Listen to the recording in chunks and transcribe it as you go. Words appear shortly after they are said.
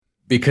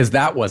because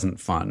that wasn't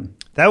fun.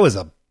 That was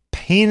a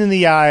pain in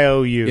the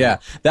IOU. Yeah,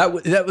 that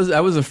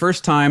was the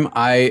first time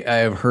I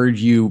have heard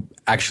you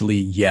actually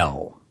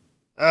yell.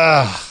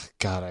 Ugh,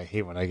 God, I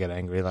hate when I get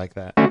angry like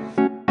that.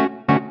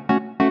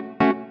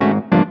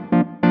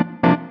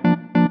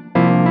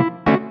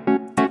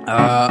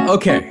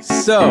 Okay,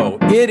 so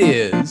it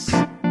is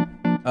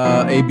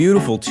a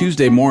beautiful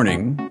Tuesday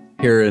morning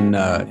here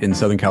in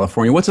Southern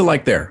California. What's it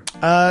like there?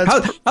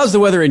 How's the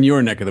weather in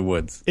your neck of the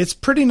woods? It's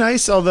pretty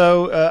nice,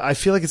 although I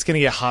feel like it's going to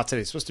get hot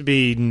today. It's supposed to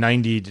be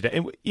 90 today.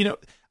 And, you know,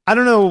 I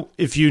don't know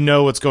if you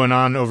know what's going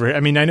on over here.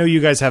 I mean, I know you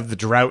guys have the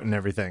drought and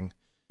everything.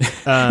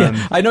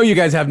 Yeah, I know you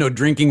guys have no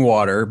drinking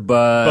water,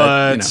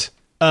 but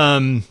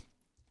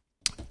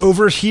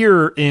over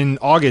here in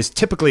August,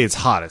 typically it's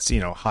hot. It's,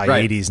 high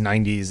Right. 80s,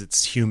 90s.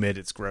 It's humid.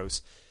 It's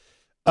gross.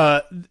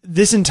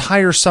 This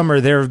entire summer,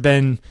 there have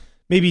been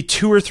maybe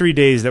 2 or 3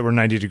 days that were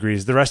 90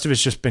 degrees. The rest of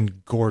it's just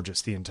been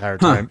gorgeous the entire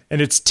time.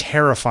 And it's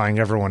terrifying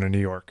everyone in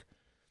New York.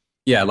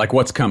 Yeah, like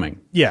what's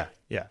coming? Yeah.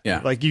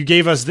 Like you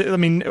gave us,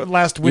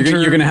 last winter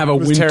You're going to have a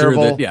was winter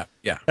terrible.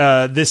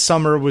 Yeah. This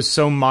summer was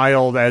so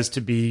mild as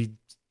to be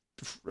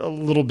a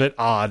little bit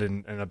odd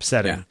and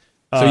upsetting. Yeah.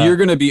 So you're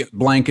going to be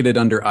blanketed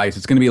under ice.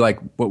 It's going to be like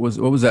what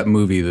was that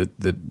movie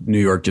that New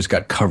York just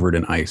got covered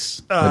in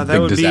ice? That big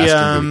would be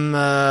disaster movie.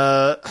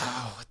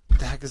 what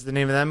the heck is the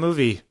name of that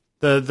movie?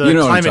 The You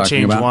know what I'm climate talking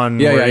change about. one.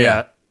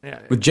 Yeah.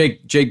 With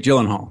Jake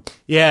Gyllenhaal.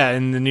 Yeah,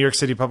 in the New York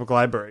City Public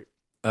Library.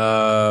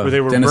 Where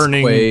they were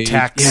burning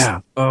tax.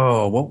 Yeah.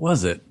 Oh, what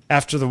was it?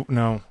 After the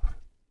no.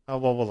 Oh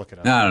well, we'll look it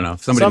up. I don't know.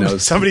 Somebody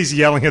knows. Somebody's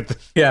yelling at the.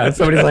 Yeah,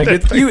 somebody's like,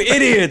 it's, "You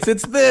idiots!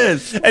 It's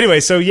this." Anyway,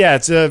 so yeah,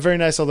 it's very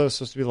nice, although it's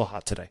supposed to be a little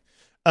hot today.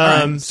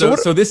 Right. So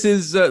this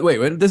is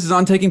wait. This is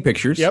on Taking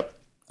Pictures. Yep.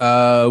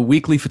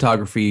 Weekly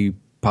photography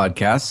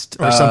podcast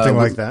Or something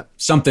like that.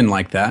 Something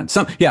like that.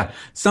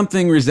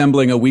 Something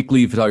resembling a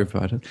weekly photography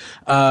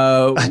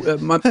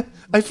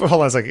podcast.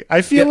 Hold on a second.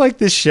 I feel like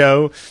this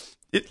show,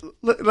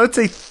 let's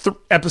say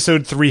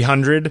episode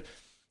 300,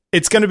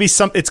 it's going to be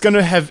it's going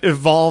to have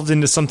evolved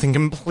into something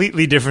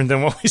completely different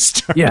than what we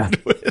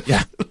started with.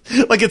 Yeah.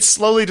 Like it's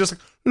slowly just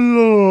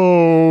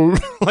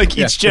like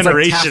each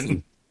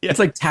generation. It's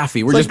like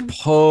taffy. We're just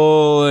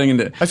pulling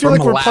into. I feel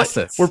like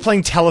molasses. we're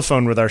playing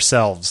telephone with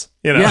ourselves.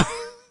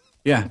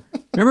 Yeah.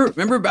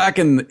 Remember back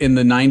in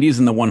the 90s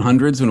and the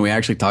 100s when we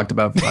actually talked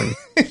about photography?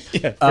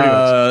 Yeah,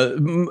 pretty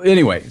much.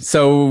 Anyway,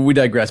 so we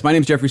digress. My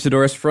name's Jeffrey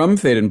Sidoris from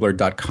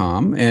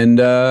fadedandblurred.com,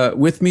 and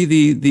with me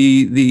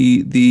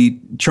the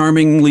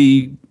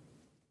charmingly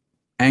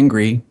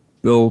angry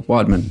Bill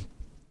Wadman.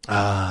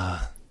 Yeah.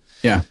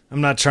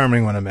 I'm not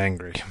charming when I'm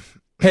angry.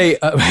 Hey,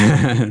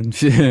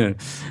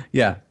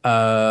 yeah,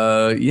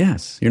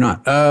 yes, you're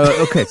not.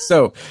 Okay,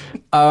 so,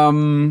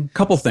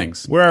 couple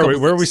things. Where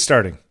are we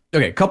starting?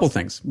 Okay, couple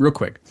things, real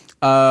quick.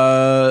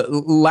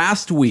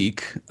 Last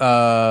week,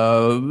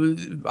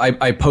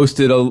 I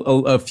posted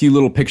a few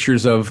little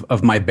pictures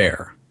of my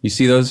bear. You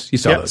see those? You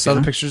saw those? Saw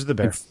the pictures of the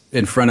bear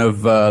in front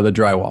of the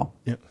drywall.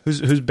 Yeah.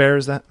 Whose bear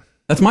is that?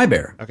 That's my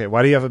bear. Okay,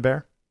 why do you have a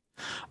bear?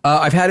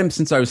 I've had him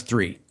since I was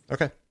 3.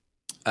 Okay.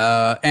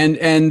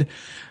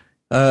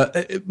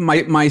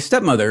 My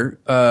stepmother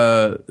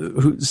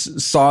who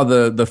saw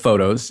the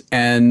photos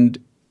and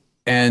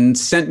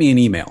sent me an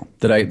email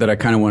that I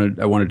kind of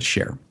wanted to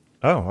share.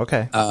 Oh,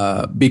 okay.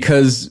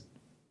 Because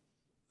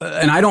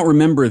and I don't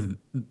remember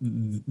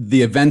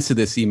the events of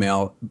this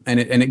email, and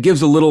it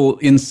gives a little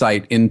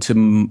insight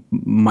into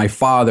my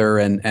father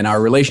and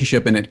our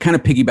relationship, and it kind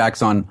of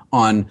piggybacks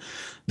on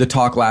the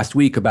talk last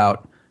week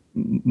about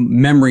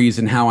memories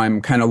and how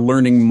I'm kind of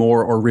learning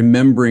more or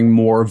remembering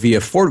more via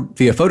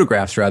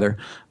photographs rather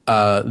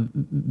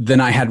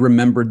than I had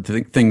remembered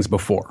things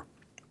before.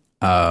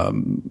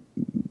 Kind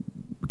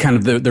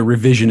of the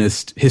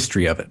revisionist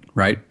history of it,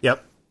 right?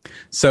 Yep.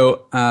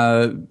 So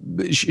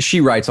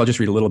she writes, I'll just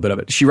read a little bit of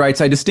it. She writes,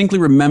 I distinctly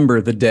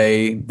remember the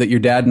day that your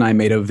dad and I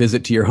made a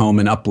visit to your home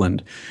in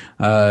Upland.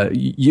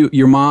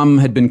 Your mom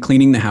had been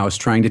cleaning the house,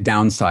 trying to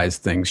downsize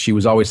things. She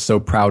was always so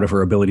proud of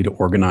her ability to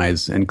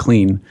organize and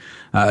clean.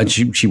 And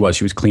she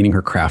was cleaning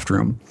her craft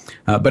room.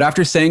 But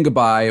after saying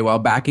goodbye while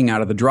backing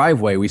out of the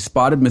driveway, we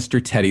spotted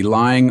Mr. Teddy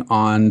lying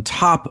on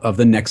top of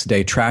the next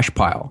day trash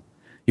pile.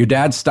 Your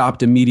dad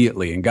stopped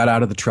immediately and got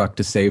out of the truck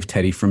to save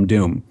Teddy from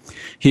doom.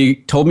 He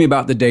told me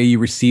about the day you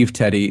received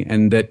Teddy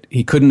and that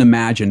he couldn't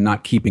imagine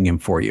not keeping him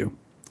for you.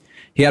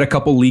 He had a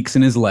couple leaks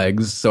in his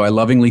legs, so I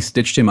lovingly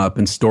stitched him up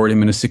and stored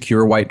him in a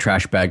secure white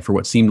trash bag for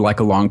what seemed like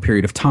a long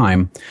period of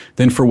time.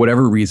 Then for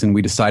whatever reason,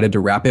 we decided to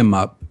wrap him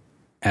up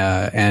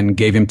and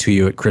gave him to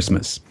you at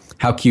Christmas.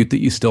 How cute that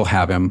you still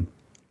have him.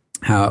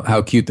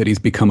 How cute that he's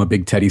become a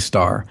big Teddy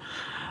star.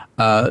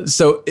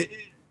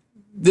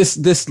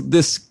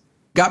 This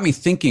got me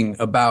thinking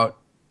about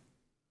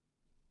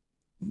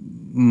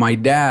my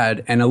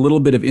dad and a little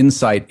bit of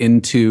insight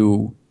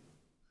into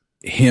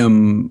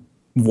him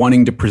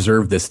wanting to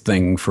preserve this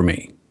thing for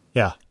me.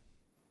 Yeah.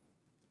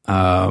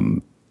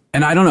 And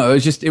I don't know,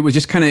 it was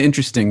just kind of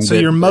interesting. So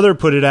your mother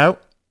put it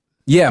out?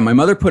 Yeah, my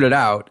mother put it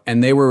out,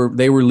 and they were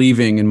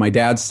leaving, and my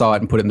dad saw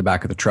it and put it in the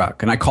back of the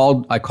truck. And I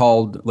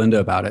called Linda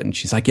about it, and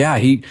she's like, "Yeah,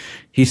 he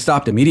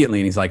stopped immediately,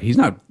 and he's like,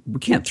 we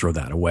can't throw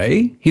that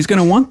away. He's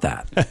going to want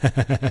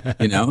that,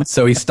 you know."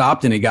 So he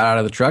stopped and he got out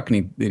of the truck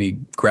and he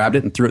grabbed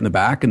it and threw it in the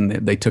back, and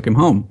they took him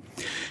home.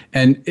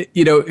 And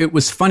it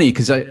was funny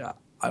because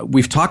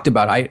we've talked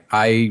about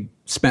I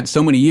spent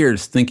so many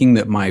years thinking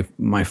that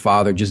my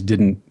father just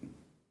didn't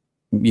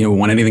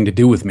want anything to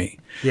do with me.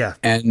 Yeah,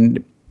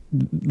 and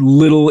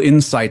little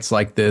insights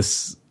like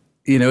this,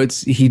 he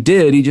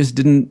just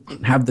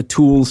didn't have the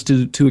tools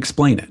to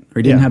explain it, or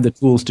he didn't have the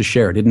tools to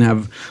share it, didn't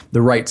have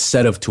the right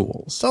set of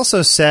tools. It's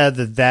also sad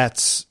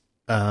that's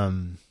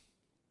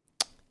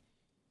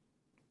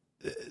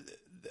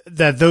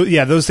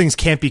those things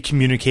can't be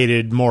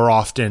communicated more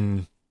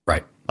often,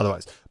 right?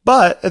 Otherwise,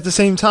 but at the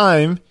same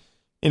time,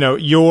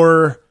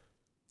 your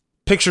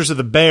pictures of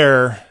the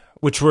bear,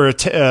 which were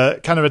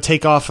kind of a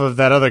takeoff of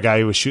that other guy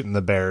who was shooting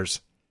the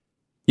bears.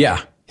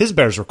 Yeah. His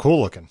bears were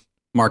cool looking.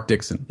 Mark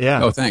Dixon.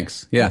 Yeah. Oh,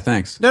 thanks. Yeah,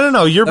 thanks.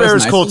 No. Your bear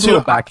is cool too.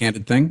 A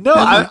backhanded thing. No,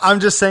 I'm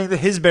just saying that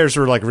his bears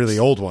were like really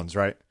old ones,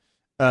 right?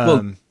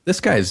 Well, this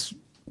guy's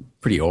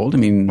pretty old. I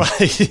mean,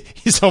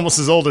 he's almost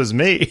as old as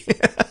me.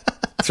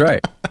 That's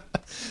right.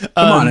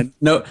 Come on.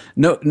 No,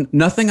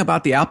 nothing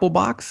about the Apple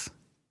box.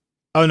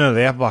 Oh no,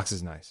 the Apple box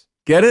is nice.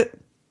 Get it?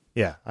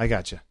 Yeah, I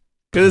got you.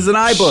 Because it's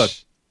an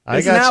iBook.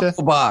 It's an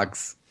Apple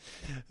box.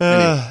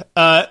 But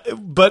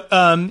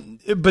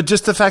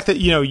just the fact that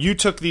you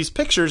took these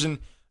pictures and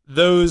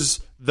those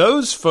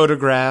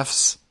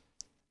photographs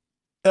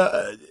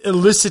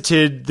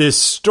elicited this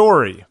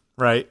story,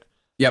 right?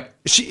 Yep.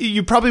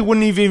 You probably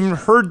wouldn't have even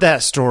heard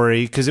that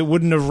story because it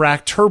wouldn't have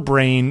racked her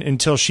brain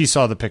until she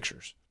saw the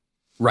pictures.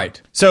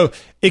 Right. So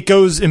it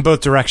goes in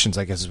both directions,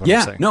 I guess is what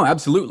I'm saying. No,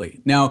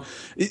 absolutely. Now,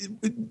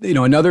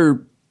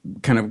 another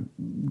kind of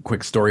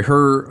quick story.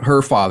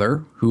 Her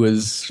father, who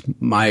is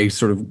my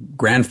sort of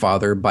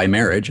grandfather by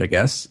marriage, I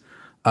guess,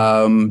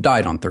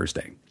 died on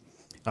Thursday.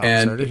 Oh,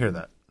 and sorry to hear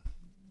that.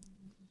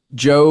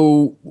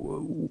 Joe,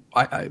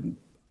 I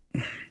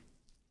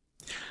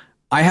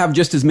have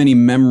just as many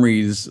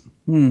memories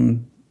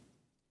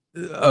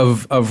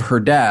of her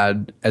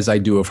dad as I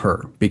do of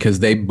her, because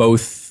they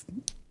both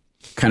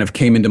kind of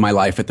came into my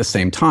life at the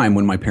same time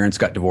when my parents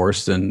got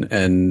divorced, and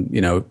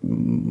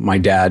my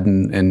dad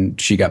and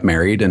she got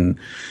married,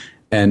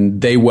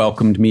 and they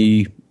welcomed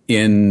me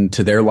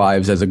into their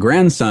lives as a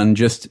grandson,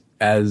 just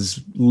as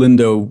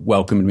Linda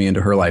welcomed me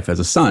into her life as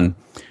a son.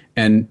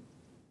 And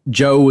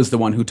Joe was the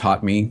one who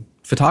taught me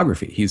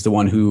photography. He's the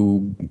one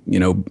who,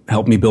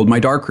 helped me build my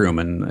darkroom.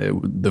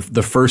 And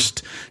the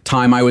first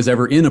time I was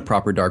ever in a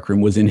proper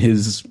darkroom was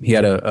he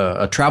had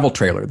a travel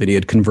trailer that he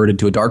had converted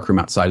to a darkroom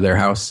outside their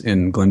house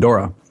in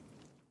Glendora.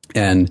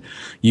 And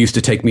used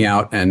to take me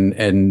out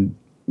and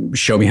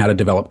show me how to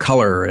develop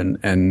color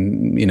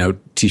and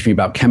teach me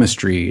about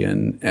chemistry.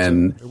 And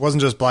it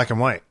wasn't just black and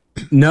white.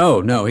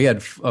 No, he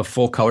had a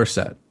full color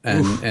set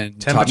and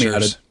taught me how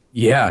to.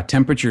 Yeah,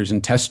 temperatures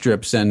and test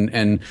strips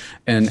and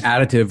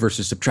additive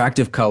versus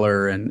subtractive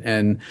color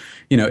and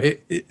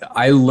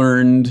I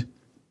learned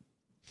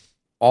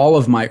all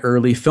of my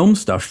early film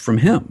stuff from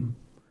him,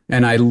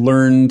 and I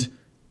learned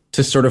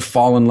to sort of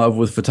fall in love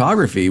with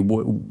photography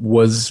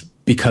was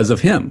because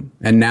of him.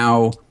 And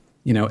now,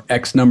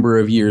 X number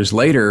of years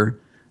later,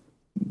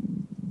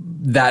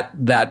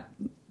 that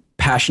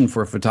passion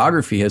for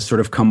photography has sort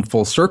of come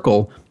full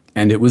circle.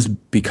 And it was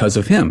because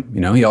of him.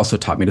 He also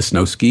taught me to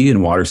snow ski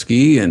and water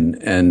ski,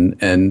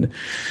 and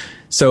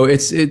so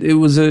it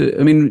was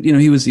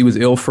he was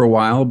ill for a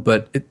while,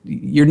 but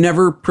you're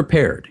never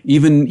prepared.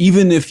 Even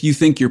if you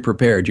think you're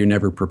prepared, you're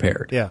never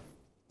prepared. Yeah.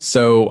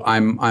 So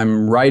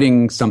I'm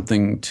writing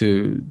something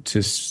to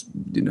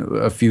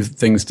a few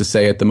things to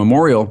say at the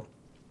memorial,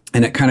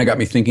 and it kind of got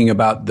me thinking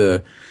about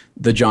the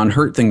John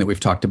Hurt thing that we've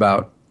talked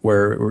about,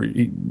 where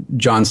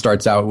John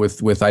starts out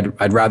with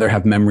I'd rather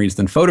have memories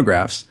than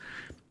photographs.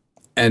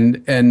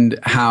 And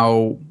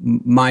how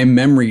my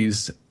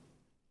memories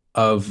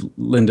of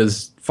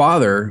Linda's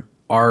father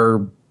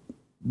are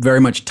very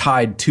much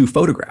tied to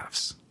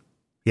photographs.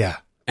 Yeah.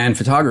 And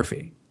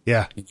photography.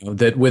 Yeah.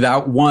 That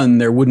without one,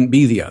 there wouldn't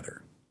be the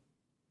other.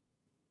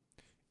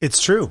 It's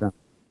true. So,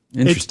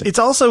 interesting. It's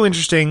also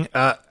interesting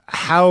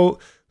how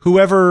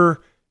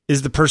whoever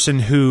is the person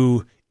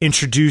who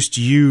introduced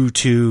you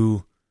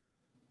to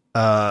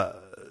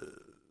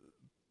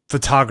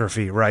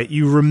photography, right?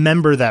 You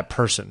remember that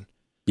person.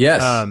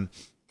 Yes.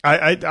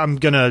 I'm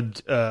gonna.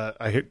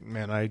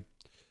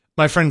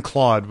 My friend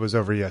Claude was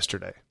over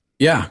yesterday.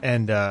 Yeah.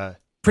 And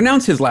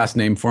pronounce his last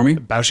name for me.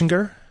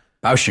 Bauschinger.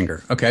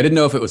 Okay, I didn't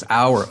know if it was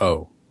Au or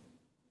O.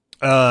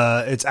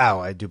 It's Au,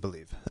 I do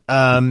believe.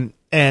 And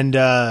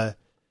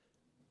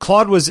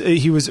Claude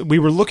we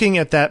were looking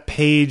at that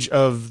page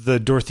of the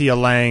Dorothea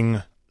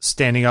Lange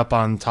standing up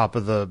on top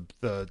of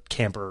the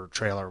camper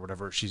trailer or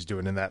whatever she's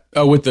doing in that.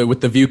 Oh, with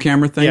the view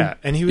camera thing? Yeah.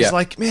 And he was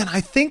like, man,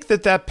 I think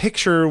that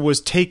picture was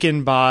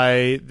taken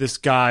by this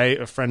guy,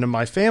 a friend of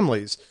my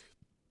family's.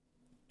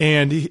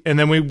 And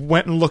then we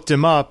went and looked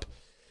him up,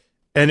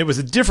 and it was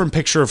a different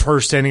picture of her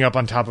standing up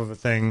on top of a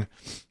thing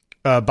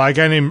by a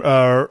guy named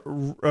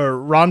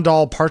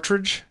Rondal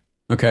Partridge.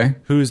 Okay.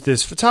 Who's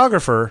this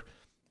photographer,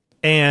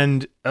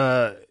 and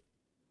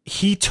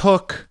he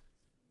took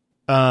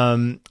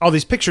all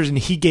these pictures, and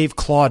he gave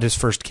Claude his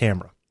first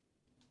camera.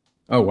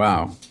 Oh,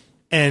 wow.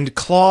 And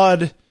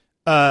Claude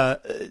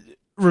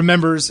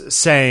remembers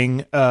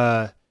saying,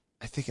 I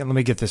think, let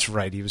me get this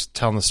right. He was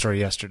telling the story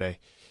yesterday.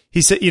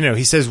 He said,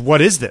 he says,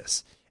 "What is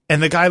this?"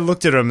 And the guy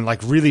looked at him and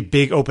like really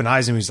big open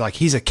eyes, and he's like,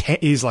 he's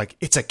like,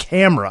 "It's a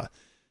camera.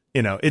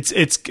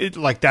 It's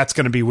like that's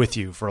going to be with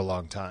you for a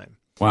long time."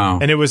 Wow.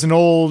 And it was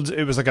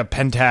like a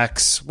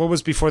Pentax. What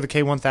was before the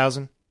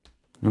K1000?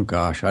 Oh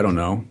gosh, I don't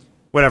know.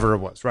 Whatever it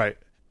was, right?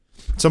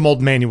 Some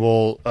old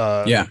manual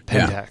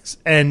Pentax.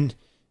 Yeah.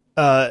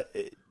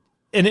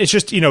 And it's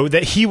just,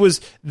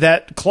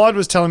 that Claude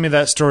was telling me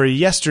that story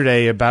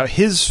yesterday about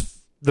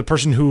the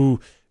person who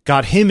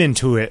got him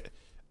into it,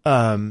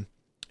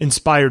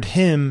 inspired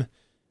him.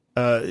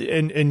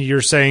 And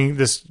you're saying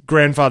this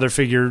grandfather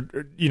figure,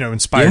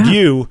 inspired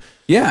you.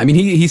 Yeah. I mean,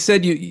 he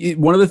said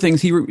one of the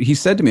things he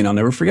said to me, and I'll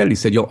never forget it. He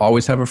said, "You'll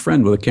always have a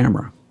friend with a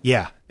camera."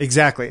 Yeah,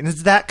 exactly. And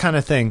it's that kind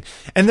of thing.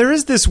 And there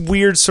is this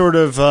weird sort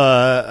of,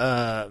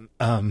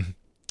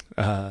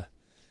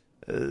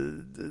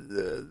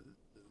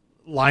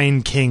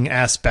 Lion King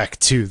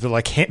aspect to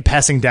the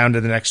passing down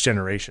to the next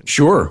generation.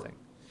 Sure.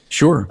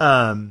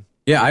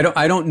 Yeah.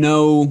 I don't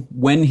know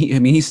when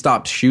he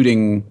stopped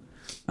shooting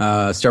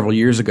several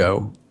years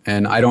ago,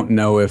 and I don't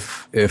know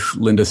if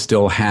Linda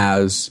still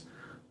has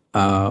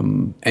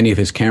any of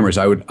his cameras.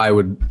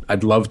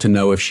 I'd love to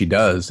know if she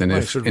does, and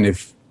if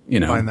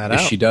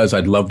she does,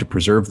 I'd love to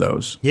preserve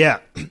those. Yeah,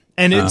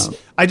 and it's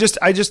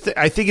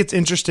I think it's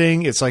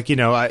interesting. It's like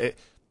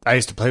I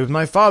used to play with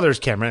my father's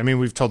camera. I mean,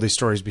 we've told these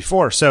stories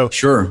before, so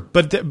sure.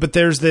 But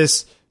there's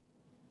this,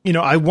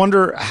 I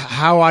wonder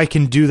how I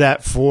can do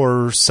that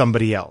for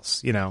somebody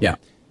else. Yeah.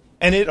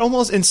 And it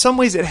almost, in some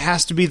ways, it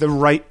has to be the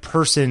right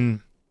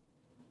person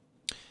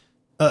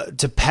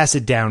to pass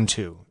it down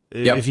to,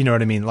 if you know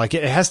what I mean. Like,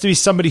 it has to be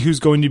somebody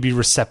who's going to be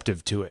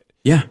receptive to it.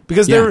 Yeah.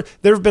 Because there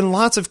have been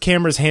lots of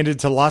cameras handed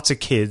to lots of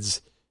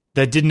kids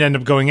that didn't end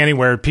up going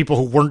anywhere, people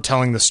who weren't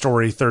telling the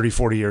story 30,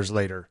 40 years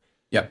later.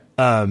 Yep.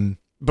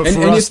 But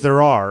for us,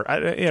 there are. I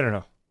don't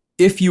know.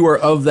 If you are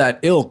of that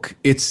ilk,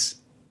 it's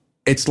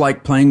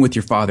like playing with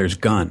your father's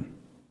gun.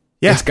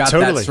 Yeah, it's got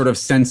totally. that sort of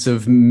sense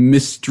of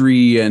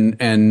mystery and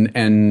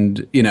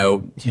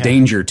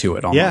danger to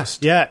it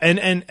almost. Yeah.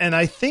 And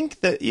I think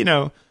that,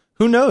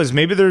 who knows,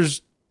 maybe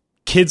there's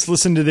kids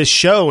listen to this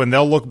show and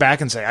they'll look back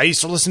and say, "I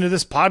used to listen to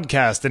this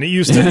podcast and it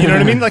used to," you know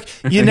what I mean? Like,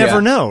 you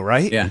never know,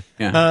 right? Yeah.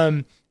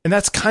 And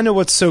that's kind of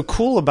what's so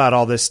cool about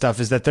all this stuff,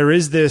 is that there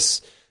is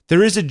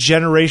a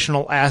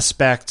generational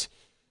aspect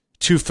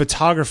to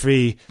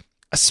photography,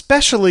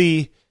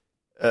 especially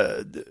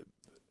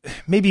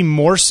maybe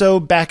more so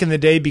back in the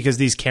day, because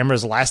these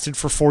cameras lasted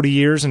for 40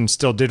 years and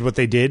still did what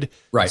they did.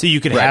 Right. So you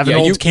could have an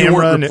old camera. You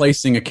weren't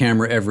replacing a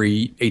camera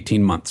every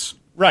 18 months.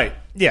 Right.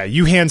 Yeah.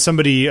 You hand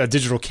somebody a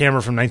digital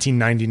camera from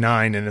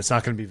 1999 and it's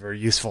not going to be very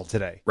useful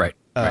today. Right.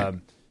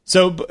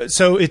 So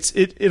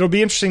it'll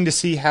be interesting to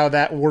see how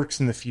that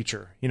works in the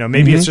future.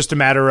 Maybe it's just a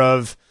matter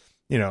of,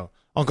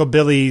 Uncle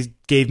Billy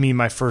gave me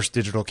my first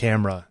digital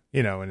camera,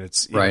 and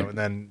it's, and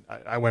then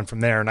I went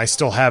from there, and I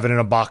still have it in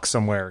a box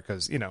somewhere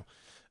because, it's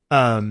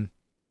kind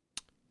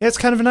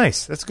of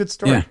nice. That's a good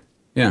story.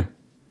 Yeah.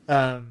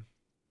 Where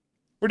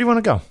do you want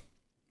to go?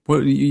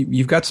 Well,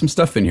 you've got some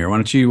stuff in here. Why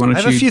don't you? I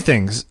have a few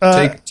things.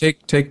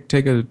 Take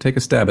a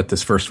stab at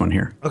this first one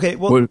here. Okay.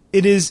 Well,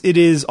 it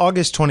is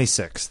August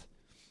 26th.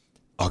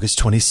 August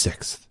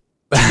 26th,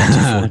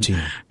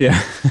 2014.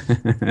 Yeah.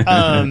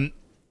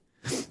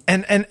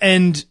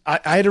 And I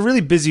had a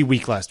really busy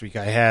week last week.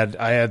 I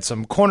had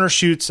some corner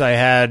shoots. I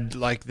had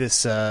like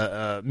this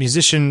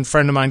musician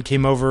friend of mine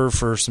came over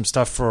for some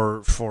stuff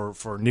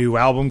for new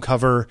album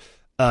cover.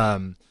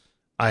 I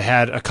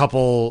had a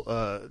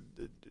couple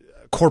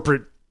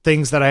corporate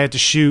things that I had to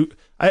shoot.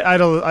 I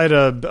had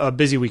a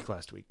busy week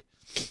last week,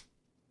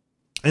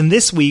 and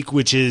this week,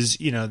 which is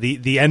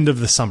the end of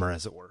the summer,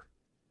 as it were,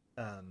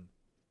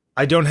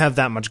 I don't have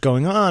that much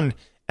going on.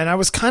 And I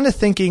was kind of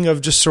thinking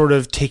of just sort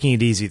of taking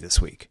it easy this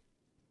week,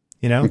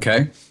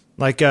 Okay.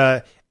 Like,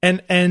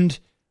 and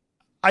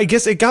I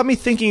guess it got me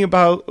thinking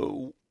about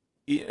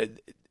a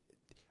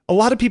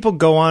lot of people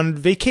go on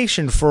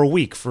vacation for a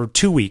week, for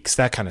 2 weeks,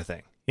 that kind of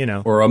thing,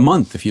 Or a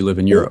month if you live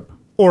in Europe.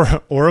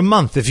 Or a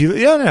month if you,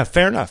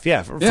 fair enough.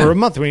 Yeah. For a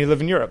month when you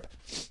live in Europe.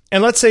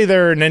 And let's say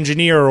they're an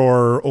engineer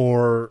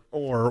or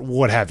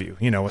what have you,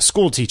 a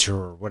school teacher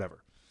or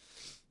whatever.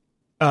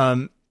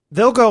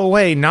 They'll go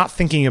away not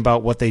thinking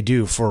about what they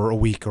do for a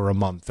week or a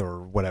month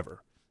or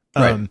whatever.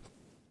 Right.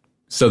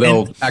 So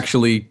they'll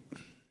actually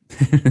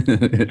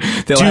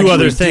do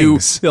other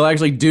things. They'll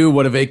actually do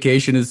what a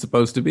vacation is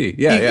supposed to be.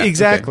 Yeah,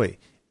 exactly. Okay.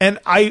 And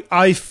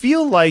I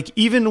feel like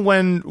even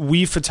when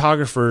we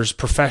photographers,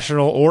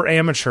 professional or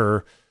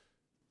amateur,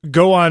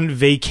 go on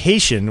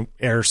vacation,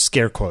 air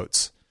scare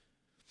quotes,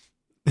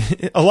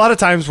 a lot of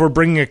times we're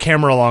bringing a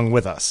camera along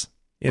with us.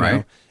 you Right.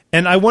 know?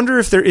 And I wonder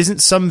if there isn't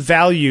some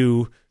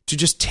value to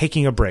just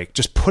taking a break,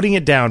 just putting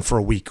it down for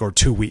a week or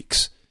 2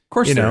 weeks. Of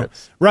course, You know, there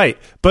is. right?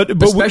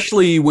 But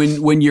Especially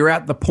when you're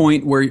at the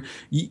point where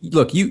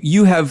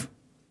you have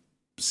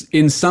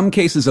in some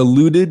cases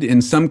alluded,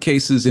 in some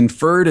cases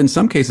inferred, in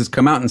some cases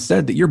come out and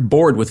said that you're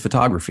bored with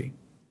photography.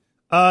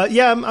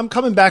 yeah, I'm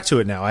coming back to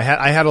it now. I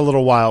had a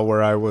little while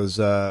where I was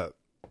a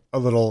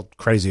little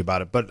crazy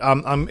about it, but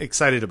I'm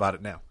excited about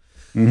it now.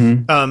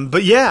 Mm-hmm.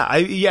 But yeah,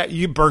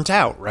 you burnt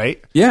out,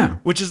 right? Yeah.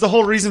 Which is the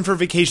whole reason for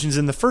vacations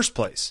in the first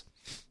place.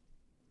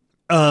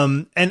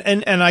 And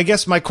I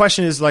guess my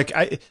question is like,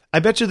 I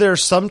bet you there are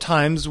some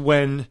times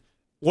when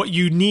what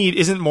you need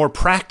isn't more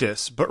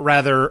practice, but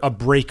rather a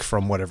break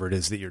from whatever it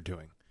is that you're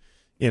doing,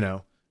 you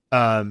know?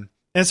 And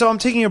so I'm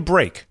taking a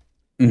break,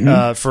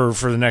 for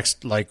the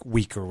next like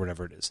week or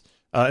whatever it is,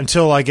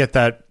 until I get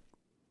that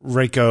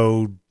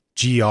Reiko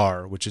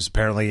GR, which is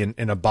apparently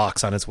in a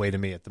box on its way to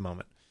me at the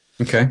moment.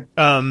 Okay.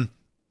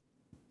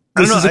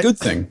 This is a good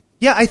thing.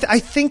 Yeah, I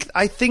think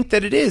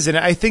that it is, and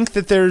I think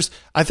that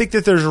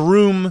there's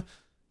room,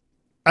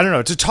 I don't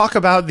know, to talk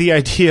about the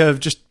idea of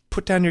just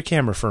put down your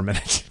camera for a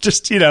minute,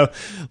 just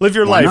live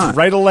your Why life, not?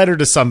 write a letter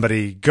to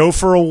somebody, go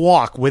for a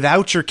walk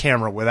without your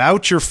camera,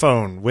 without your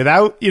phone,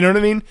 without, you know what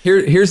I mean?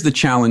 Here's the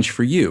challenge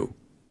for you: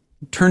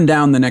 turn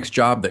down the next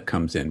job that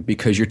comes in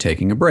because you're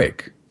taking a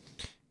break,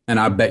 and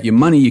I bet you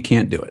money you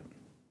can't do it.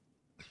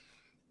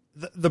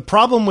 The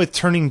problem with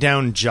turning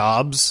down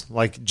jobs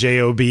like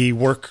job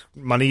work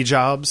money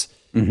jobs,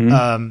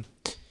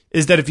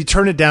 is that if you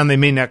turn it down, they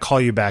may not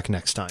call you back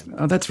next time.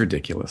 Oh, that's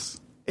ridiculous.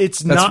 It's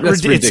That's not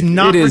it's ridiculous.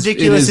 not It is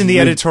ridiculous in the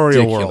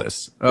editorial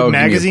ridiculous. world. Oh, give me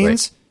a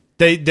Magazines,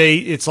 they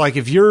it's like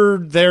if you're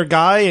their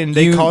guy and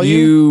they call you.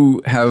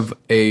 You have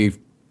a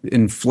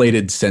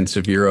inflated sense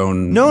of your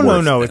own. No.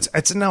 worth then.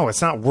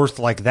 It's not worth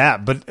like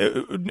that. But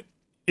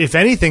if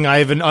anything, I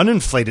have an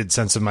uninflated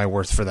sense of my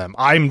worth for them.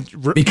 I'm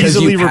because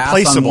easily you pass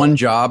replaceable. on one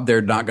job,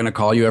 they're not going to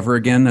call you ever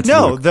again. That's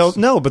No,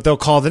 ludicrous. but they'll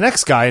call the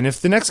next guy, and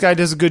if the next guy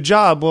does a good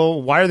job,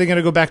 well, why are they going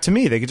to go back to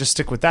me? They could just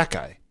stick with that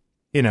guy.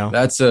 You know,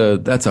 That's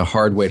a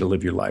hard way to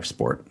live your life,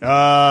 sport.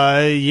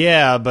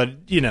 yeah, but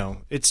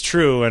it's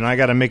true, and I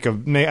got to make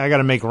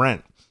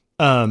rent.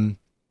 I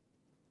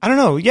don't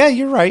know. Yeah,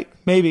 you're right.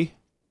 Maybe.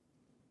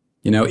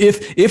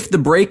 If the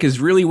break is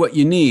really what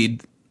you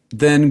need,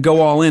 then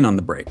go all in on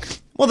the break.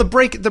 Well, the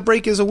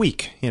break is a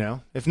week.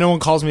 If no one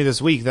calls me this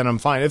week, then I'm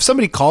fine. If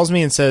somebody calls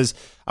me and says,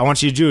 "I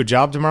want you to do a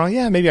job tomorrow,"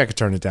 yeah, maybe I could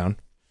turn it down.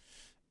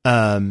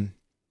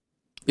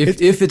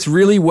 If it's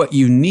really what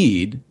you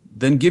need,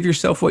 then give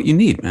yourself what you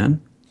need,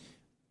 man.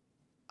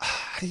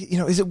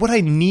 Is it what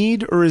I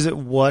need or is it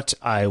what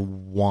I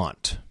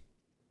want?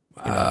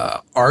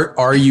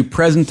 Are you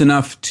present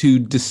enough to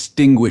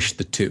distinguish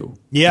the two?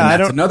 Yeah,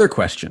 And that's another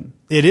question.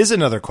 It is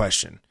another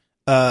question.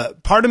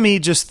 Part of me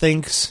just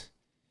thinks,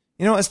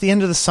 it's the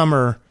end of the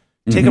summer.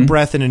 Take a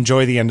breath and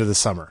enjoy the end of the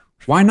summer.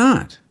 Why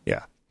not?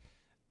 Yeah.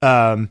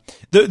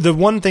 The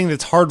one thing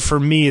that's hard for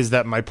me is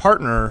that my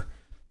partner,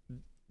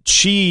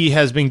 she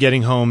has been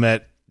getting home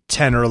at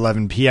 10 or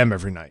 11 p.m.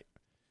 every night.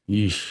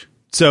 Yeesh.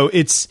 So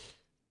it's,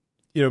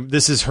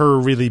 this is her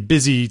really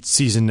busy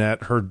season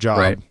at her job.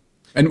 Right.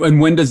 And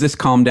when does this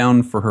calm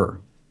down for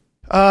her?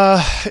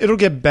 It'll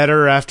get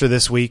better after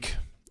this week.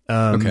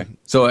 Okay.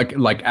 So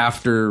like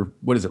after,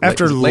 what is it?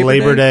 After is it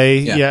Labor Day.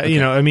 Yeah.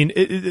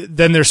 okay.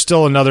 Then there's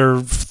still another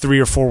 3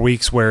 or 4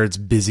 weeks where it's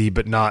busy,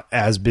 but not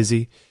as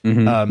busy.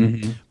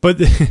 But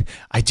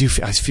I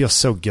feel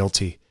so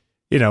guilty,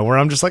 where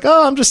I'm just like,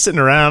 oh, I'm just sitting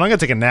around. I'm going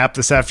to take a nap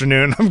this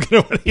afternoon. I'm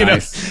going to,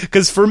 Nice.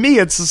 because for me,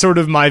 it's sort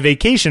of my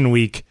vacation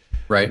week,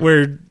 Right.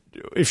 where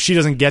if she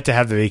doesn't get to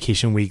have the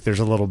vacation week, there's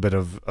a little bit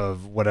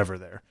of whatever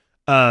there.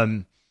 I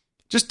don't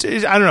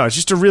know. It's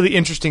just a really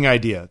interesting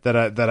idea that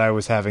I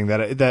was having.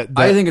 That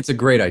I think it's a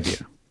great idea.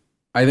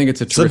 I think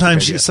it's a terrific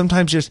idea.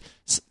 Sometimes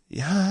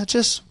I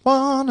just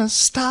wanna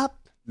stop.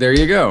 There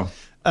you go.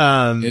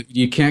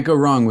 You can't go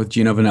wrong with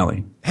Gino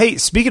Vanelli. Hey,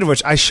 speaking of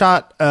which, I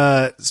shot.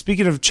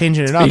 Speaking of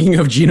changing it up, Speaking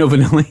of Gino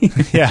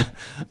Vanelli, yeah,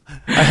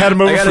 I had him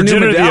over got for a new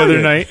dinner the other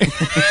medallion. night.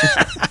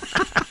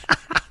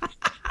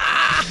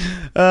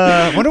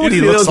 Wonder what he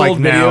You see looks those like old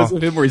now. videos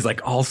of him where he's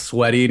like all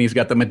sweaty and he's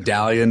got the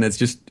medallion. It's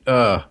just,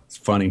 it's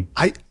funny.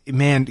 You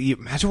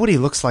imagine what he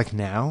looks like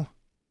now.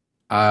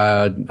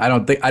 I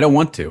don't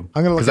want to.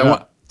 I'm gonna look 'Cause it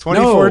up.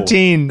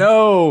 2014.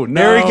 No.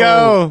 There we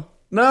go.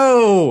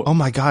 No. Oh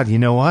my God! You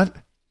know what?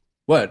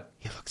 What?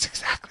 He looks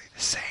exactly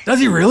the same. Does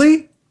he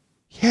really?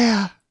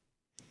 Yeah,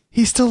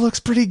 he still looks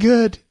pretty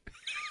good.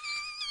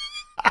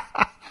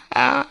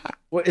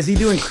 What is he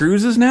doing?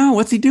 Cruises now?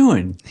 What's he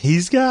doing?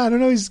 He's got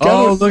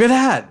Look at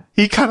that.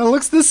 he kind of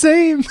looks the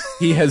same.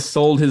 He has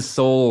sold his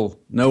soul.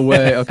 No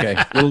way. Okay.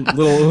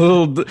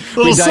 little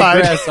we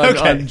side. digress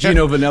Okay. on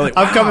Gino Vanelli.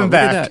 I'm coming look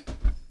at back.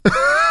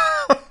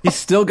 that. He's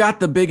still got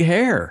the big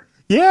hair.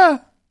 Yeah,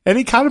 and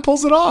he kind of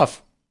pulls it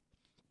off.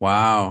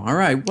 Wow. All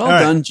right. Well All right.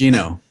 done,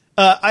 Gino.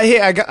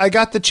 I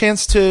got the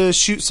chance to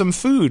shoot some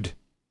food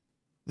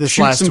this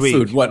Shoot last some week.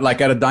 food. What,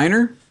 like at a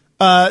diner?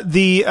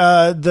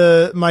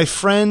 My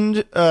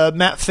friend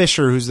Matt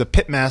Fisher, who's the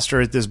pit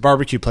master at this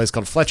barbecue place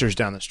called Fletcher's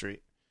down the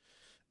street,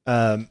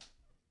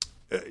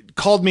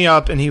 called me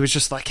up and he was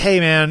just like, "Hey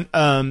man,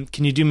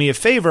 can you do me a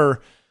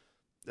favor?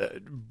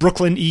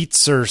 Brooklyn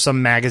Eats or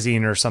some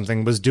magazine or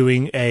something was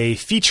doing a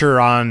feature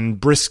on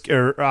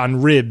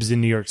on ribs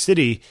in New York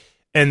City,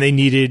 and they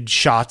needed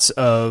shots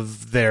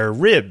of their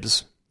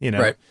ribs. You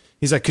know, Right.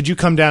 He's like, could you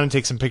come down and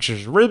take some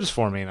pictures of ribs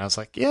for me?" And I was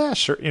like, "Yeah,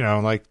 sure." You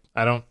know, like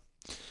I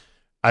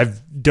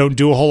don't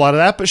do a whole lot of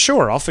that, but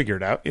sure, I'll figure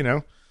it out. You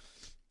know,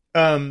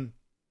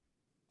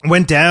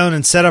 went down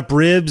and set up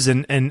ribs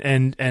and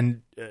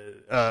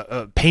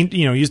paint,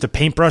 you know, used a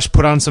paintbrush,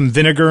 put on some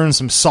vinegar and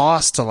some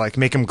sauce to like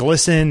make them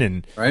glisten,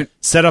 and Right.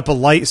 set up a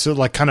light so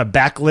like kind of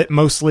backlit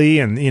mostly,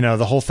 and you know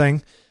the whole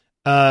thing.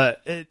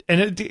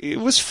 It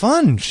was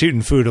fun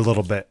shooting food a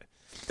little bit.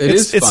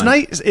 It's fun.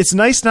 nice. It's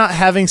nice not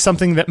having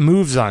something that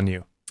moves on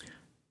you.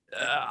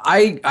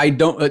 I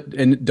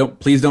don't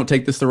please don't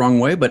take this the wrong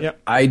way, but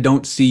Yep. I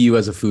don't see you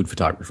as a food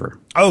photographer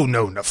Oh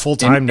no, full in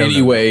time.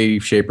 any way,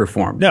 shape, or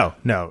form. No.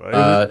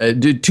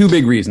 Two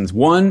big reasons.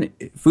 One,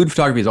 food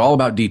photography is all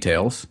about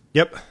details.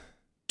 Yep.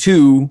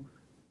 Two,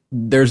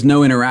 there's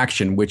no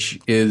interaction, which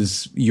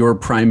is your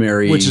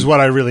primary. Which is what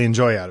I really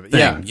enjoy out of it.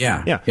 thing.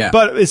 Yeah. Yeah.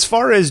 But as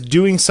far as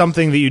doing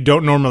something that you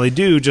don't normally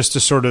do, just to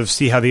sort of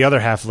see how the other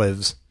half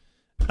lives,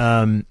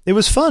 it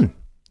was fun.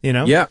 You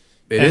know. Yeah.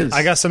 It is.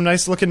 I got some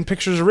nice looking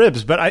pictures of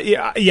ribs, but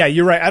yeah,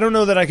 you're right. I don't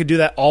know that I could do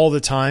that all the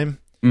time.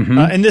 Mm-hmm.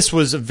 And this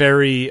was a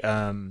very,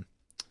 kind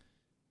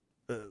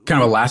of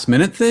a last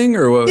minute thing,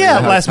 or what?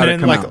 last how'd it minute,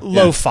 come like out?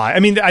 lo-fi.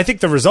 I mean, I think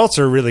the results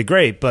are really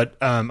great, but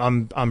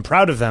I'm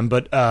proud of them.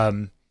 But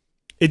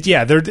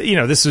they're, you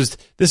know, this was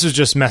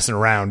just messing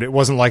around. It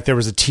wasn't like there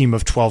was a team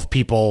of 12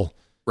 people,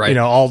 Right. you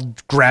know, all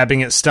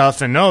grabbing at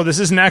stuff. And no, this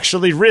isn't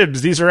actually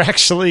ribs. These are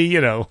actually,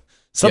 you know,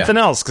 something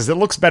else because it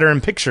looks better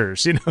in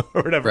pictures, you know,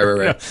 or whatever.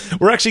 Right. You know,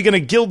 we're actually going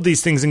to gild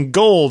these things in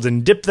gold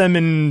and dip them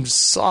in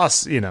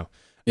sauce, you know.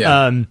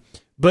 Yeah.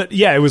 But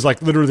yeah, it was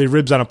like literally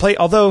ribs on a plate.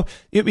 Although,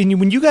 I mean,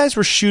 when you guys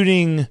were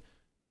shooting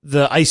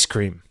the ice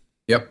cream,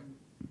 Yep.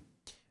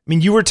 I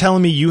mean, you were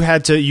telling me you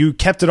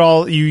kept it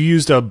all, you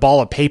used a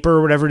ball of paper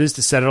or whatever it is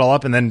to set it all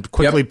up and then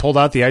quickly pulled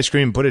out the ice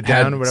cream and put it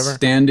down Had or whatever.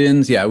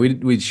 stand-ins. Yeah,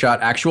 we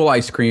shot actual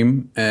ice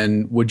cream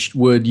and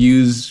would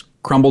use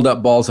crumbled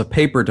up balls of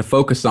paper to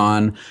focus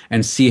on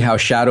and see how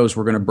shadows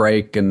were going to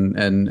break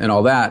and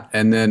all that,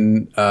 and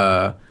then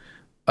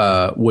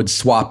would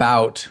swap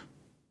out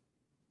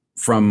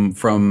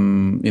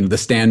from you know the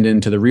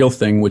stand-in to the real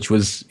thing, which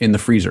was in the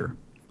freezer,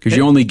 because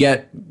you only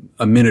get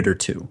a minute or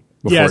two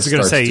before Yeah, I it was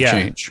going to starts say, to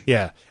change.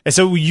 Yeah. And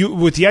so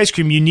with the ice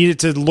cream, you need it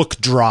to look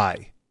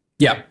dry.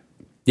 Yeah.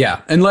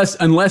 Yeah, unless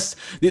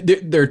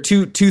there are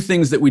two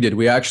things that we did.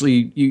 We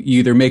actually you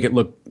either make it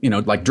look, you know,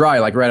 like dry,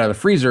 like right out of the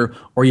freezer,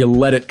 or you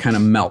let it kind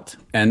of melt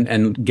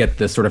and get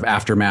the sort of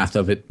aftermath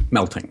of it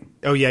melting.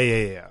 Oh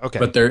yeah. Okay.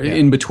 But they're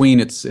in between.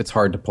 It's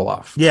hard to pull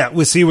off. Yeah,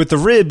 well, see, with the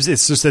ribs,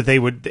 it's just that they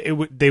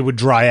would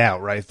dry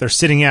out, right? If they're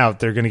sitting out,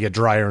 they're going to get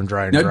drier and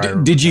drier and Now, drier.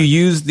 did you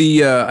use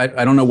the?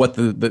 I don't know what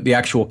the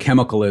actual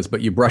chemical is,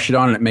 but you brush it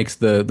on and it makes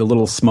the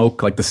little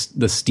smoke, like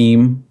the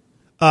steam.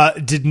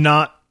 Did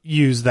not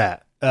use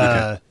that.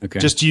 Okay.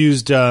 Just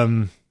used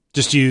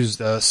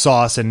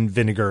sauce and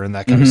vinegar and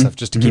that kind of stuff,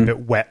 just to keep it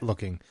wet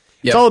looking.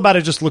 Yep. It's all about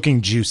it just looking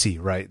juicy,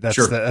 right? That's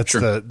Sure,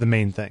 the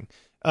main thing.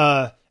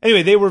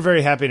 Anyway, they were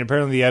very happy, and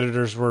apparently the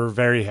editors were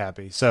very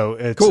happy. So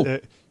it's Cool.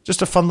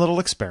 Just a fun little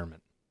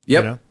experiment.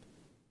 Yep.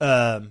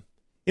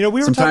 You know,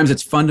 we were Sometimes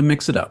it's fun to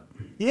mix it up.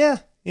 Yeah.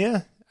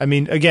 I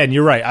mean, again,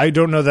 you're right. I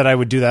don't know that I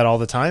would do that all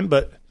the time,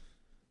 but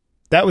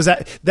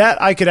that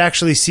I could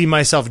actually see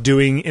myself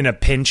doing in a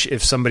pinch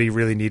if somebody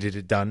really needed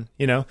it done.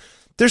 You know,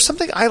 there's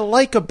something I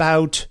like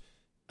about.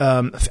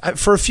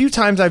 For a few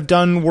times I've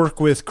done work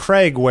with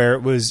Craig where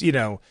it was, you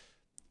know,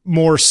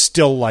 more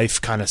still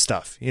life kind of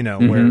stuff, you know,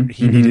 where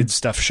he needed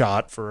stuff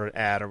shot for an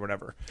ad or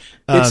whatever.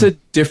 It's a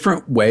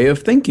different way of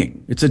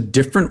thinking. It's a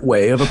different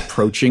way of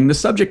approaching the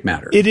subject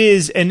matter. It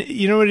is, and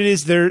you know what it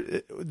is?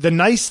 The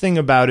nice thing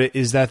about it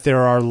is that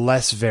there are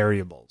less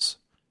variables,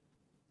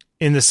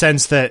 in the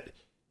sense that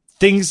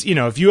things, you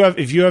know, if you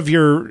have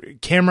your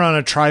camera on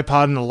a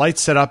tripod and the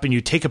lights set up and you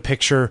take a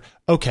picture,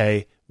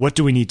 okay, what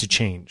do we need to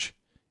change?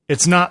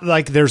 It's not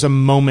like there's a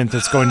moment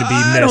that's going to be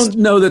missed. I don't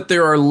know that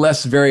there are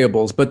less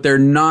variables, but they're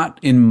not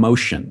in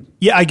motion.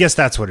 Yeah, I guess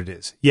that's what it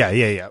is.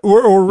 Yeah.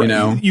 Or You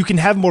know? you can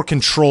have more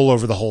control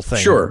over the whole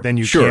thing than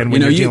you sure. can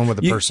when You know, you're dealing with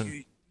a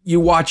person.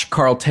 You watch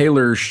Carl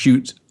Taylor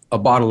shoot a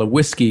bottle of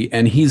whiskey,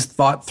 and he's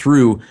thought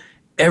through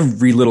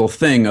every little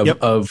thing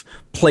of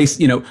place,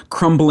 you know,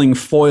 crumbling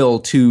foil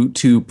to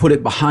put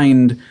it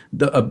behind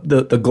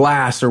the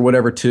glass or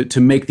whatever to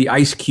make the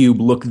ice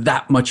cube look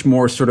that much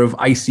more sort of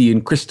icy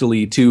and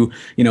crystally, to,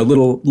 you know,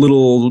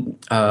 little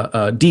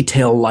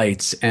detail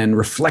lights and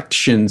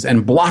reflections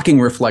and blocking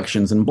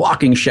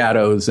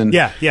shadows and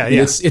Yeah.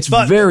 It's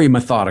But- very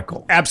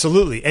methodical.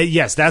 Absolutely.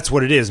 Yes, that's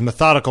what it is.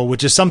 Methodical,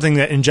 which is something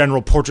that in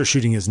general portrait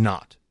shooting is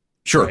not.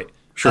 Sure. Right.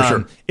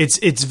 Sure.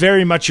 It's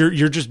very much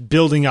you're just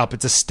building up.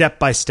 It's a step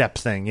by step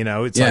thing.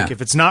 It's like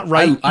if it's not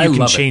right, you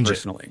can change it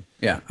personally.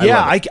 Yeah,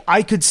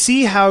 I could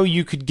see how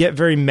you could get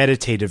very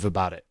meditative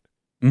about it.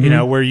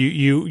 Where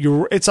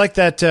you it's like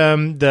that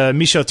the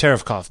Michel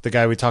Terevkov, the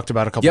guy we talked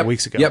about a couple of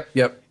weeks ago.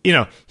 Yep.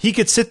 He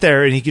could sit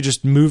there and he could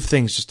just move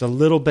things just a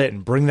little bit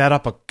and bring that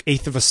up an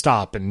eighth of a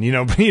stop, and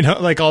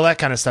like all that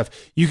kind of stuff.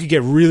 You could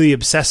get really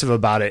obsessive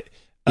about it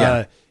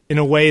in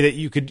a way that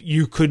you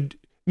could.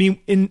 I mean,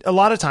 in a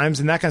lot of times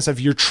in that kind of stuff,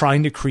 you're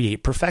trying to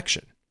create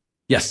perfection.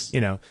 Yes.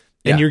 And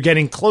you're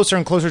getting closer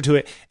and closer to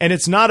it. And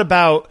it's not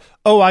about,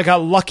 I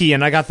got lucky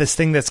and I got this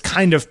thing that's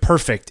kind of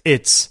perfect.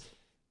 It's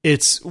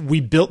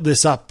we built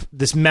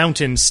this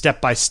mountain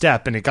step by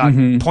step, and it got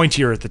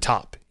pointier at the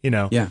top,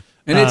 Yeah.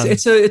 And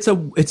it's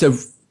a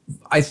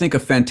I think a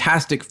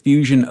fantastic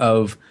fusion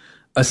of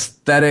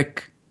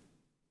aesthetic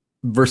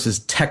versus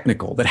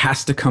technical that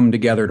has to come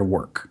together to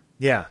work.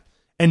 Yeah.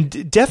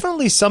 And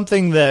definitely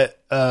something that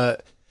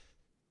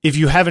if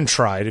you haven't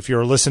tried, if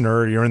you're a listener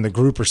or you're in the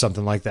group or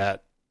something like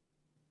that,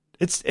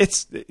 give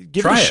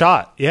it a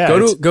shot. Yeah.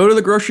 Go to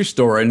the grocery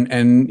store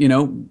and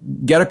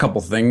get a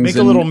couple things. Make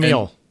a little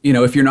meal. And,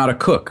 if you're not a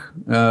cook,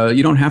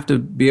 you don't have to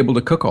be able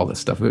to cook all this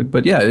stuff.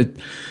 But yeah,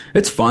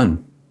 it's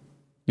fun.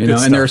 And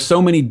there are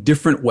so many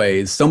different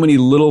ways, so many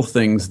little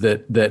things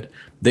that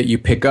you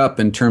pick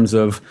up in terms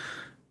of,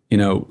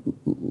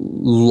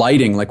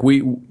 lighting. Like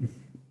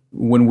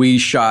when we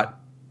shot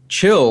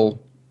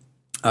Chill,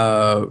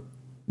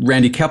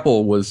 Randy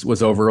Keppel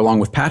was over along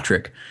with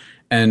Patrick,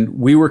 and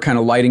we were kind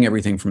of lighting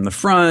everything from the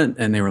front,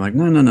 and they were like,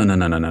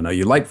 no.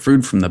 You light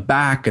food from the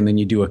back, and then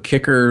you do a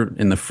kicker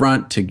in the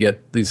front to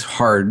get these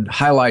hard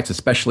highlights,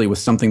 especially with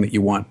something that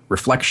you want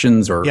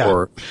reflections or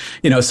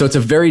so it's a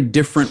very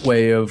different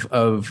way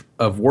of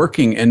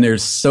working, and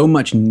there's so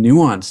much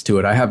nuance to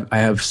it. I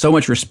have so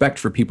much respect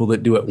for people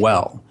that do it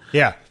well.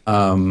 Yeah.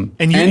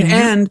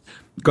 And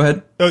go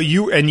ahead. Oh,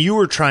 you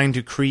were trying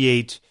to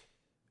create.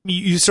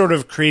 You sort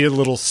of created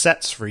little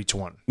sets for each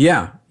one.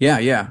 Yeah.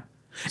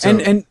 So,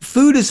 and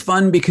food is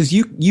fun because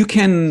you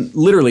can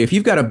literally, if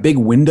you've got a big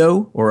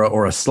window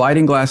or a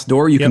sliding glass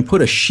door, you can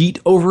put a sheet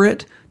over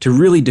it to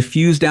really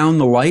diffuse down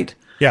the light.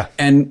 Yeah.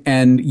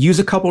 And use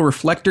a couple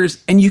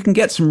reflectors, and you can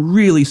get some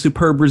really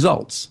superb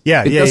results.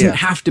 Yeah. It doesn't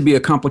have to be a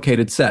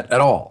complicated set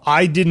at all.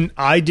 I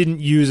didn't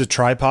use a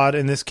tripod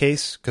in this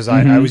case because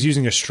I was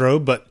using a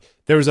strobe, but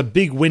there was a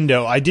big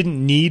window. I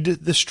didn't need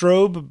the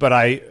strobe,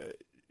 but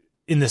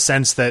in the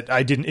sense that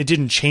it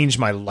didn't change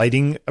my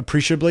lighting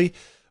appreciably.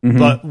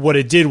 But what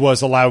it did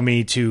was allow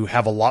me to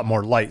have a lot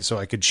more light so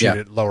I could shoot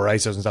at lower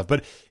ISOs and stuff.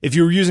 But if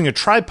you were using a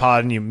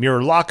tripod and you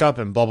mirror lockup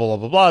and blah, blah, blah,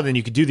 blah, blah, then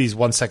you could do these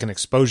 1 second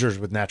exposures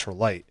with natural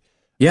light.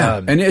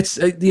 Yeah. And it's,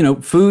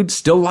 food,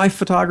 still life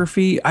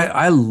photography.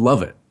 I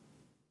love it.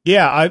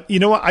 Yeah. You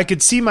know what? I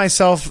could see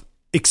myself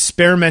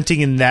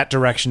experimenting in that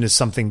direction as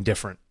something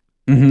different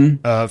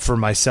for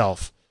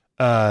myself.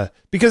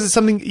 Because it's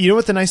something,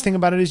 what the nice thing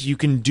about it is? You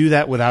can do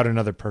that without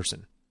another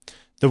person.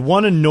 The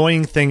one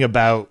annoying thing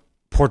about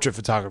portrait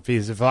photography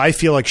is if I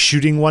feel like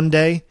shooting one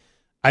day,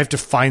 I have to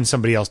find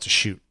somebody else to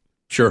shoot.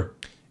 Sure.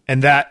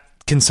 And that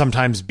can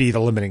sometimes be the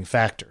limiting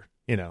factor,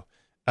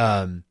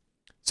 So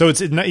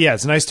it's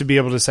nice to be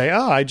able to say,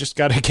 I just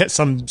got to get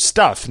some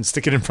stuff and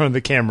stick it in front of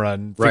the camera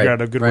and figure out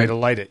a good way to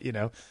light it,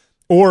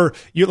 Or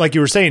like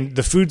you were saying,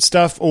 the food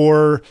stuff,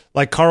 or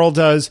like Carl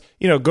does,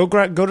 go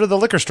to the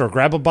liquor store,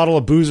 grab a bottle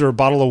of booze or a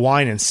bottle of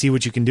wine and see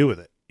what you can do with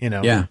it,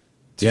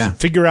 Yeah.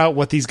 Figure out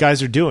what these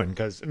guys are doing.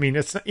 Because,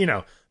 it's,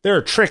 there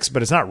are tricks,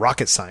 but it's not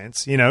rocket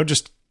science,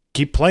 just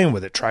keep playing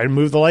with it. Try to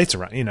move the lights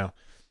around,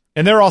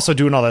 And they're also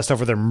doing all that stuff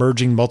where they're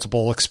merging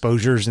multiple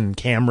exposures in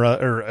camera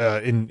or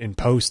in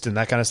post and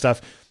that kind of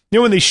stuff.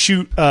 When they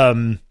shoot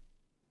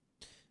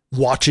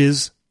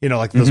watches,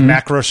 like those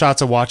macro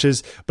shots of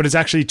watches, but it's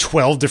actually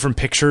 12 different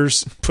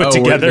pictures put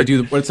together. They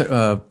do,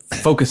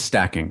 focus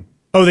stacking.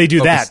 Oh, they do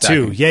focus that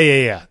stacking. Too.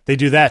 Yeah. They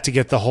do that to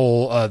get the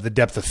whole, the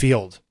depth of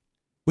field,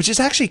 which is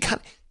actually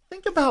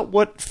think about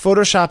what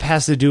Photoshop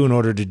has to do in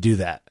order to do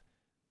that.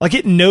 Like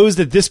it knows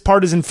that this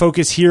part is in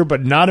focus here,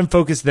 but not in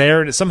focus there.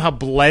 And it somehow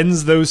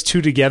blends those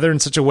two together in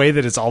such a way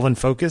that it's all in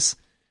focus.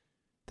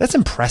 That's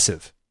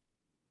impressive.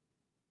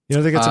 You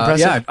don't think it's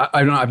impressive? Yeah, I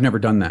don't know. I've never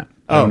done that.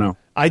 I don't know.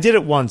 I did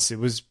it once. It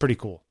was pretty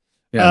cool.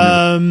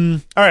 Yeah. All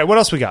right. What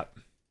else we got?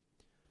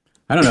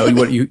 I don't know.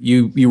 What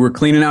you were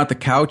cleaning out the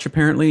couch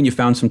apparently, and you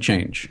found some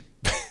change.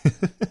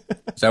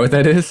 Is that what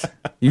that is?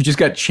 You just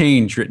got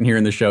change written here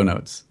in the show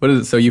notes. What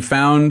is it? So you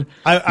found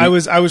you're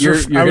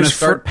going to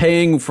start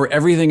paying for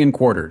everything in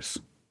quarters.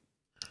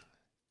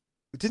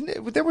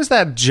 There was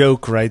that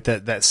joke, right?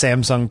 That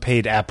Samsung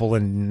paid Apple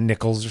in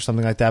nickels or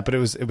something like that, but it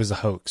was a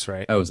hoax,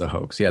 right? That was a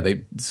hoax. Yeah,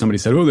 somebody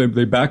said,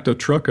 they backed a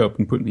truck up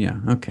and put. Yeah,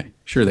 okay,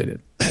 sure they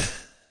did.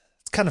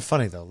 It's kind of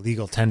funny though.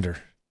 Legal tender.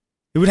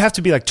 It would have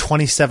to be like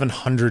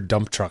 2,700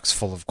 dump trucks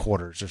full of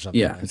quarters or something.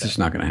 Yeah, it's just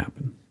not going to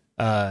happen.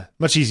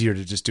 Much easier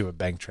to just do a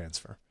bank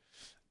transfer.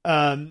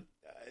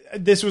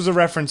 This was a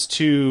reference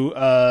to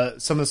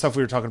some of the stuff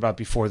we were talking about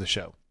before the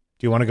show.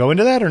 Do you want to go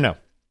into that or no?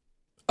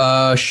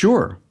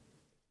 Sure.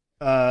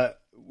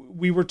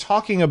 we were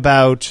talking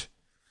about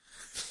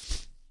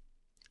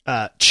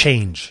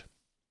change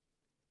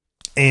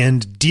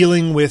and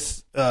dealing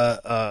with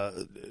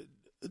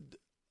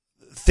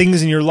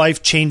things in your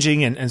life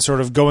changing and sort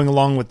of going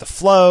along with the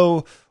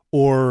flow,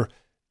 or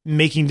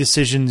making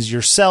decisions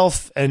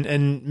yourself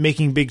and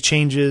making big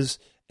changes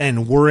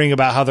and worrying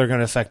about how they're going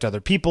to affect other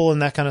people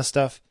and that kind of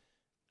stuff.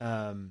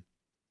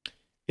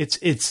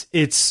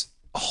 It's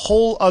a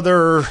whole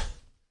other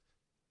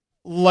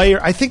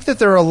layer. I think that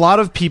there are a lot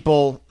of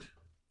people,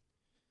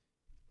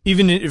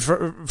 even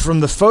from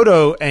the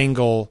photo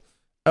angle,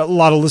 a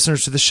lot of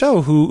listeners to the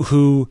show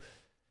who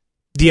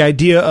the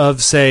idea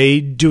of, say,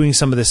 doing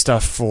some of this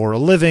stuff for a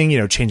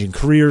living, changing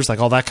careers, like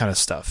all that kind of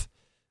stuff,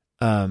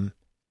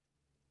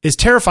 is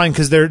terrifying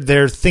because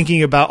they're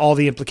thinking about all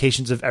the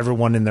implications of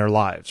everyone in their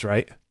lives,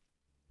 right?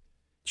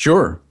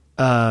 Sure.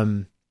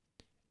 And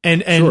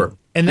sure.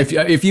 And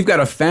if you've got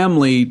a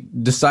family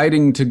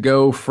deciding to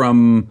go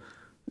from,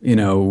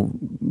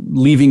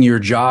 leaving your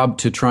job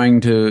to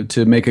trying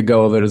to make a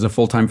go of it as a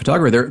full-time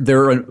photographer,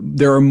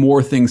 there are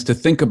more things to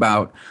think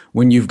about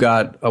when you've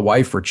got a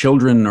wife or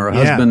children or a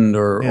husband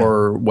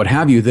or what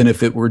have you than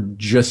if it were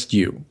just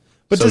you.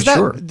 But does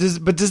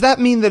that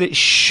mean that it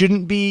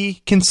shouldn't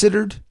be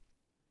considered?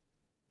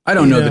 I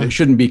don't know that it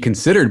shouldn't be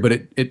considered,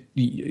 but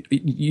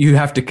you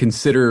have to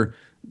consider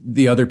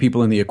the other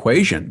people in the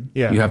equation.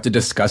 Yeah. You have to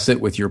discuss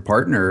it with your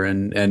partner,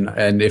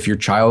 and if your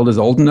child is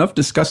old enough,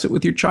 discuss it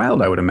with your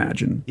child, I would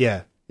imagine.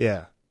 Yeah.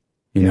 Yeah.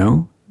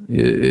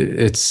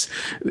 If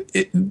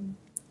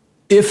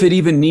it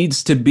even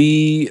needs to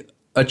be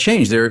a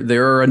change,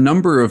 there are a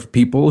number of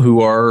people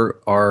who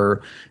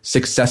are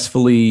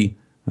successfully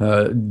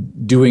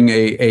doing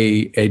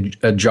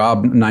a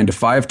job 9 to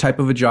 5 type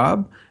of a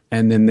job,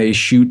 and then they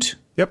shoot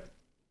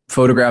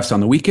photographs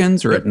on the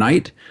weekends or at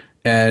night.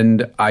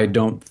 And I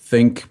don't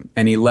think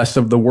any less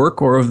of the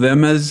work or of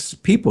them as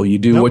people. You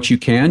do what you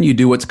can. You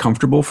do what's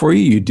comfortable for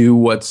you. You do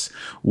what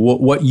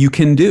you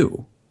can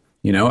do.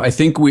 I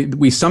think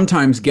we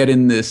sometimes get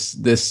in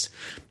this.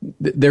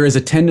 There is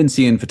a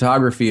tendency in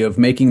photography of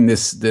making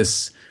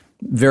this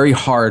very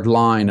hard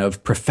line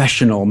of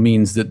professional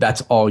means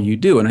that's all you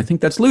do, and I think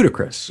that's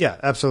ludicrous. Yeah,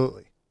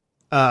 absolutely.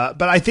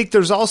 But I think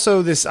there's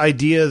also this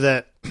idea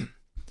that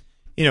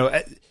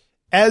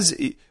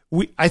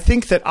I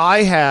think that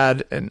I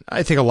had, and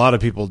I think a lot of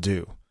people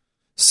do,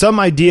 some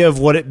idea of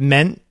what it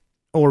meant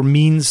or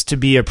means to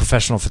be a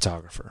professional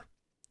photographer,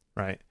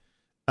 right?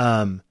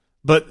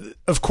 But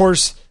of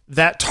course,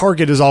 that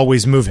target is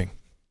always moving,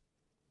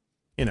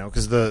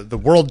 because the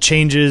world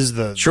changes,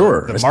 the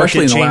especially market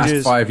in the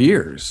changes. last 5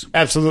 years.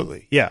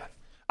 Absolutely, yeah.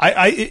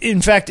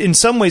 In fact, in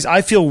some ways,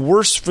 I feel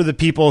worse for the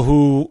people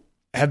who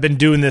have been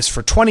doing this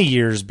for 20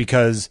 years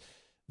because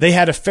they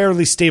had a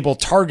fairly stable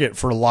target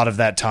for a lot of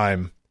that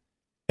time.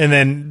 And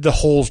then the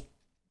whole,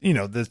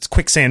 the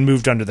quicksand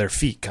moved under their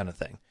feet kind of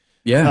thing.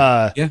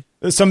 Yeah.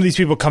 Some of these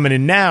people coming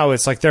in now,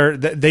 it's like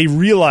they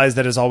realize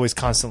that it's always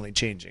constantly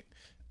changing.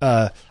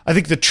 I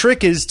think the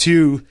trick is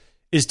to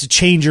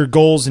change your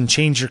goals and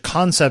change your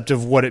concept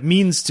of what it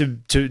means to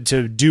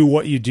do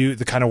what you do,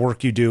 the kind of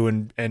work you do,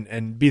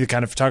 and be the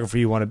kind of photographer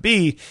you want to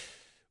be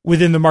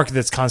within the market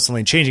that's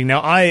constantly changing.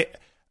 Now, I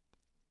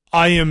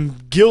am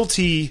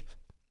guilty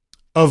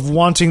of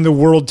wanting the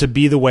world to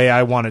be the way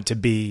I want it to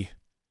be.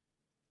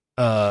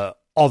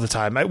 All the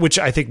time, which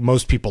I think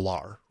most people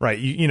are, right?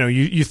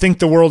 You think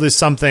the world is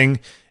something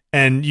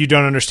and you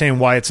don't understand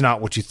why it's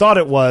not what you thought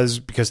it was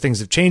because things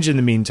have changed in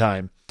the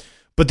meantime.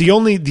 But the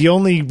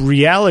only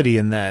reality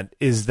in that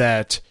is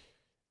that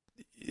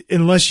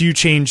unless you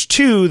change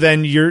too,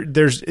 then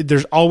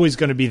there's always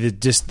going to be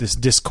this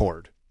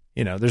discord.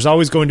 There's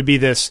always going to be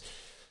this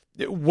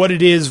what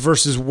it is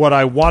versus what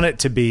I want it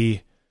to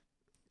be.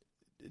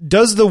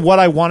 Does the what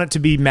I want it to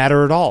be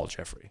matter at all,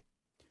 Jeffrey?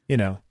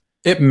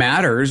 It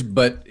matters,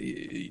 but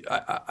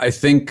I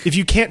think if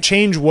you can't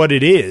change what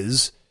it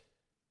is,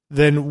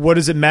 then what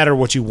does it matter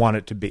what you want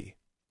it to be?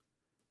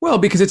 Well,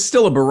 because it's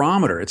still a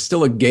barometer. It's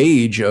still a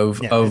gauge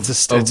of. It's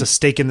a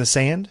stake in the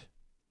sand.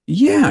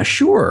 Yeah,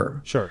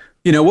 sure.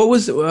 What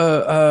was?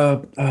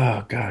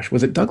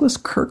 Was it Douglas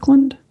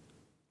Kirkland?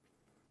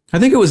 I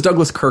think it was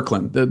Douglas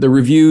Kirkland, the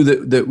review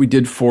that we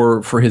did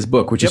for his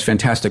book, which is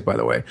fantastic, by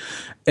the way.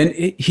 And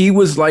he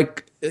was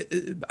like,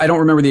 I don't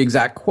remember the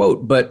exact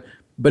quote, but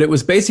it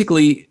was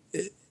basically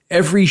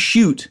every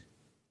shoot,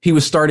 he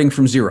was starting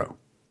from zero.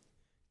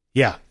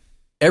 Yeah.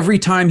 Every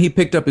time he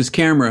picked up his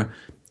camera,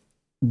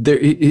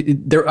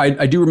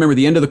 I do remember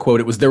the end of the quote.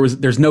 It was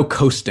there's no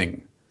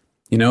coasting,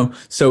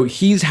 So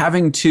he's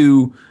having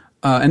to,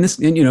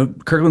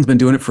 Kirkland's been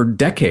doing it for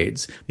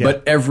decades. Yeah.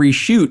 But every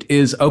shoot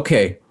is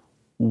okay.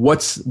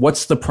 What's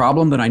the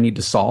problem that I need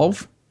to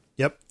solve?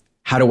 Yep.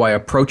 How do I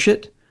approach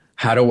it?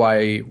 How do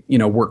I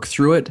work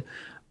through it?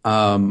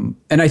 And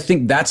I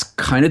think that's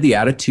kind of the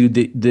attitude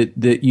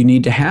that you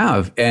need to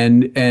have.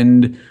 And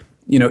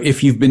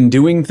if you've been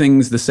doing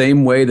things the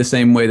same way,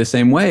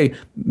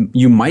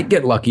 you might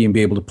get lucky and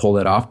be able to pull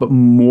that off. But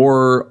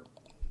more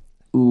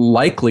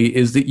likely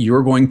is that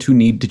you're going to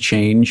need to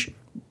change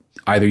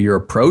either your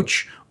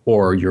approach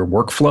or your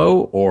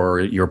workflow or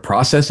your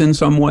process in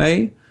some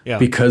way. Yeah.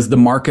 Because the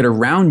market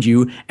around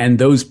you and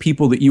those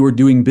people that you are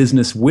doing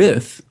business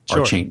with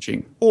are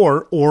changing.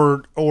 Or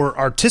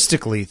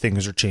artistically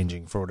things are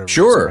changing for whatever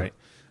reason, right?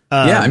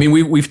 Yeah, I mean,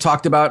 we've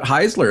talked about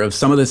Heisler. Of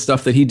some of the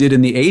stuff that he did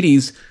in the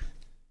 80s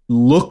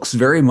looks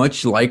very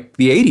much like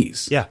the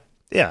 80s. Yeah,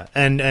 yeah.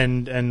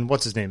 And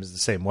what's his name is the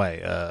same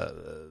way.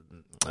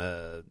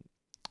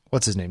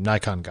 What's his name?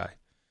 Nikon guy.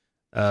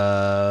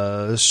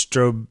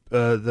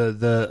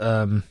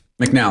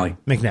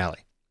 McNally.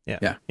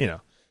 Yeah. You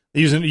know,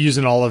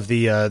 using all of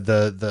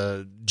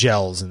the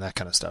gels and that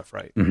kind of stuff,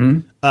 right?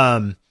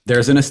 Mm-hmm.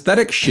 There's an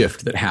aesthetic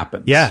shift that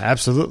happens. Yeah,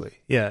 absolutely.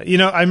 Yeah. You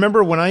know, I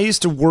remember when I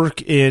used to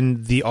work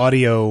in the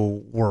audio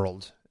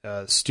world,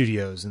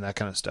 studios and that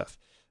kind of stuff,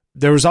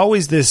 there was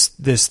always this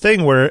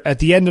thing where at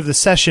the end of the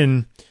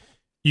session,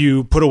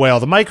 you put away all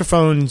the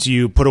microphones,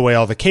 you put away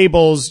all the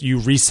cables, you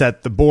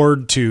reset the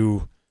board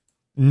to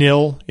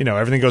nil, you know,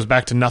 everything goes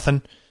back to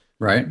nothing.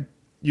 Right.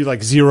 You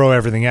like zero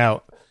everything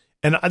out.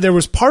 And there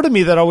was part of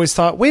me that always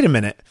thought, wait a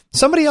minute,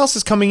 somebody else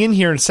is coming in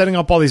here and setting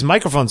up all these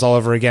microphones all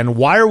over again.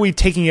 Why are we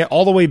taking it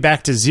all the way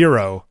back to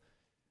zero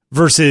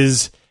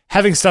versus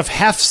having stuff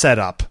half set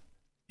up?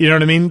 You know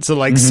what I mean? To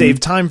like save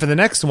time for the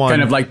next one.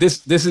 Kind of like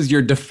this is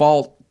your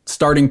default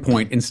starting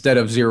point instead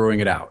of zeroing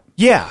it out.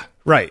 Yeah,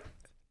 right.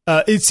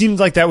 It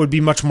seems like that would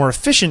be much more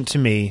efficient to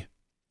me.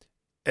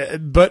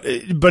 But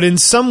in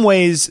some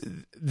ways,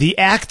 the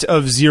act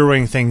of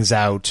zeroing things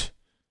out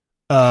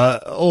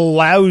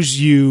allows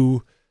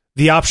you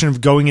the option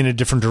of going in a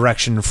different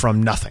direction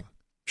from nothing.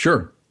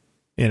 Sure.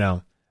 You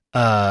know,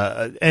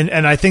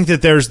 and I think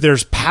that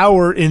there's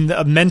power in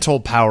the mental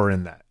power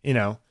in that, you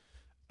know,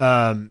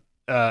 and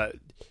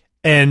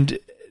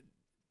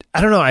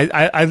I don't know.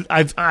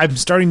 I'm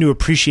starting to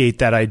appreciate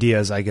that idea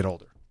as I get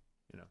older.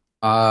 You know,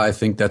 I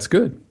think that's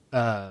good.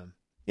 Yeah,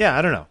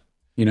 I don't know.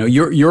 You know,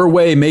 your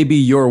way may be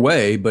your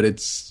way, but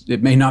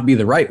it may not be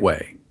the right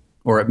way,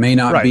 or it may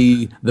not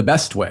be the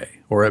best way,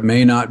 or it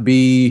may not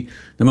be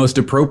the most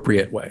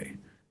appropriate way.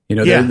 You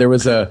know, there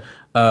was a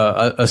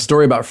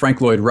story about Frank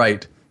Lloyd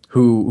Wright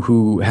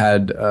who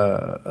had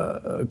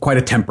quite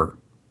a temper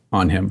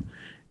on him.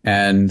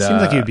 And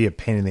seems like he'd be a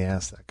pain in the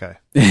ass, that guy.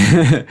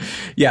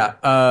 Yeah.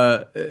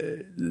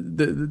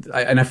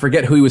 And I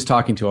forget who he was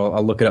talking to.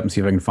 I'll look it up and see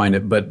if I can find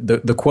it. But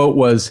the quote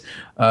was,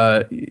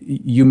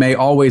 you may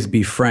always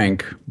be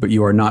frank, but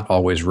you are not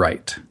always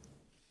right.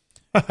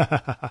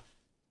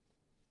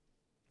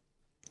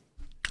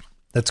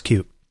 That's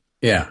cute.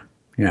 Yeah.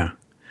 Yeah.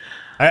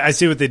 I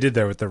see what they did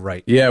there with the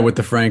right. Yeah, with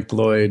the Frank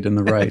Lloyd and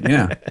the right.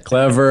 Yeah.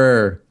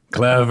 Clever.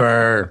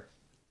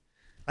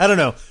 I don't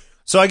know.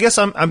 So I guess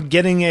I'm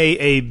getting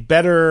a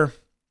better...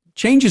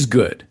 Change is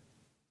good.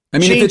 I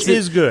mean, change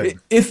is good.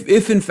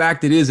 If in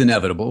fact it is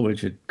inevitable,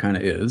 which it kind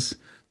of is,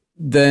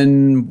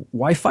 then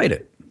why fight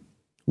it?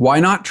 Why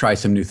not try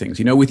some new things?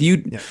 You know, with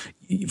you,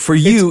 for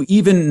you,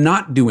 even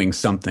not doing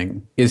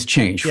something is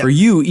change. Yeah. For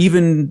you,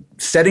 even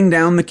setting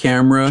down the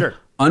camera,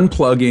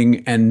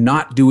 unplugging, and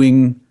not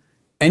doing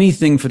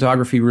anything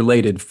photography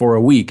related for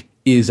a week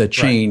is a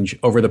change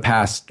over the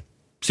past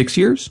 6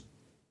 years?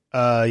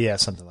 Yeah,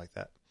 something like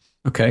that.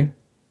 Okay.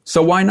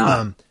 So why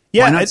not?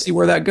 Why not see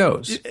where that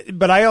goes?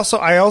 But I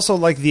also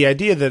like the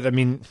idea that, I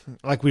mean,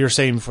 like we were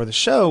saying before the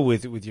show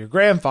with your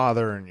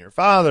grandfather and your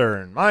father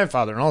and my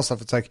father and all that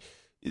stuff, it's like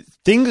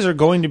things are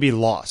going to be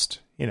lost.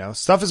 You know,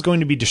 stuff is going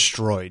to be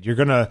destroyed. You're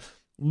going to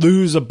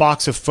lose a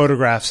box of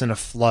photographs in a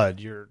flood.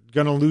 You're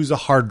going to lose a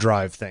hard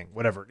drive thing,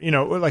 whatever. You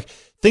know, like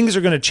things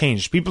are going to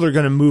change. People are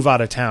going to move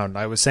out of town.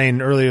 I was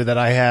saying earlier that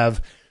I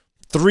have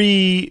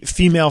 3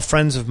 female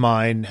friends of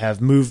mine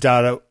have moved,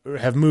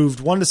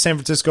 one to San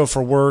Francisco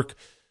for work,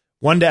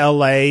 one to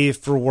LA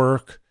for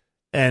work,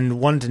 and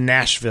one to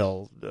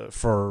Nashville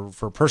for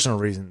personal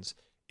reasons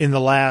in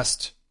the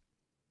last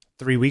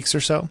 3 weeks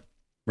or so.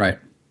 Right.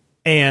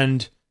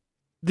 And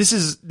this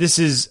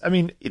is, I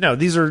mean, you know,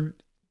 these are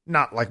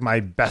not like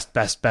my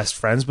best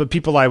friends, but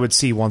people I would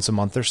see once a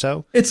month or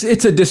so. It's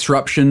a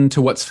disruption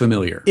to what's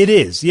familiar. It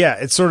is. Yeah.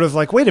 It's sort of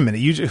like, wait a minute,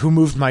 who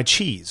moved my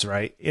cheese,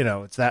 right? You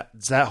know, it's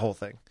that whole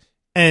thing.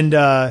 And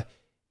I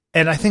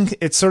think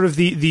it's sort of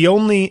the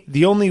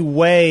only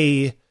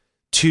way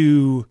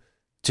to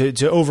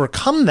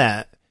overcome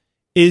that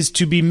is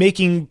to be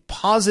making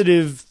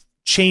positive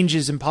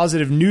changes and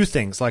positive new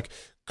things, like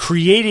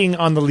creating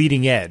on the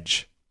leading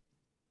edge,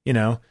 you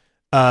know?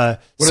 What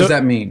does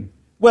that mean?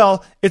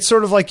 Well, it's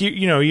sort of like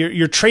you know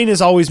your train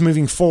is always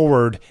moving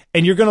forward,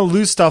 and you're going to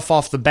lose stuff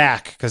off the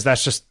back because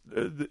that's just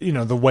you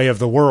know the way of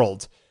the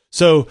world.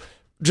 So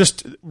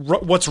just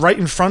what's right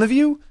in front of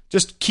you,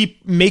 just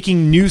keep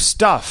making new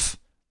stuff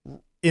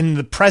in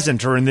the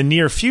present or in the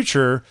near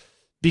future,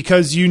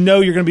 because you know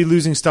you're going to be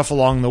losing stuff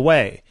along the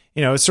way.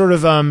 You know, it's sort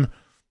of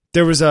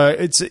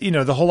it's you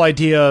know the whole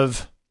idea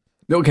of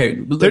let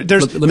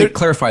me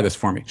clarify this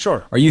for me.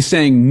 Sure. Are you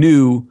saying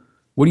new?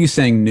 What are you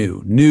saying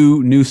new?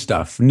 New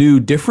stuff. New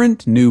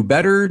different? New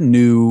better?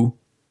 New?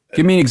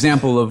 Give me an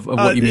example of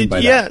what you mean by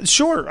that. Yeah,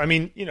 sure. I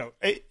mean, you know,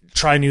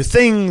 try new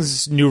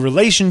things, new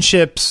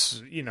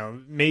relationships,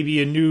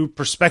 maybe a new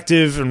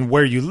perspective on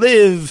where you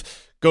live,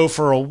 go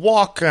for a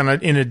walk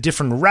in a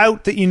different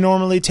route that you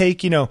normally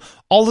take,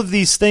 all of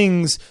these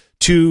things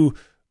to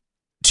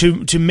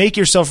make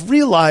yourself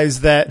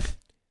realize that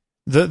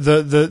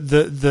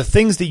the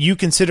things that you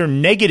consider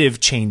negative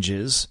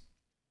changes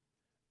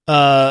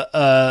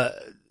are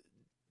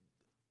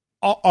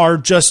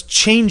just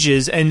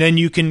changes, and then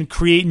you can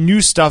create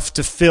new stuff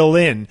to fill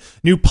in,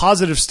 new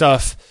positive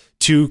stuff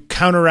to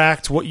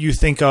counteract what you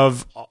think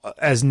of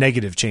as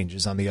negative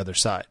changes on the other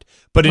side.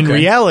 But in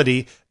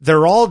reality,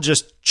 they're all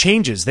just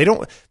changes.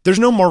 There's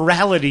no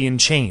morality in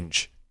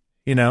change,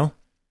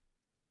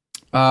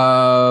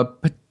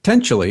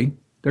 Potentially,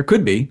 there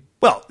could be.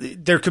 Well,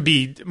 there could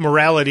be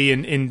morality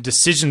in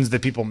decisions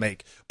that people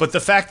make, but the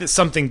fact that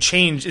something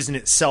changed isn't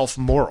itself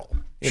moral.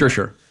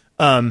 Sure.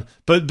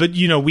 But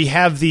we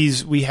have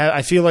these.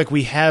 I feel like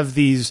we have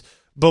these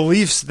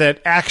beliefs that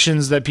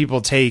actions that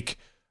people take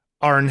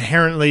are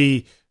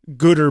inherently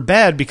good or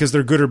bad because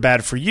they're good or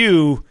bad for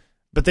you,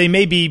 but they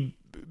may be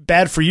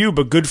bad for you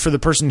but good for the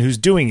person who's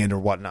doing it or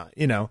whatnot.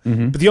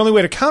 Mm-hmm. But the only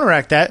way to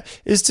counteract that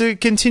is to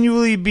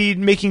continually be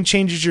making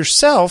changes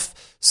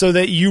yourself, so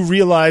that you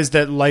realize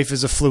that life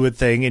is a fluid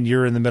thing and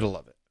you're in the middle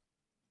of it.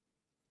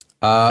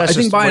 I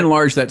think by and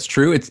large that's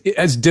true. It's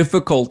as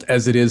difficult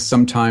as it is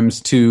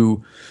sometimes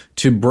to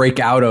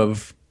break out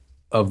of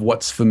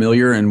what's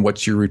familiar and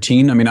what's your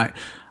routine. I mean, I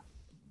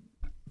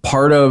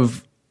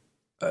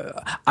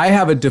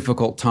have a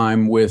difficult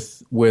time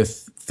with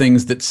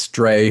things that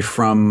stray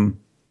from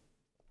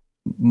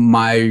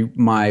my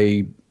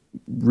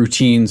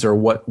routines or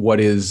what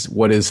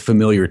is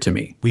familiar to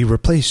me. We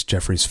replaced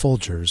Jeffrey's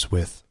Folgers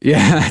with...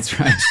 Yeah, that's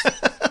right.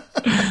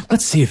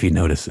 Let's see if he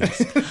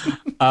notices.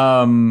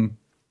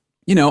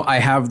 I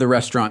have the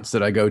restaurants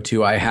that I go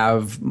to. I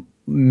have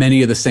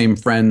many of the same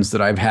friends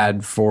that I've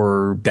had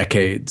for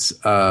decades.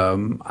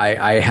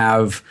 I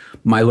have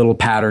my little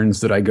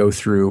patterns that I go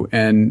through.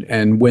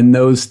 And when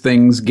those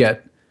things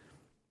get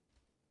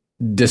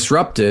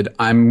disrupted,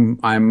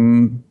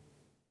 I'm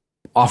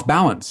off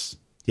balance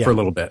for a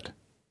little bit.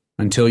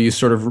 Until you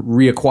sort of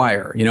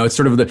reacquire, it's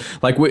sort of you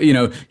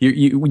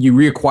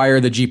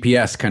reacquire the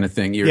GPS kind of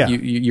thing.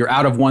 You're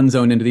out of one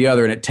zone into the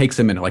other, and it takes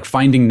a minute, like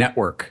finding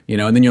network,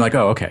 and then you're like,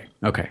 oh, okay.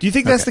 Do you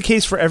think that's the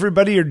case for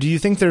everybody, or do you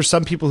think there's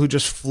some people who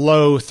just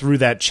flow through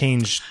that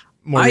change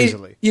more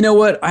easily? You know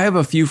what? I have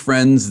a few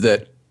friends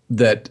that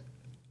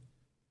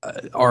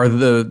are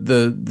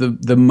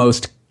the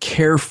most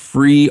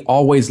carefree,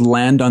 always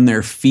land on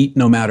their feet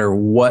no matter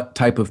what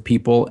type of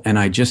people, and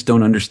I just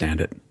don't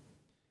understand it.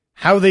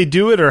 How they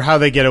do it or how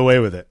they get away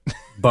with it?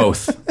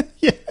 Both.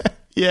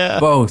 Yeah.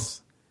 Both.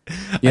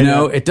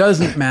 It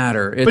doesn't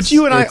matter. But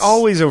you and I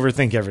always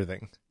overthink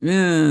everything.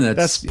 Yeah,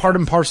 that's part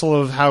and parcel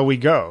of how we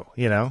go,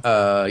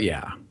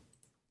 Yeah.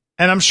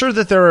 And I'm sure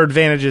that there are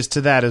advantages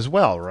to that as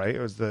well, right?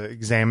 It was the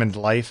examined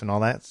life and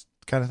all that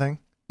kind of thing.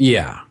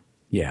 Yeah.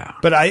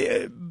 But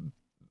I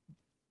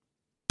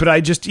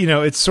just,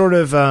 it's sort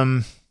of...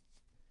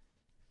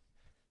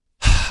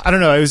 I don't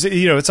know. It was,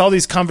 it's all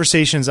these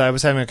conversations. I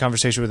was having a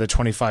conversation with a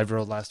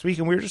 25-year-old last week,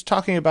 and we were just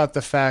talking about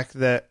the fact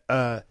that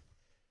I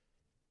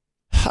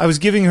was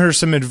giving her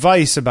some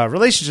advice about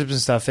relationships and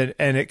stuff,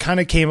 and it kind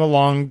of came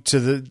along to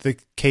the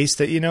case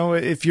that,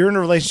 if you're in a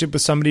relationship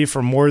with somebody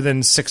for more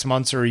than 6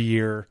 months or a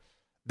year,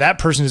 that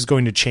person is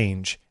going to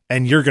change,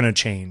 and you're going to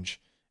change.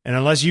 And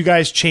unless you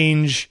guys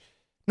change,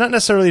 not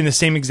necessarily in the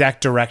same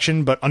exact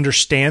direction, but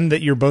understand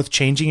that you're both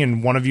changing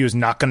and one of you is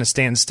not going to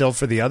stand still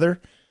for the other,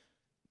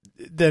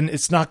 then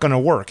it's not going to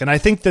work. And I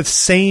think the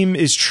same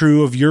is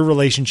true of your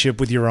relationship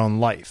with your own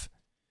life.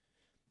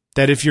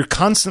 That if you're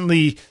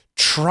constantly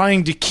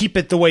trying to keep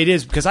it the way it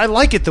is, because I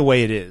like it the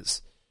way it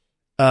is,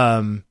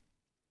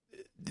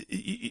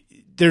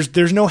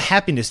 there's no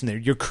happiness in there.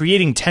 You're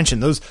creating tension.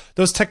 Those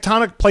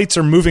tectonic plates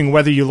are moving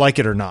whether you like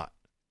it or not.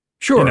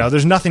 Sure.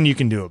 There's nothing you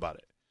can do about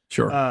it.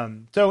 Sure.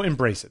 So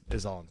embrace it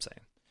is all I'm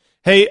saying.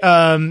 Hey,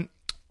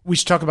 we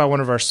should talk about one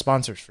of our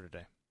sponsors for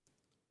today.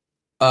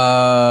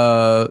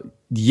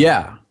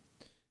 Yeah.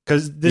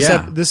 Because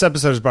this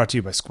episode is brought to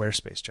you by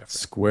Squarespace, Jeffrey.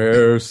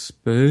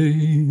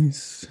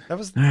 Squarespace. That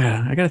was.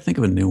 I got to think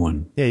of a new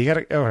one. Yeah, you got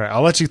to. All right,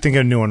 I'll let you think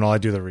of a new one while I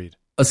do the read.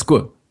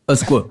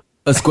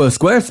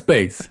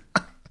 Squarespace.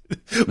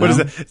 What is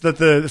that? Is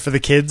that for the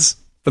kids?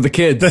 For the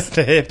kids.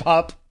 The hip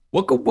hop.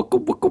 Waka waka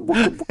waka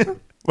waka.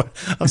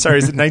 I'm sorry,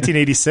 is it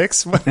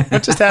 1986? What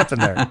just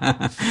happened there?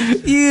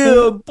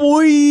 Yeah,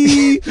 boy.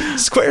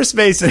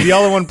 Squarespace is the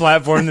all-in-one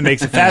platform that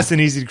makes it fast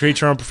and easy to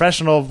create your own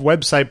professional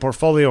website,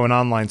 portfolio, and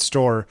online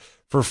store.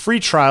 For a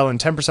free trial and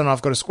 10%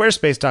 off, go to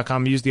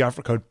squarespace.com and use the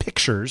offer code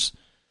PICTURES.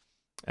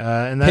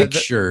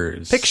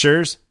 Pictures.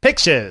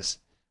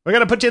 We're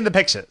going to put you in the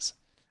pictures.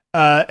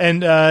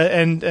 And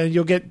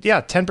you'll get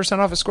 10%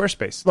 off at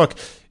Squarespace. Look,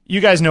 you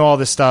guys know all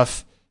this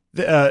stuff.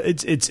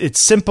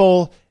 It's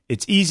simple.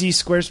 It's easy.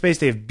 Squarespace,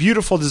 they have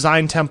beautiful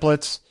design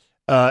templates,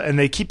 and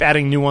they keep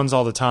adding new ones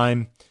all the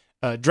time.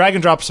 Drag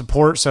and drop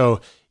support,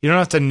 so You don't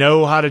have to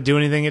know how to do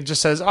anything. It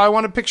just says, oh, I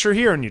want a picture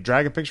here. And you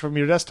drag a picture from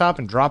your desktop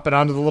and drop it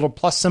onto the little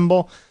plus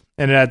symbol,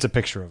 and it adds a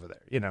picture over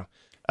there, you know.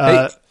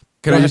 Hey,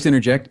 can I just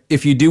interject?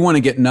 If you do want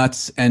to get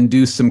nuts and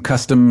do some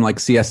custom like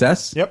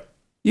CSS, Yep.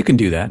 you can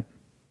do that.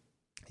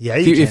 Yeah,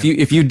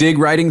 If you dig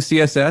writing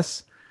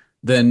CSS,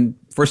 then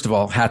first of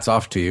all, hats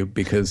off to you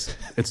because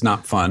it's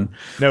not fun.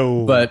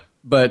 No.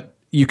 But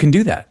you can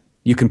do that.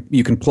 You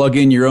can plug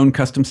in your own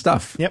custom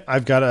stuff. Yep,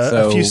 I've got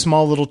a few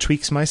small little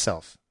tweaks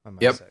myself. I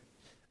might say.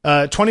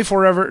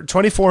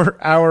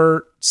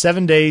 24-hour,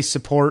 7-day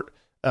support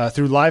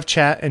through live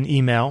chat and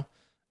email.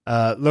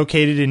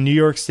 Located in New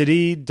York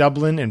City,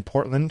 Dublin, and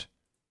Portland.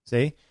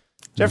 See,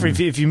 Jeffrey,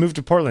 if you move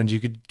to Portland, you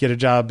could get a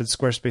job at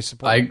Squarespace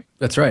support.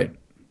 That's right.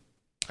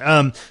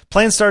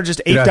 Plans start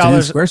just $8.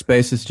 Squarespace,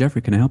 this is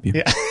Jeffrey. Can I help you?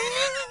 Yeah.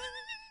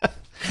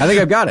 I think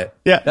I've got it.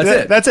 Yeah, that's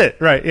it. That's it.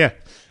 Right. Yeah.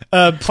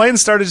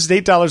 Plans start at just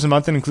 $8 a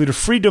month and include a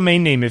free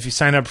domain name if you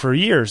sign up for a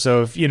year.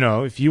 So if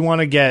you want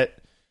to get,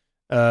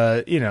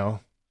 all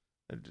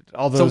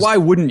those. So why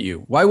wouldn't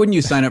you? Why wouldn't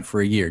you sign up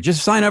for a year?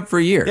 Just sign up for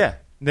a year. Yeah.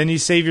 Then you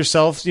save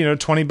yourself,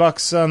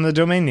 $20 on the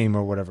domain name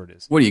or whatever it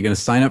is. What are you going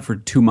to sign up for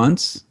 2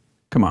 months?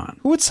 Come on.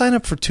 Who would sign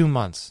up for 2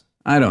 months?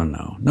 I don't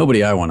know.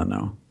 Nobody I want to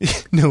know.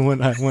 No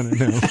one I want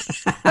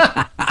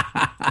to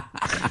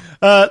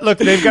know. Look,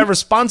 they've got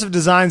responsive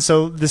design,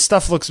 so this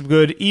stuff looks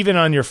good even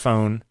on your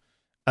phone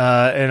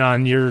and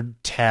on your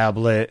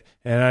tablet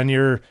and on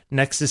your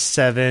Nexus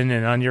 7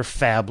 and on your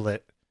phablet.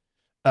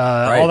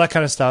 Right. All that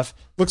kind of stuff.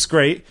 Looks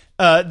great.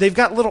 They've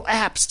got little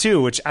apps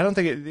too, which I don't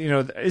think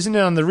isn't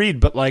it on the read,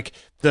 but like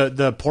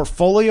the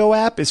Portfolio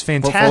app is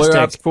fantastic.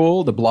 Portfolio app's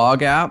cool. The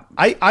blog app.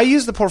 I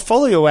use the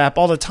Portfolio app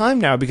all the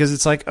time now because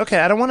it's like, okay,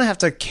 I don't want to have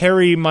to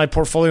carry my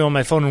portfolio on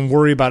my phone and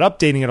worry about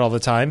updating it all the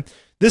time.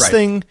 This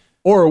thing,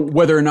 or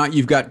whether or not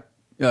you've got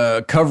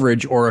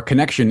coverage or a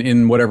connection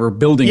in whatever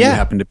building you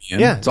happen to be in.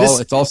 Yeah, it's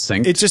all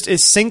synced. It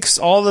syncs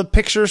all the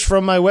pictures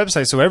from my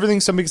website, so everything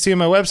somebody can see on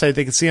my website,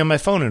 they can see on my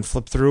phone and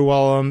flip through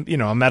while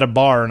I'm at a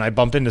bar and I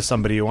bump into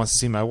somebody who wants to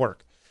see my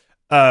work.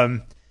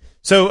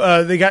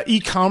 So they got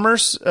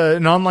e-commerce,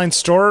 an online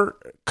store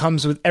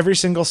comes with every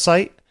single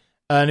site,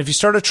 and if you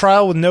start a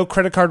trial with no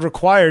credit card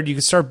required, you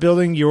can start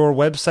building your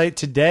website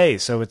today.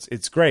 So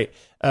it's great.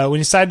 When you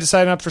decide to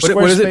sign up for Squarespace,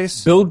 what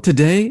is it? Build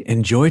today,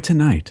 enjoy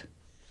tonight.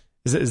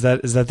 Is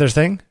that their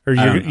thing, or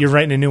you're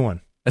writing a new one?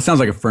 That sounds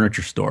like a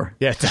furniture store.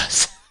 Yeah, it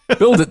does.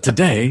 Build it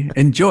today,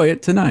 enjoy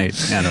it tonight.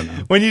 I don't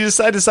know. When you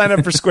decide to sign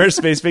up for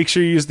Squarespace, make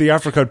sure you use the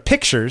offer code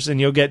PICTURES, and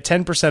you'll get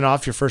 10%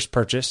 off your first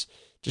purchase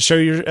to show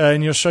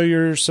and you'll show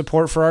your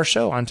support for our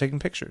show on Taking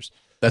Pictures.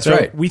 That's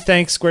right. We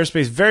thank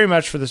Squarespace very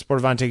much for the support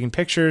of On Taking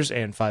Pictures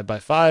and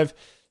 5x5.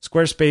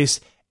 Squarespace,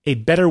 a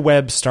better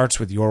web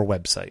starts with your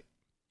website.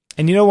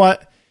 And you know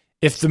what?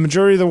 If the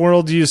majority of the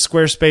world used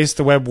Squarespace,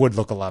 the web would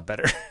look a lot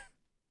better.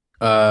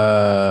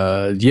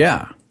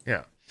 Yeah.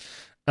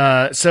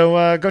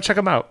 So go check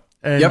them out.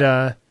 And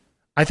Yep.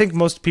 I think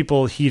most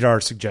people heed our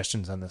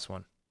suggestions on this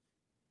one.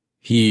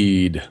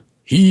 Heed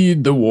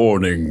the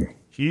warning.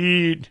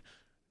 Heed.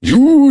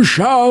 You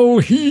shall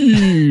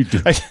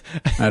heed. I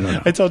don't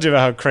know. I told you about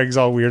how Craig's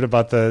all weird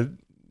about the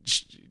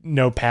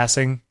no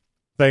passing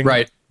thing.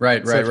 Right.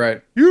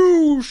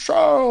 You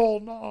shall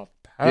not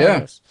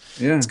pass.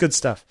 Yeah. It's good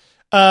stuff.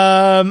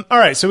 All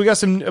right, so we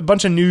got a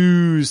bunch of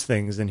news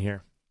things in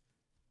here.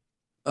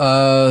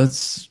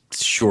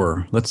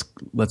 Sure. Let's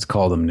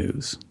call them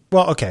news.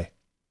 Well, okay.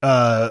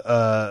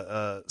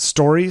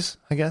 Stories,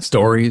 I guess.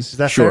 Stories. Is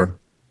that sure? Fair?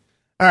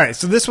 All right,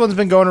 so this one's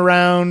been going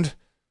around.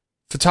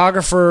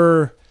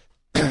 Photographer,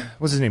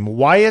 what's his name?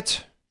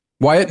 Wyatt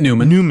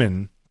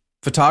Newman.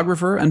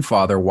 Photographer and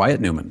father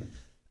Wyatt Newman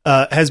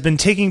has been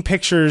taking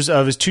pictures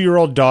of his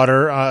 2-year-old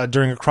daughter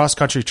during a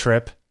cross-country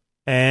trip.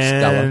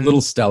 And little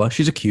Stella,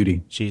 she's a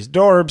cutie. She's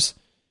adorbs.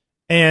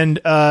 And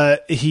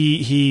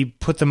he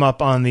put them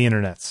up on the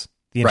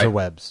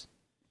interwebs.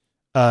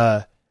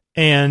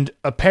 And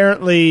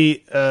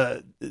apparently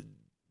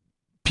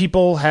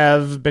people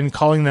have been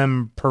calling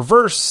them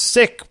perverse,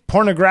 sick,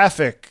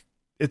 pornographic,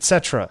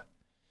 etc.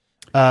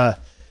 To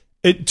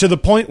the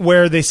point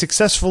where they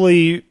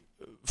successfully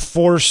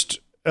forced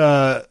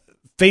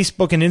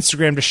Facebook and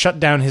Instagram to shut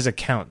down his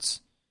accounts.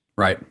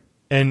 Right.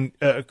 And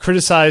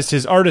criticized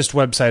his artist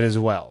website as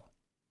well.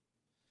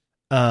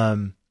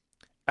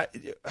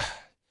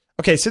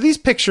 Okay, so these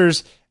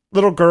pictures,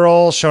 little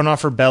girl showing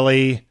off her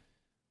belly,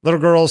 little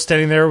girl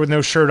standing there with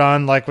no shirt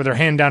on, like with her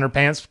hand down her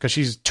pants because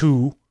she's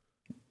 2.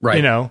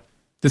 Right.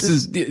 This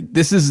is.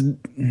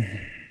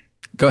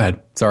 Go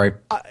ahead. Sorry.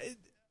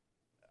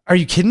 Are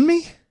you kidding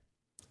me?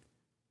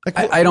 Like,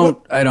 I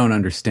don't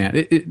understand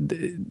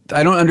it.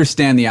 I don't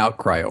understand the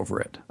outcry over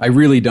it. I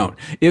really don't.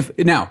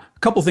 Now, a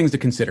couple things to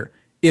consider.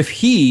 If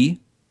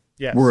he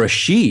were a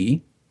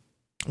she,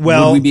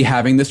 would we be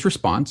having this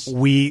response?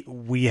 We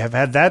have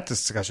had that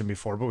discussion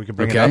before, but we can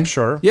bring it up.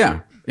 Sure.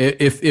 Yeah.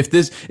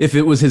 If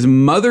it was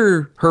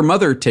her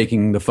mother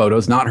taking the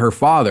photos, not her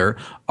father,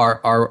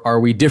 are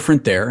we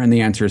different there? And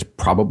the answer is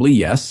probably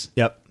yes.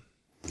 Yep.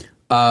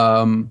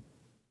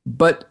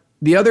 But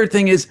the other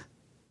thing is,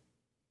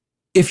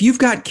 if you've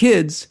got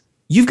kids,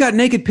 you've got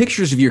naked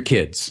pictures of your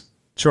kids.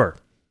 Sure.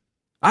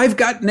 I've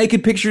got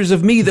naked pictures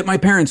of me that my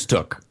parents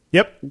took.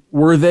 Yep.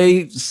 Were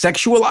they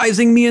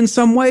sexualizing me in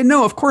some way?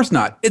 No, of course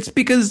not. It's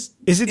because...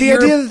 Is it the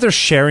idea that they're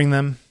sharing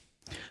them?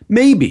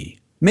 Maybe.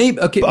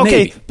 Okay,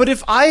 maybe. But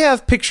if I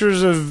have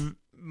pictures of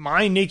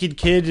my naked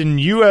kid and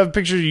you have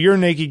pictures of your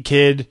naked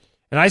kid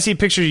and I see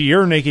pictures of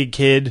your naked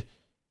kid,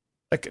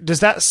 like,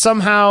 does that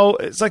somehow...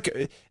 It's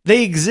like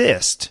they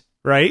exist,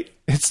 right?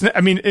 It's,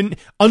 I mean,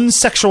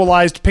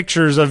 unsexualized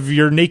pictures of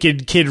your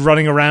naked kid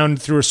running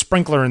around through a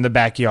sprinkler in the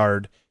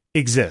backyard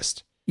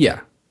exist.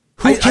 Yeah.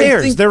 Who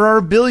cares? There are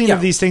a billion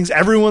of these things.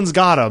 Everyone's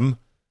got them.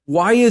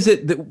 Why is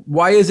it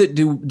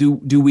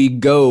do we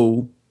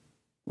go,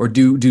 or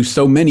do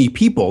so many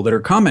people that are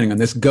commenting on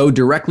this go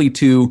directly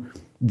to,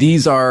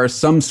 these are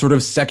some sort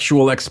of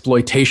sexual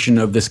exploitation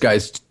of this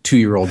guy's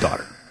 2-year-old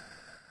daughter?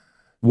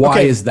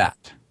 Why is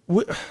that?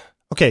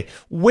 Okay,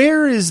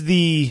 where's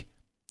the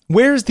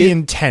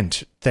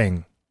intent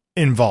thing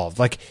involved?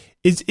 Like,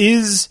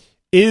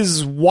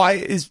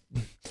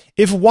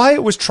 if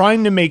Wyatt was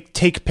trying to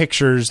take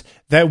pictures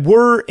that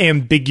were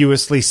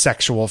ambiguously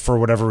sexual for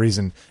whatever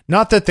reason,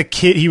 not that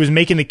he was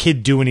making the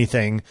kid do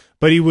anything,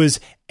 but he was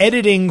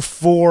editing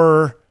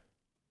for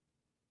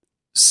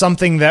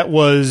something that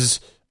was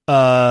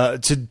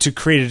to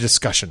create a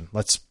discussion.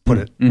 Let's put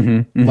it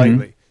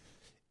lightly.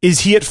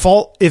 Is he at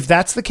fault if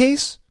that's the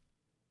case?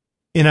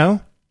 You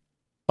know?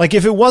 Like,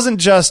 if it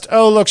wasn't just,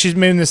 oh, look, she's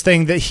made this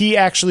thing, that he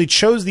actually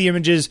chose the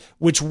images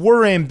which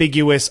were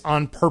ambiguous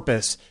on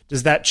purpose,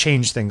 does that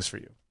change things for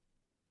you?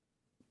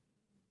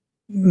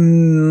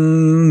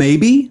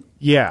 Maybe.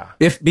 Yeah.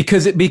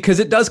 Because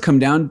it does come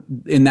down,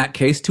 in that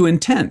case, to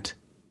intent.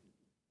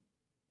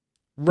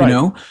 Right. You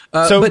know?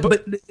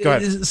 But go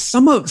ahead.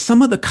 Some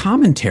of the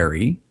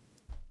commentary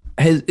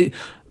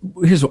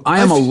here's what I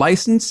am: a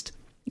licensed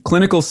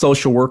clinical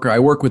social worker. I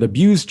work with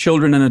abused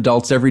children and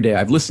adults every day.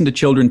 I've listened to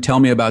children tell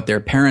me about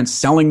their parents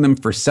selling them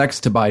for sex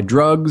to buy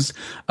drugs,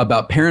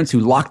 about parents who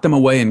locked them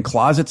away in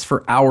closets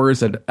for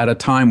hours at a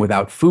time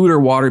without food or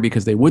water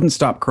because they wouldn't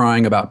stop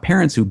crying, about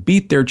parents who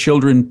beat their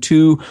children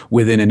to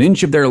within an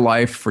inch of their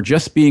life for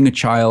just being a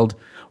child.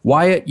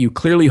 Wyatt, you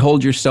clearly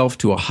hold yourself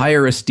to a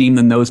higher esteem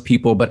than those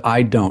people, but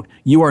I don't.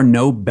 You are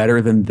no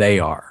better than they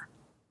are.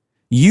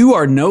 You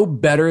are no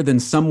better than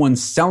someone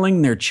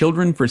selling their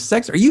children for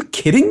sex. Are you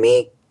kidding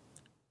me?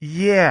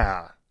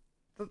 Yeah.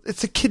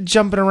 It's a kid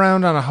jumping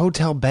around on a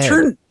hotel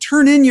bed.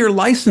 Turn in your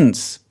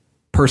license,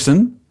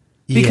 person,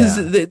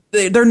 because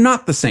they're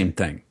not the same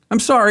thing. I'm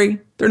sorry,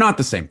 they're not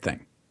the same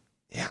thing.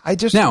 Yeah,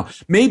 now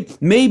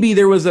maybe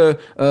there was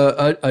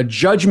a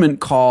judgment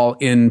call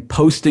in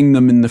posting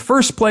them in the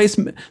first place.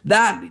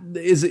 That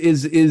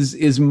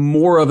is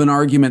more of an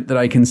argument that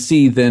I can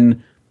see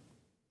than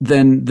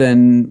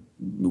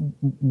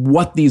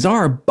what these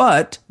are.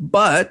 But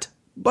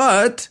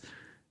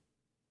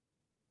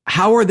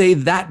how are they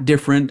that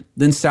different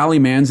than Sally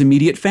Mann's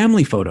immediate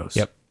family photos?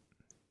 Yep.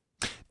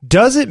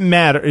 Does it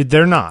matter?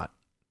 They're not.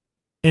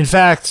 In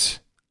fact,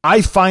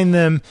 I find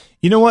them,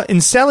 you know what? In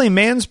Sally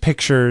Mann's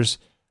pictures,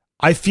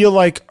 I feel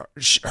like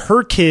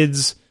her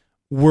kids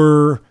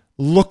were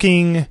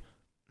looking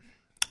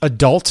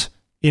adult,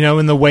 you know,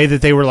 in the way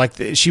that they were like,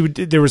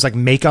 there was like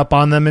makeup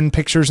on them in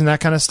pictures and that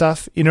kind of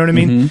stuff. You know what I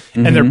mean?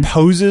 And their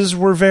poses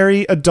were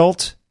very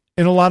adult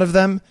in a lot of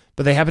them,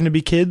 but they happen to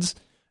be kids.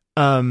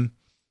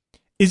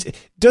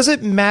 Does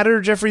it matter,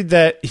 Jeffrey,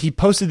 that he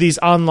posted these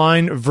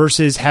online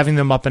versus having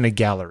them up in a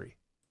gallery?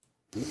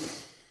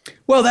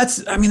 Well, that's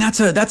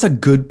a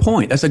good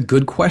point. That's a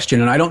good question,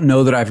 and I don't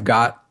know that I've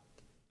got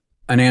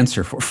an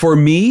answer for. For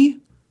me,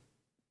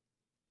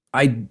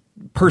 I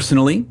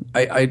personally,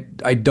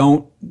 I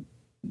don't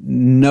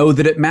know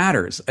that it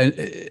matters.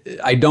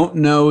 I don't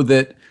know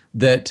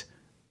that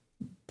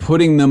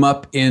putting them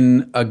up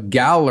in a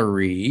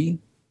gallery,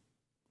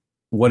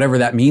 whatever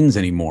that means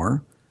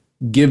anymore,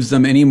 gives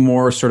them any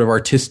more sort of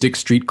artistic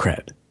street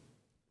cred.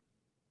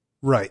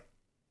 Right.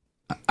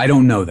 I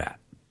don't know that.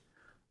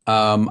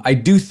 I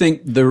do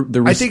think the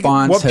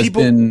response has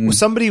been...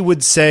 Somebody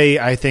would say,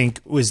 I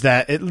think, was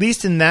that, at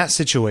least in that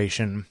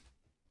situation,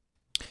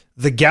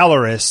 the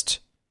gallerist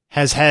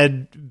has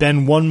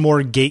been one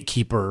more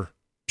gatekeeper.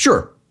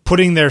 Sure.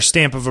 Putting their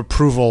stamp of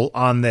approval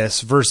on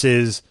this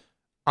versus,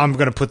 I'm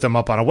going to put them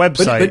up on a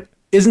website. But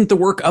isn't the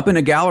work up in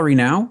a gallery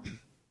now?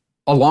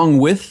 Along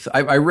with,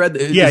 I read,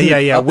 with in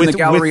the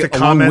gallery, with the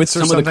along with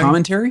some of the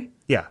commentary.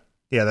 Yeah,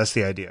 that's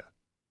the idea.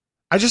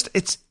 I just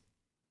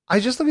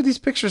look at these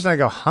pictures and I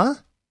go, huh?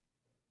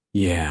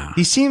 Yeah.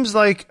 He seems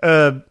like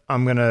a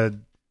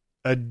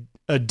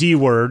D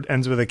word,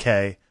 ends with a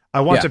K.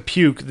 I want to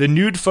puke. The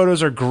nude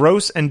photos are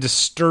gross and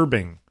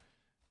disturbing.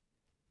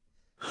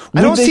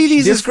 I don't see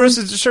these as gross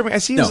and disturbing. I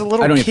see as a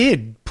little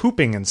kid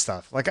pooping and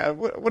stuff. Like,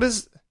 what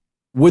is?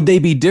 Would they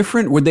be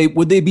different? Would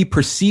they be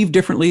perceived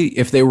differently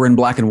if they were in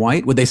black and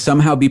white? Would they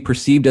somehow be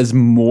perceived as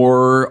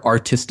more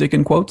artistic,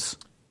 in quotes?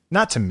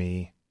 Not to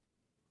me.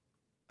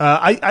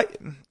 I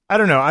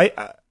don't know.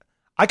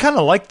 I kind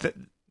of like that.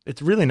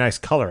 It's really nice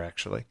color,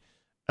 actually.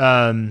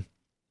 You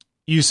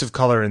use of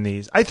color in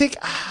these. I think.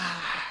 I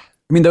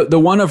mean, the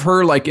one of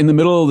her like in the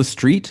middle of the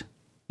street,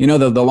 the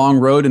long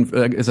road, and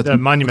is it the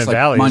Monument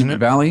Valley? Monument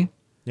Valley.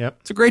 Yep,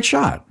 it's a great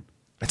shot.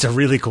 It's a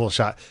really cool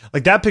shot.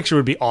 Like that picture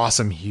would be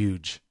awesome,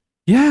 huge.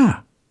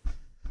 Yeah.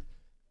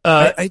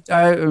 Maybe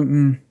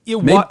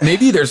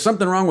there's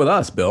something wrong with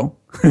us, Bill.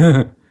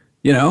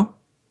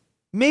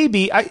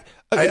 Maybe I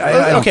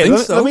don't think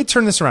so. Let me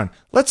turn this around.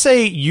 Let's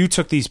say you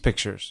took these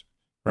pictures,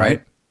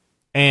 right?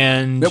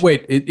 And but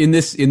wait, in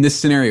this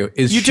scenario,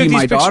 is she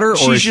my daughter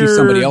or is she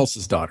somebody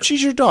else's daughter?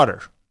 She's your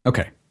daughter.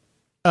 Okay.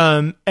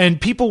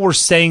 And people were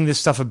saying this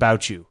stuff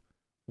about you.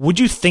 Would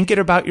you think it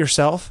about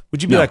yourself?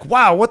 Would you be like,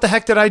 "Wow, what the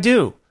heck did I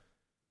do?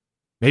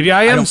 Maybe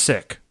I am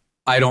sick."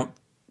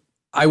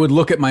 I would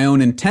look at my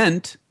own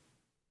intent.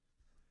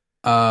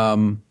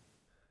 Yeah,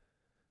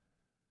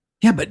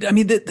 but I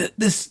mean,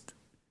 this.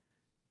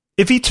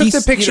 If he took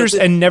the pictures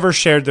and never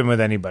shared them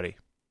with anybody,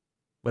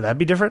 would that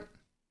be different?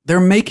 They're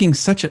making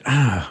such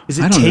a. Is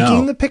it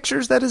taking the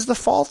pictures that is the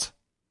fault?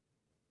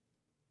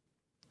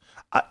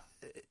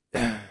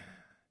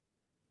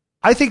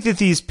 I think that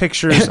these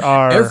pictures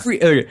are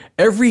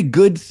every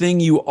good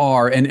thing you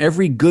are and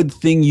every good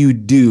thing you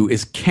do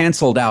is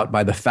canceled out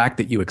by the fact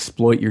that you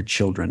exploit your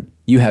children.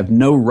 You have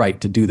no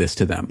right to do this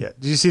to them. Yeah.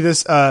 Did you see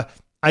this?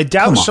 I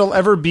doubt she'll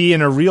ever be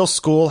in a real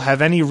school,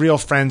 have any real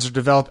friends, or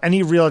develop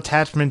any real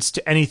attachments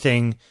to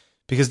anything,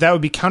 because that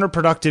would be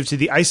counterproductive to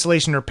the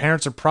isolation her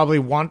parents would probably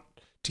want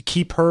to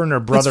keep her and her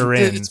brother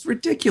in. It's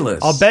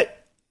ridiculous. I'll bet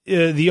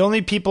the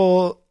only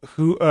people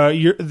who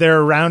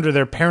they're around are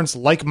their parents'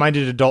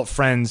 like-minded adult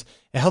friends,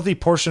 a healthy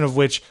portion of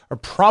which are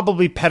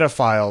probably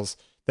pedophiles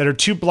that are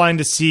too blind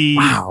to see.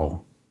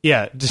 Wow.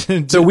 Yeah.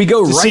 So we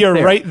go to right see her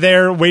there. right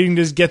there waiting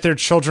to get their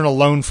children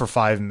alone for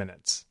 5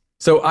 minutes.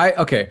 So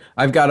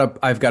I've got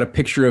a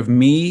picture of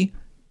me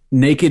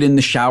naked in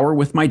the shower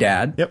with my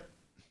dad. Yep.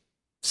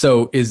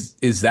 So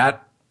is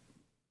that,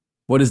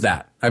 what is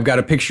that? I've got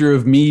a picture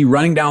of me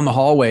running down the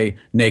hallway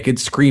naked,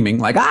 screaming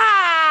like,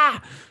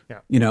 ah, yeah.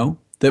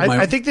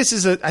 I think this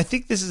is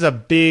a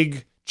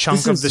big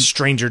chunk of the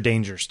stranger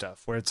danger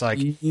stuff where it's like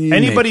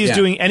anybody who's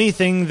doing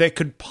anything that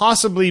could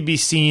possibly be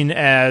seen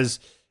as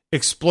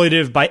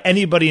exploitive by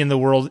anybody in the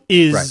world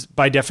is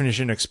by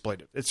definition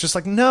exploitive. It's just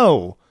like,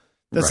 no,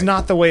 that's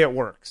not the way it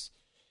works.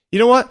 You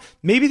know what?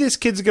 Maybe this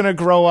kid's going to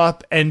grow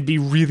up and be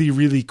really,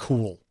 really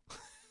cool.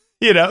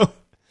 Yeah.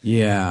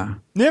 Yeah,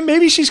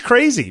 maybe she's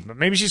crazy, but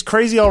maybe she's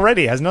crazy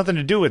already. It has nothing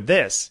to do with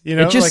this.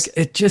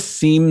 It just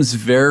seems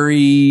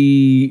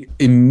very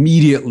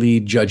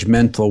immediately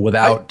judgmental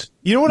without.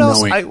 You know what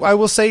else I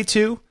will say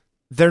too?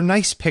 They're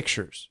nice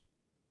pictures.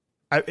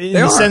 In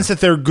the sense that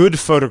they're good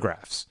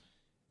photographs.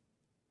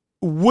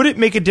 Would it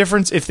make a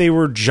difference if they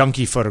were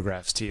junky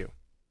photographs to you?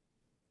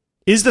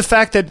 Is the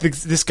fact that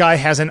this guy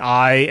has an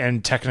eye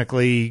and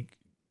technically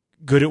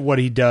good at what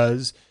he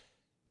does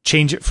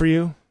change it for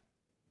you?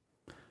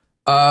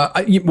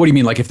 What do you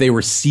mean? Like if they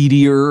were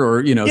seedier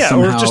or, somehow.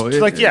 Or just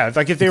like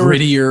if they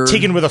grittier. Were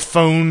taken with a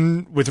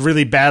phone with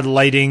really bad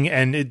lighting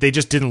and they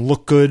just didn't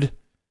look good.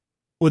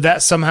 Would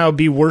that somehow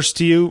be worse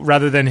to you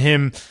rather than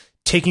him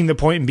taking the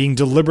point and being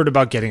deliberate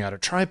about getting out a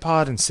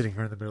tripod and sitting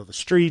here in the middle of the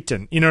street?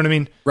 And you know what I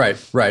mean? Right.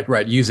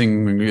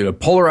 Using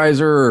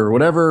polarizer or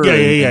whatever.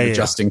 And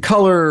adjusting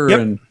color. Yep.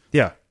 And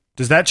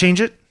does that change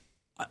it?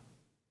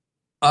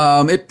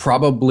 It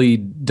probably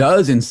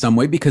does in some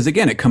way because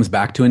again, it comes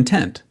back to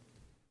intent.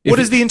 What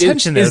is the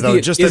intention there, though?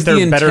 Just that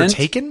they're better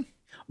taken?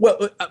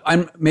 Well,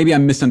 I'm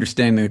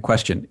misunderstanding the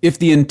question. If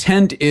the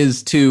intent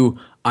is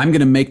I'm going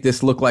to make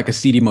this look like a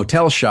seedy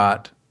motel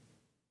shot,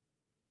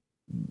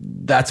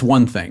 that's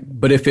one thing.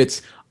 But if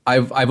it's,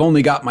 I've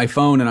only got my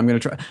phone and I'm going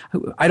to try,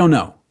 I don't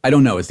know. I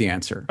don't know is the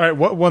answer. All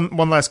right,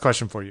 one last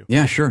question for you.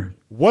 Yeah, sure.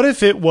 What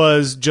if it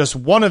was just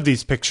one of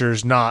these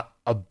pictures, not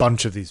a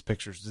bunch of these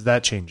pictures? Does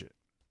that change it?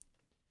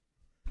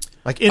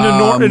 Like in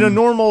a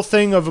normal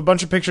thing of a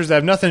bunch of pictures that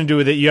have nothing to do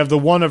with it, you have the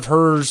one of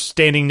her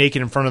standing naked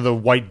in front of the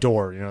white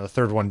door, the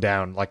third one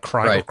down, like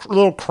crying, a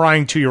little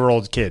crying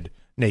 2-year-old kid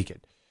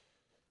naked.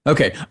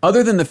 Okay.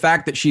 Other than the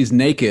fact that she's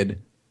naked,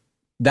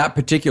 that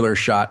particular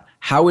shot,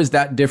 how is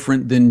that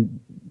different than,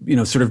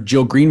 sort of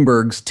Jill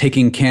Greenberg's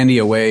taking candy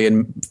away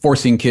and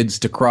forcing kids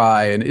to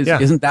cry? And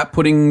isn't that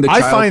putting the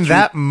child I find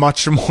that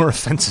much more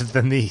offensive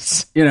than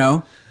these.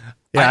 Yeah,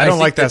 I don't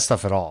like that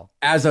stuff at all.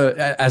 As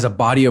a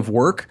body of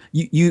work,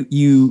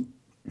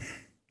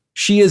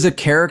 she is a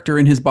character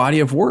in his body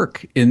of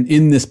work,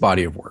 in this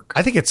body of work.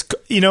 I think it's,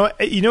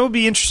 would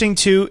be interesting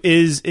too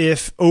is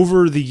if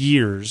over the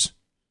years,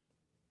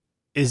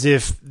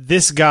 if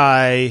this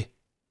guy,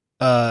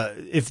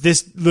 if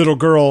this little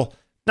girl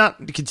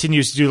not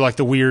continues to do like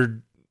the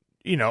weird,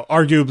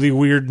 arguably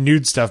weird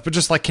nude stuff, but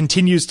just like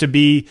continues to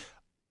be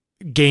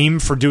game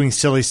for doing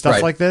silly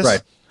stuff like this.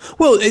 Right.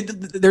 Well,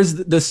 there's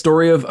the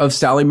story of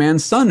Sally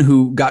Mann's son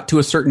who got to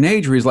a certain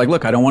age where he's like,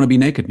 look, I don't want to be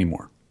naked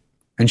anymore.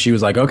 And she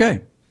was like,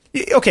 okay.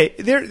 Okay.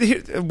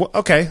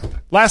 Okay.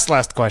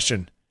 Last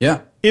question.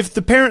 Yeah. If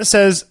the parent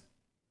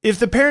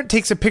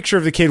takes a picture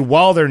of the kid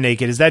while they're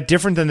naked, is that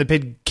different than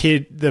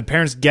the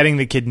parents getting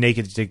the kid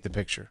naked to take the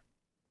picture?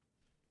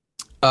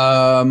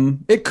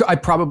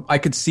 I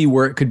could see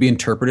where it could be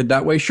interpreted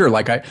that way. Sure,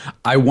 like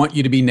I want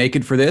you to be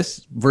naked for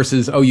this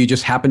versus you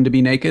just happen to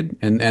be naked,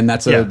 and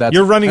that's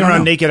you're running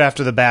around naked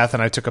after the bath,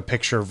 and I took a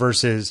picture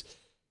versus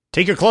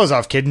take your clothes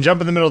off, kid, and jump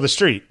in the middle of the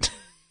street.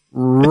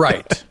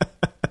 Right.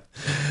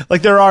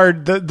 Like there are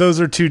those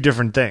are two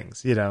different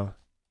things, you know.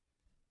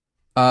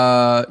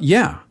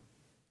 Yeah.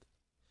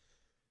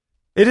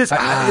 It is.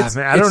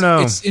 Man, I don't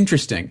know. It's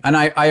interesting, and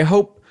I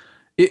hope.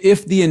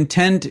 If the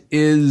intent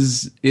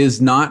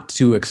is not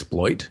to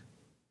exploit,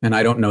 and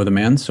I don't know the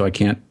man, so I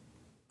can't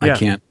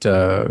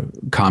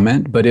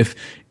comment. But if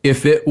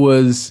it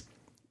was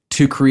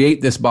to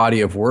create this body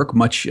of work,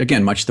 much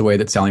the way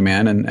that Sally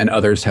Mann and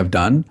others have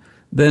done,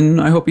 then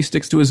I hope he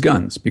sticks to his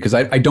guns, because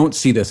I don't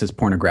see this as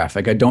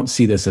pornographic. I don't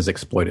see this as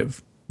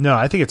exploitive. No,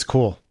 I think it's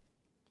cool.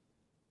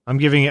 I'm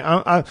giving it.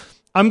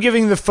 I'm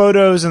giving the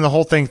photos and the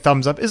whole thing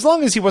thumbs up, as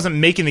long as he wasn't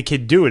making the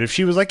kid do it. If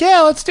she was like,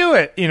 yeah, let's do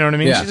it. You know what I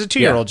mean? Yeah, she's a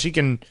 2-year-old. Yeah. She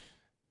can,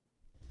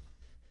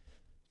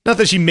 not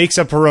that she makes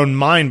up her own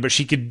mind, but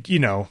she could, you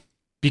know,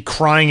 be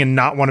crying and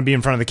not want to be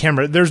in front of the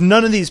camera. There's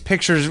none of these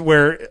pictures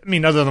where, I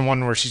mean, other than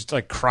one where she's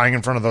like crying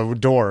in front of the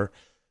door,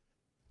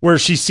 where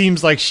she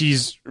seems like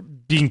she's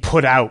being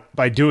put out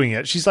by doing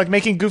it. She's like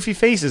making goofy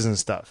faces and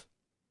stuff,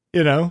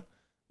 you know,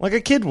 like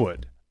a kid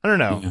would. I don't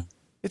know. Yeah.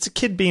 It's a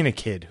kid being a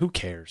kid. Who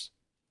cares?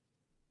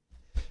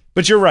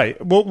 But you're right.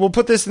 We'll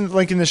put this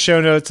link in the show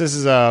notes. This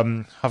is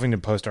a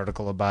Huffington Post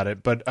article about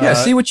it. But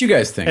see what you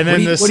guys think. And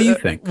then what do you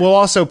think? We'll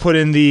also put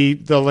in the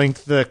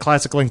link, the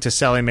classic link to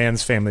Sally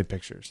Mann's family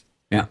pictures.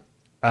 Yeah.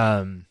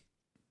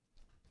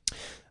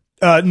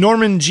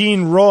 Norman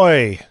Jean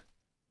Roy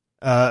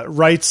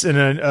writes in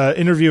an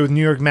interview with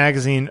New York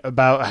Magazine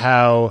about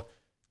how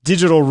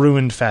digital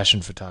ruined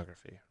fashion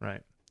photography.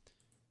 Right.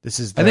 This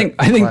is I think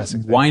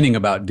whining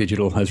about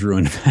digital has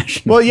ruined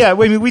fashion. Well, yeah, I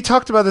mean, we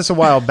talked about this a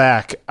while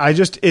back.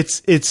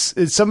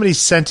 It's somebody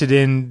sent it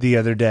in the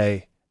other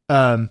day.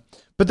 But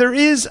there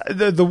is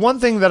the one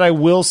thing that I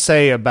will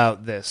say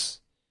about this,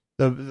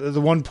 the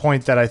one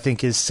point that I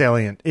think is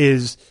salient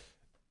is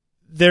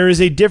there is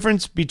a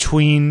difference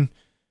between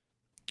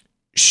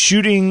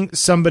shooting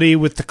somebody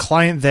with the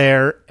client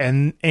there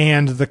and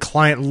the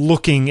client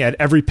looking at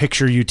every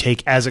picture you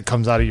take as it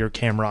comes out of your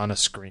camera on a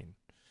screen.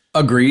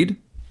 Agreed.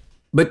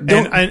 But do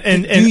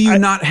you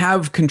not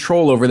have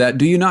control over that?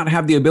 Do you not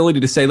have the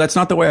ability to say, that's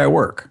not the way I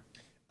work?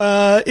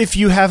 If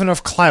you have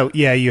enough clout,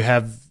 yeah, you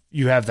have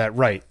that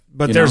right.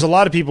 But there's a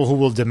lot of people who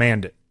will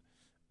demand it.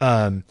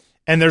 And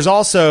there's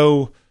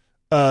also,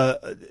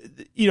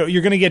 you're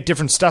going to get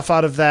different stuff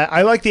out of that.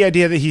 I like the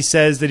idea that he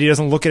says that he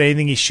doesn't look at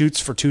anything he shoots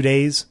for 2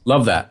 days.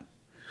 Love that.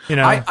 You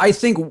know, I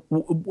think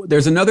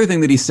there's another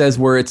thing that he says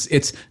where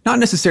it's not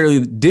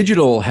necessarily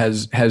digital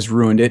has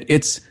ruined it.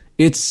 It's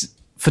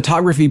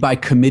photography by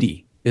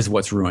committee is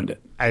what's ruined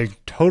it. I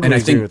totally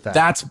agree with that. And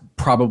I think that's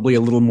probably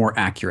a little more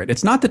accurate.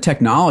 It's not the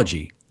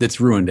technology that's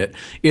ruined it.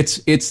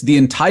 It's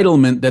the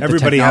entitlement that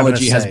everybody the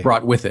technology has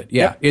brought with it.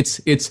 Yeah. Yep.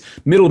 It's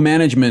middle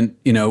management,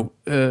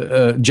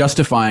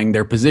 justifying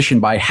their position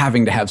by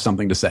having to have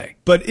something to say.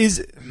 But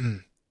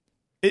isn't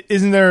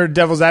there a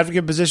devil's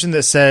advocate position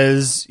that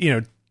says,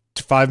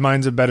 5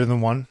 minds are better than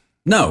one?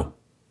 No.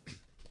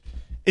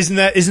 Isn't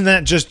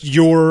that just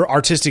your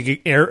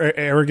artistic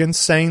arrogance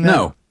saying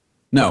that?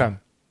 No, okay.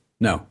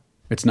 No,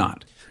 it's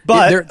not.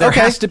 But there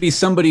has to be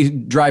somebody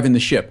driving the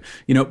ship,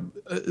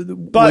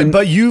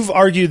 But you've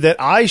argued that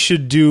I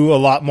should do a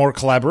lot more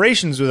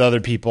collaborations with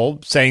other people,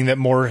 saying that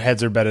more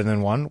heads are better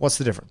than one. What's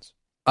the difference?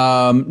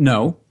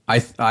 No, I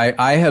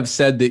have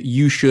said that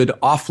you should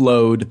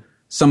offload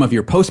some of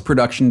your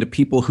post-production to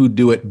people who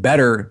do it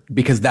better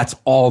because that's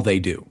all they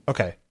do.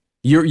 Okay.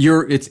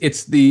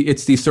 It's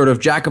the sort of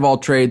jack of all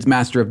trades,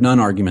 master of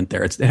none argument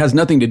there. It has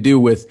nothing to do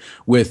with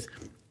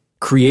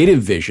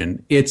creative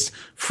vision. It's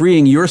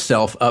freeing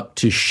yourself up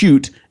to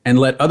shoot and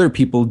let other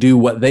people do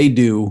what they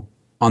do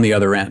on the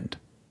other end.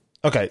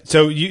 Okay,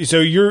 so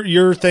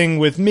your thing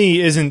with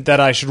me isn't that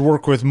I should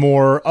work with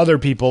more other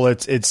people.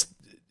 It's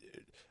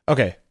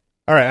okay.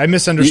 All right, I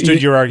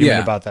misunderstood your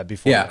argument about that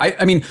before. Yeah,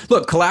 I mean,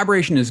 look,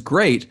 collaboration is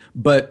great,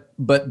 but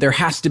there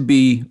has to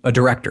be a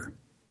director,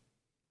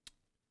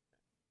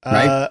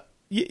 right?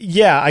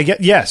 Yeah, I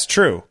get. Yes,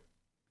 true.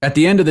 At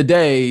the end of the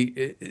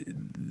day.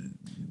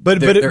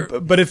 But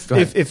if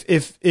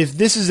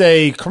this is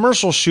a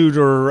commercial shoot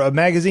or a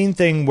magazine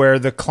thing where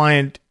the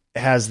client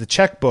has the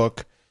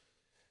checkbook.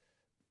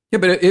 Yeah,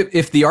 but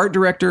if the art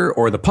director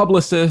or the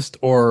publicist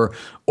or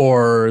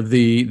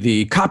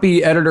the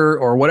copy editor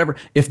or whatever,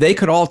 if they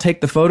could all take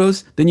the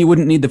photos, then you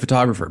wouldn't need the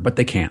photographer, but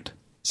they can't.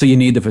 So you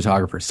need the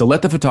photographer. So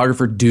let the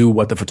photographer do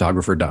what the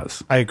photographer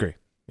does. I agree.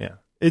 Yeah.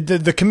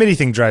 The committee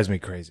thing drives me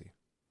crazy.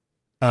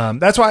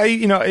 That's why,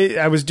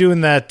 I was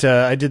doing that.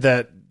 I did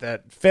that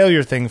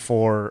failure thing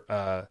for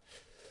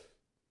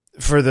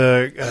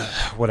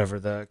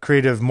the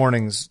Creative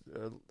Mornings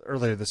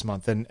earlier this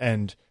month.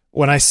 And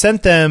when I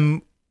sent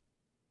them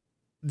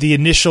the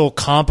initial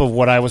comp of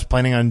what I was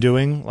planning on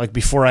doing, like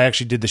before I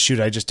actually did the shoot,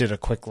 I just did a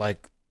quick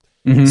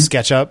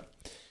sketch up,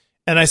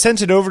 and I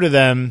sent it over to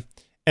them,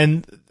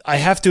 And I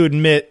have to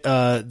admit,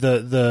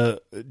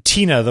 the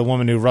Tina, the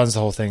woman who runs the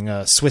whole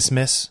thing, Swiss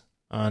Miss.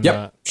 Sure. I've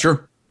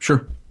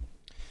been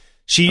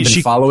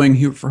She following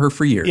her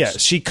for years. Yeah,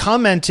 she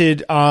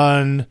commented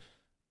on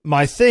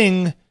my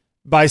thing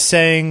by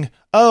saying,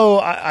 "Oh,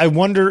 I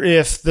wonder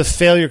if the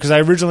failure," because I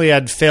originally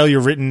had failure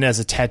written as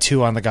a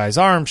tattoo on the guy's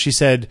arm. She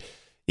said,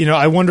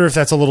 I wonder if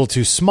that's a little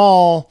too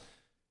small.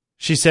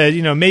 She said,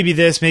 maybe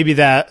this, maybe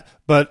that,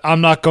 but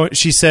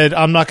she said,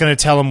 I'm not going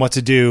to tell him what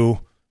to do.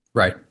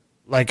 Right.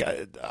 Like,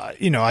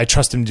 I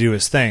trust him to do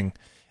his thing.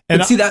 And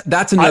but see,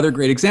 that's another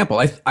great example.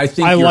 I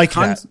think I like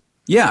that.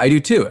 Yeah, I do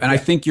too. And I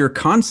think your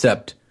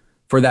concept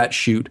for that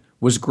shoot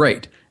was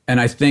great.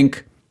 And I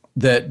think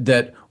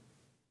that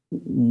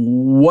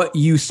what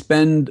you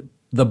spend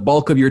the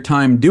bulk of your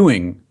time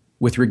doing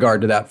with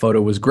regard to that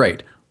photo was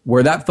great.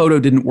 Where that photo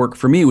didn't work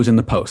for me was in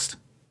the post.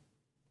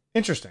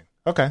 Interesting.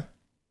 Okay.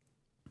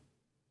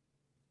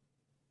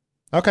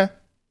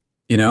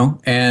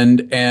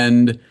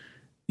 And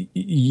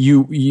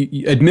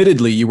you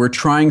admittedly, you were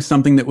trying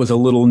something that was a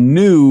little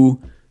new,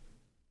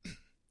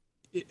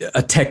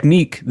 a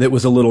technique that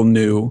was a little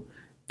new.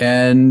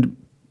 And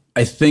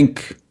I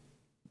think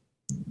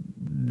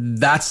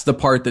that's the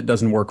part that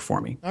doesn't work for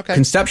me. Okay.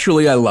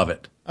 Conceptually, I love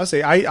it. I'll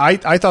say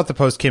I thought the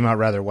post came out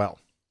rather well.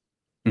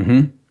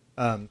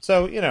 Mm-hmm.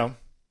 So, I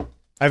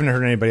haven't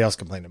heard anybody else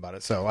complain about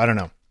it, so I don't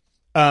know.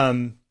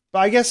 But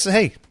I guess,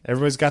 hey,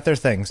 everybody's got their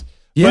things.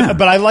 Yeah.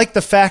 But I like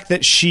the fact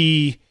that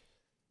she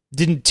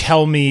didn't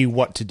tell me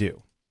what to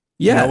do.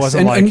 Yeah, it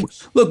wasn't and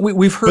look,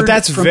 we've heard, but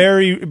that's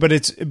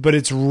but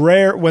it's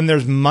rare when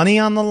there's money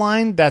on the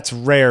line. That's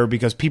rare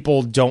because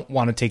people don't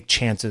want to take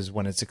chances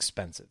when it's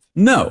expensive.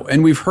 No,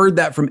 and we've heard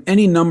that from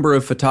any number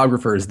of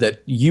photographers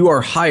that you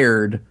are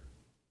hired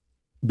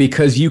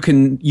because you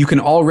can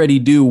already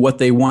do what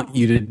they want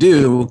you to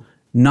do,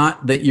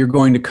 not that you're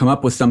going to come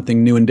up with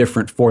something new and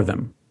different for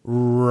them.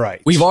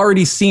 Right. We've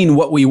already seen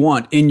what we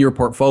want in your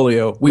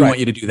portfolio. We want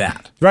you to do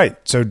that. Right.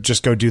 So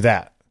just go do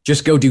that.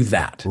 Just go do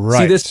that.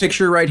 Right. See this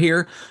picture right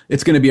here?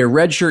 It's going to be a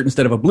red shirt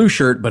instead of a blue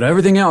shirt, but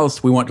everything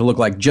else we want to look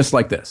like just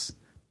like this.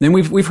 And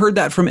we've heard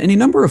that from any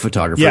number of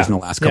photographers in the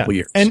last couple of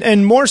years.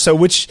 And more so,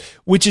 which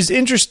is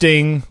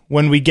interesting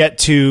when we get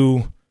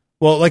to,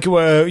 well, like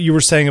you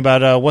were saying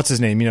about what's his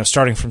name,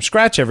 starting from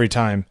scratch every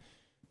time.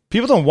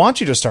 People don't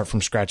want you to start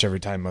from scratch every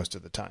time most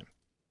of the time.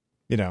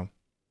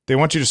 They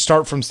want you to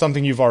start from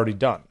something you've already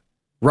done.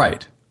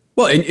 Right.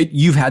 Well, and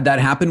you've had that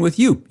happen with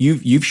you.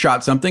 You've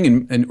shot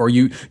something or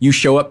you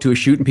show up to a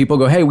shoot and people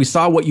go, "Hey, we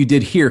saw what you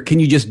did here. Can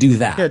you just do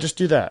that?" Yeah, just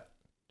do that.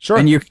 Sure.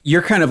 And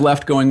you're kind of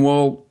left going,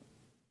 "Well,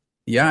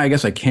 yeah, I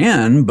guess I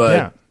can,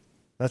 but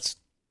that's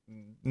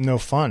no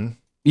fun."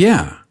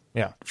 Yeah.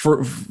 Yeah.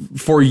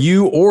 For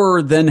you,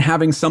 or then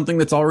having something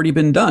that's already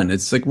been done.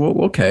 It's like,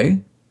 well, okay.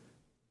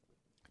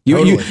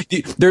 Totally.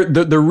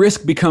 The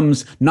risk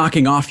becomes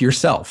knocking off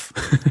yourself.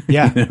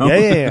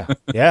 Yeah.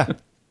 Yeah.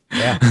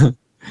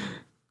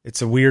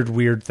 It's a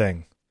weird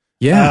thing.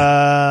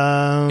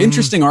 Yeah.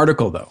 Interesting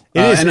article, though.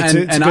 It is. It's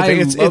a good thing.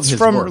 It's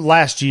from work.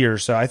 last year,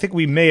 so I think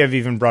we may have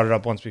even brought it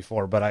up once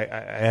before, but I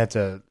had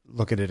to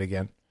look at it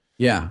again.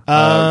 Yeah.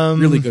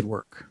 Really good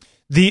work.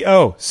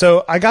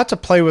 So I got to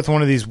play with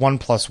one of these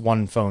OnePlus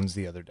One phones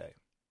the other day.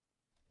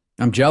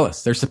 I'm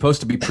jealous. They're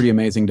supposed to be pretty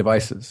amazing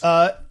devices.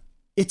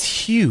 It's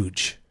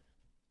huge.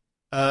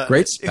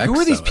 Great specs. Who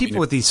are these people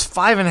with these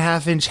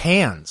 5.5-inch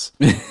hands?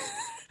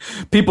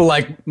 People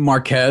like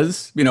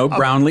Marquez,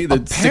 Brownlee, the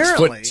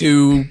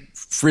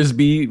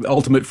 6'2"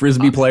 ultimate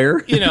frisbee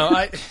player.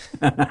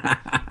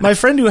 My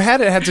friend who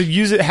had it had to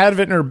use it, had it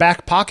in her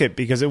back pocket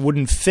because it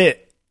wouldn't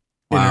fit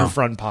in her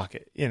front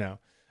pocket. Yeah,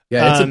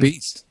 it's a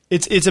beast.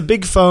 It's a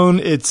big phone.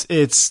 It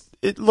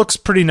looks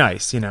pretty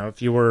nice.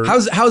 If you were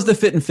how's the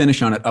fit and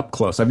finish on it up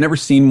close? I've never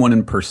seen one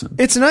in person.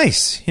 It's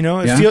nice.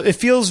 It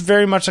feels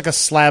very much like a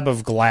slab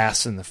of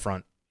glass in the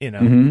front.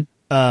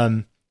 Mm-hmm.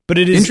 But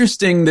it is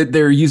interesting that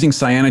they're using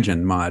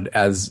Cyanogen mod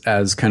as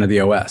kind of the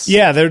OS.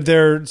 Yeah,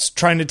 they're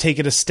trying to take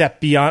it a step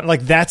beyond.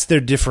 Like that's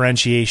their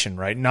differentiation,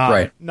 right?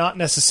 Not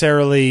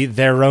necessarily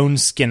their own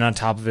skin on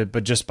top of it,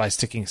 but just by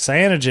sticking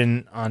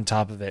Cyanogen on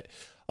top of it.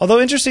 Although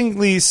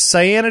interestingly,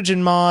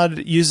 Cyanogen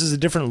mod uses a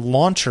different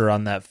launcher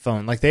on that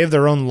phone. Like they have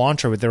their own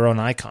launcher with their own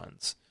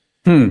icons,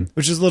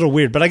 which is a little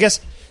weird. But I guess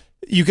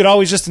you could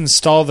always just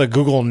install the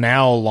Google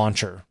Now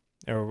launcher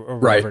or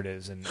whatever it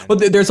is. Well,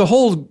 there's a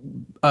whole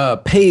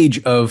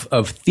page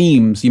of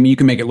themes. You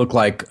can make it look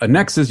like a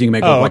Nexus. You can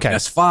make it look like an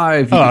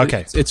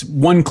S5. It's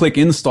one-click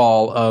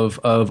install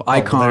of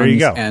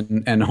icons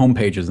and home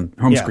pages and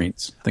home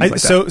screens. Things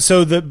like that.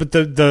 So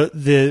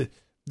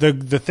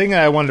the thing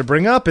I wanted to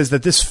bring up is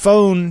that this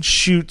phone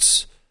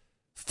shoots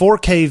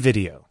 4K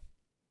video.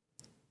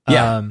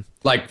 Yeah,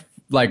 like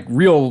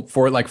real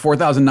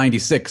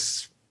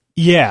 4096.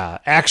 Yeah,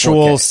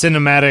 actual 4K.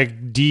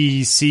 cinematic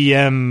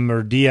DCM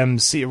or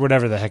DMC or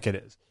whatever the heck it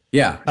is.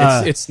 Yeah,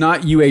 it's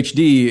not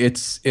UHD.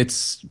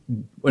 It's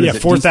what is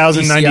it?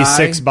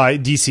 4096 by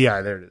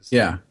DCI. There it is.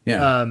 Yeah.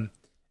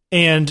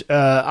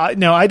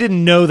 I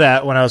didn't know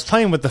that when I was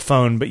playing with the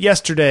phone, but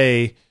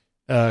yesterday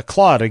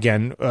Claude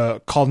again,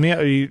 called me,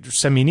 he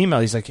sent me an email.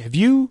 He's like, have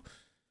you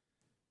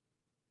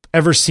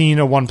ever seen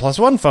a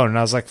 1+1 phone? And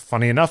I was like,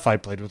 funny enough, I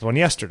played with one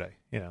yesterday,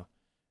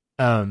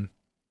 and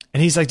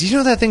he's like, do you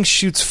know that thing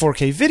shoots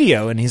 4K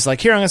video? And he's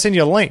like, here, I'm going to send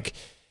you a link.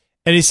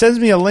 And he sends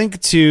me a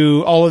link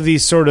to all of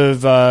these sort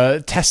of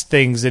test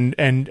things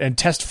and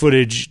test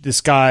footage.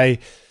 This guy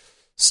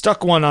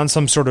stuck one on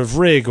some sort of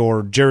rig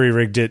or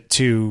jerry-rigged it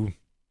to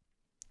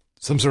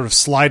some sort of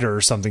slider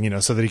or something,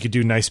 so that he could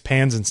do nice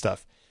pans and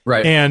stuff.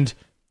 Right. And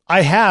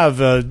I have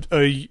a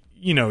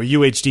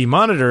UHD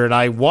monitor, and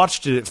I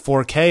watched it at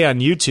 4K on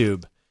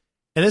YouTube,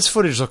 and this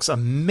footage looks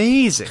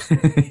amazing.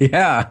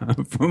 Yeah,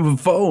 from a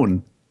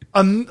phone.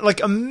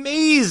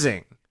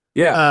 Amazing.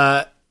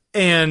 Yeah.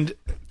 And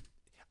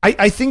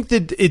I think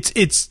that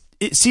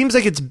it seems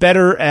like it's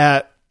better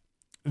at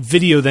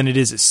video than it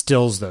is at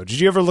stills, though. Do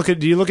you look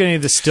at any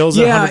of the stills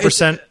at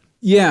 100%?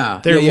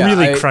 Yeah. They're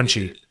really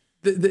crunchy.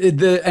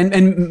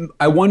 And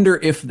I wonder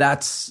if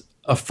that's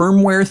a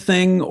firmware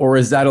thing, or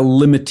is that a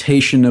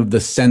limitation of the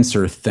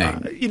sensor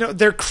thing?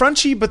 They're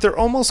crunchy, but they're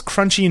almost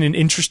crunchy in an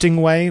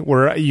interesting way,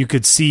 where you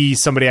could see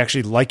somebody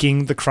actually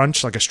liking the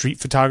crunch, like a street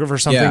photographer or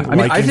something.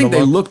 Yeah, I think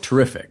they look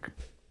terrific.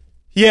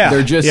 Yeah,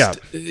 they're just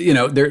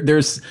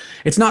there's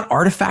it's not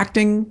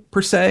artifacting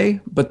per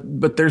se,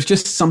 but there's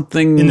just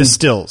something in the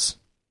stills.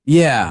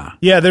 Yeah,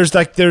 there's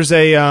like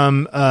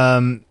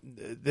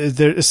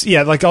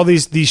all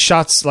these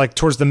shots like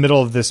towards the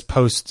middle of this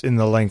post in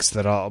the links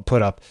that I'll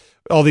put up.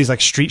 All these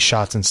like street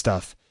shots and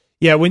stuff.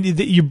 Yeah, when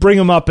you bring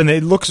them up and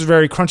it looks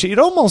very crunchy, it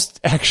almost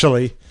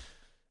actually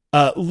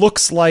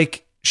looks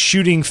like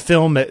shooting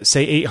film at,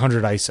 say,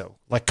 800 ISO,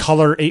 like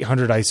color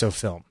 800 ISO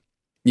film.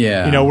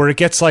 Yeah. Where it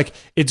gets like,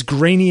 it's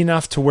grainy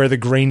enough to where the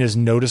grain is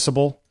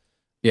noticeable.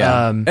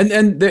 Yeah.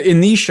 And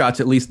in these shots,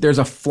 at least, there's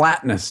a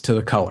flatness to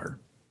the color.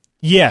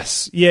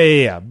 Yes.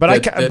 Yeah.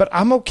 But but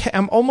I'm okay.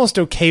 I'm almost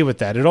okay with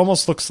that. It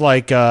almost looks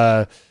like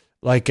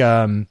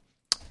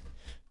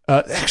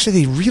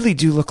actually, they really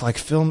do look like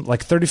film,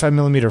 like 35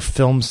 millimeter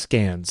film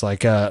scans,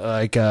 like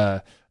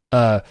Portra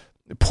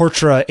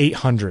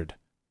 800,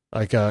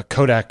 like a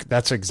Kodak.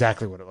 That's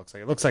exactly what it looks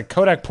like. It looks like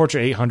Kodak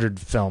Portra 800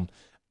 film.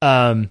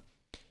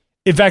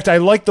 In fact, I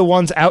like the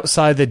ones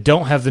outside that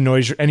don't have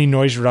any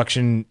noise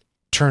reduction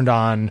turned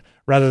on,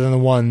 rather than the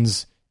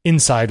ones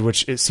inside,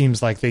 which it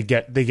seems like they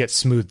get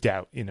smoothed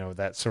out.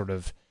 That sort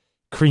of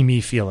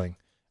creamy feeling.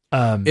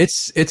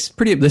 It's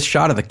pretty. This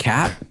shot of the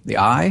cat, the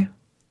eye.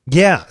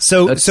 Yeah.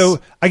 So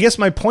I guess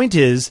my point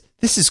is,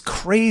 this is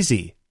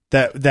crazy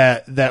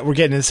that we're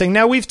getting this thing.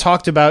 Now, we've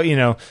talked about,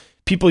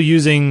 people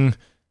using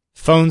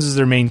phones as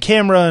their main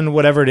camera and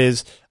whatever it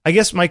is. I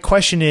guess my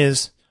question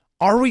is,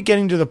 are we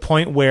getting to the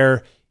point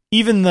where,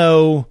 even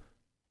though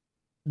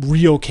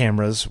real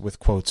cameras, with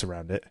quotes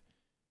around it,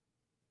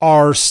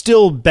 are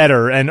still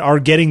better and are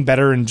getting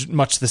better in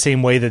much the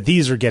same way that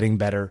these are getting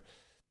better,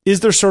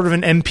 is there sort of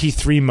an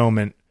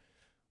MP3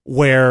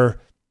 where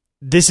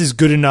this is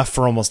good enough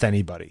for almost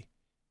anybody?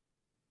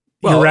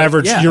 Well, your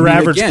average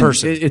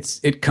person.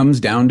 It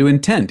comes down to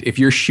intent. If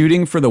you're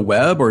shooting for the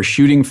web or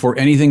shooting for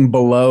anything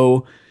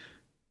below,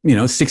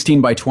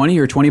 16 by 20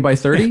 or 20 by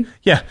 30.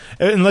 Yeah.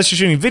 Unless you're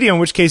shooting video, in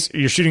which case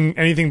you're shooting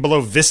anything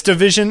below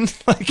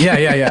VistaVision.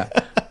 Yeah.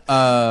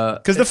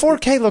 Because the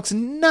 4K looks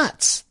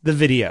nuts, the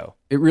video.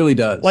 It really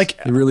does. It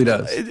really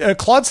does.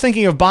 Claude's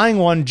thinking of buying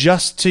one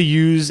just to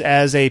use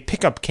as a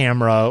pickup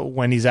camera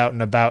when he's out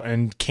and about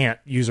and can't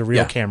use a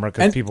real camera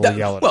because people will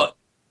yell at him. Well,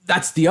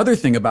 that's the other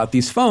thing about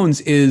these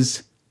phones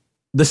is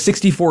the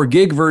 64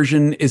 gig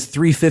version is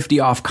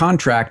 $350 off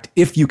contract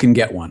if you can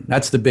get one.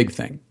 That's the big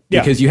thing.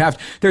 Because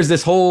there's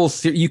this whole,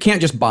 you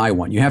can't just buy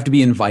one. You have to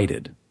be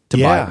invited to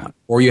buy one,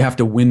 or you have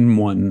to win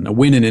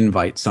an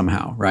invite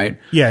somehow, right?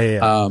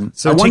 Yeah.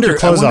 So take your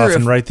clothes off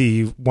and write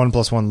the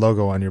 1+1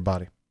 logo on your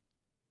body.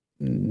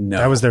 No.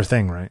 That was their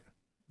thing, right?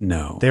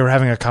 No. They were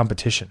having a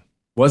competition.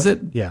 Was it?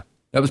 Yeah.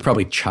 That was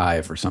probably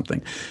Chive or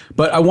something.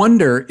 But I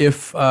wonder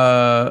if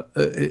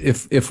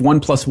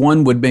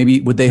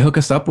 1+1 would they hook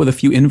us up with a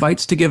few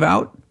invites to give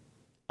out?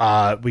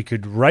 We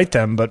could write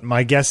them, but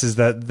my guess is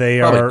that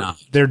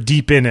they're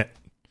deep in it.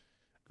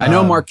 I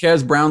know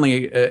Marquez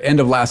Brownlee, end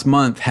of last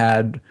month,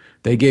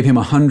 they gave him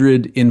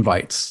 100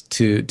 invites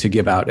to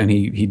give out, and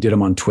he did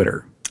them on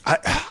Twitter.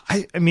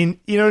 I mean,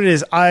 you know what it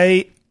is?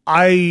 I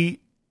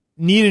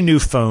need a new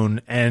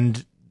phone,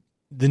 and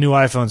the new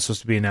iPhone is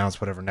supposed to be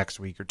announced next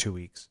week or 2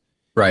 weeks.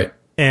 Right.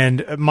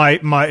 And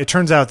it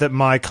turns out that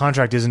my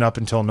contract isn't up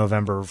until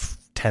November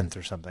 10th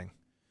or something.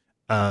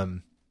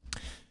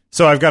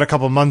 So I've got a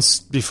couple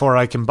months before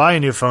I can buy a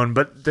new phone,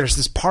 but there's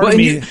this part of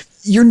me.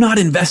 You're not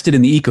invested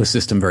in the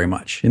ecosystem very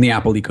much, in the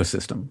Apple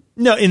ecosystem.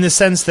 No, in the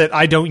sense that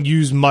I don't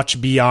use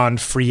much beyond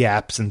free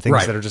apps and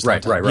things that are just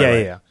right.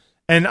 Yeah.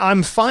 And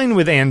I'm fine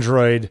with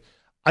Android.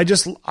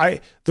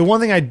 The one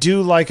thing I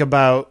do like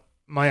about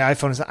my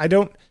iPhone is that I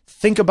don't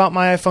think about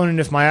my iPhone, and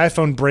if my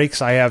iPhone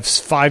breaks, I have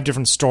 5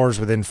 different stores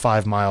within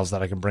 5 miles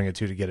that I can bring it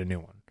to get a new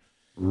one.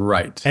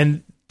 Right.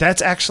 And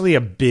that's actually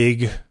a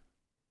big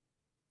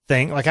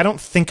thing. Like, I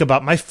don't think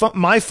about my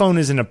phone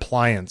is an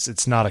appliance.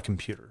 It's not a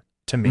computer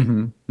to me.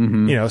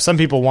 You know, some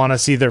people want to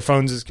see their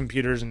phones as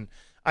computers, and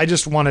I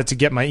just wanted to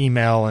get my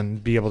email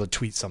and be able to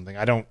tweet something.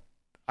 I don't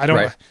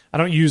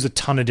use a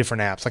ton of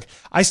different apps. Like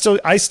I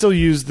still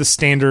use the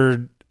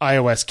standard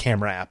iOS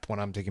camera app when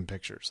I'm taking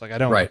pictures. Like I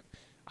don't. Right.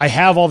 I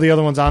have all the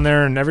other ones on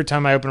there, and every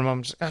time I open them,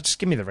 I'm just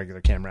give me the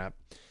regular camera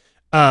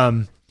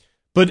app.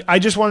 But I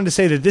just wanted to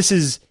say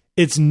that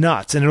it's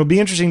nuts, and it'll be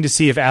interesting to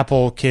see if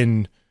Apple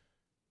can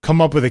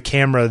come up with a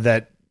camera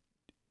that,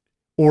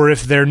 or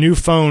if their new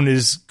phone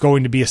is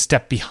going to be a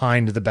step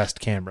behind the best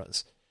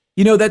cameras.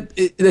 You know, that's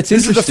This interesting.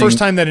 is the first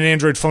time that an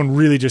Android phone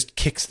really just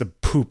kicks the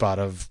poop out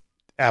of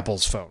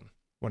Apple's phone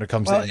when it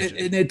comes to imaging.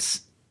 And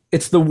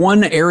it's the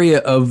one area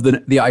of the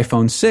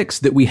iPhone 6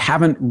 that we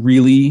haven't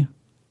really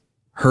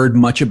heard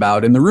much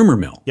about in the rumor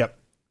mill. Yep.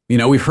 You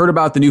know, we've heard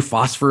about the new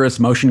phosphorus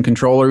motion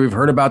controller. We've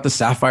heard about the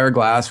sapphire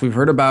glass. We've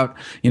heard about,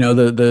 you know,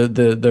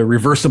 the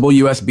reversible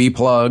USB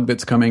plug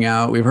that's coming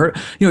out. We've heard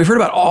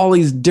about all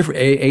these different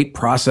A8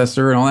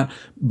 processor and all that,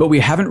 but we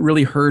haven't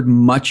really heard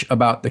much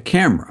about the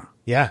camera.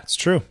 Yeah, it's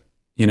true.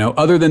 You know,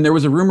 other than there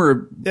was a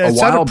rumor a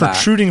while back.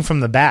 Protruding from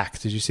the back.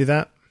 Did you see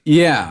that?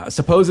 Yeah,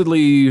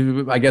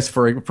 supposedly, I guess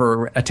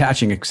for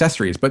attaching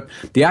accessories, but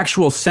the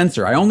actual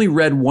sensor. I only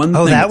read one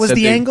thing. Oh, that was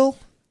the angle?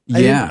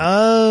 Yeah.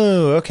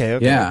 Oh, okay.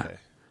 Yeah. Okay.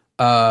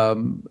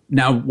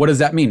 Now, what does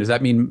that mean? Does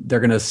that mean they're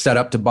going to set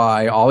up to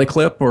buy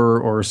Oliclip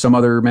or some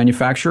other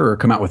manufacturer or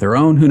come out with their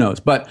own? Who knows?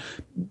 But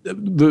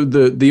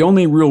the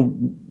only real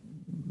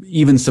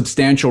even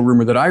substantial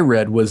rumor that I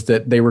read was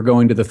that they were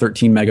going to the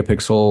 13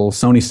 megapixel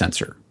Sony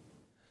sensor.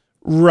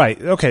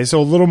 Right. Okay. So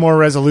a little more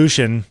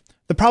resolution.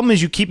 The problem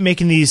is you keep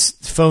making these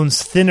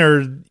phones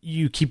thinner.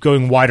 You keep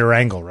going wider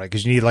angle, right?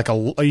 Because you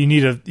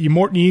need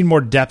you need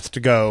more depth to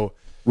go.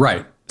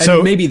 Right. So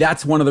and maybe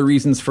that's one of the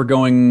reasons for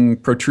going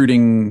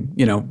protruding,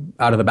 you know,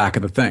 out of the back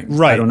of the thing.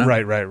 Right. I don't know.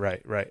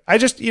 Right. I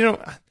just, you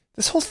know,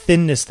 this whole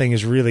thinness thing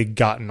has really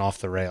gotten off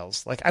the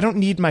rails. Like, I don't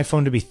need my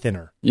phone to be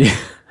thinner. Yeah.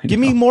 Give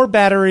me more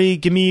battery.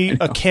 Give me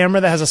a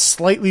camera that has a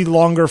slightly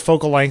longer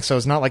focal length, so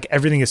it's not like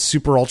everything is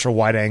super ultra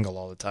wide angle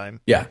all the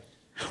time. Yeah.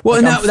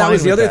 Well, Like, and that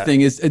was the other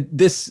thing is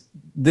this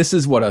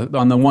is what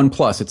on the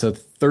OnePlus, it's a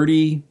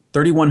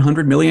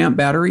 3100 milliamp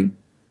battery.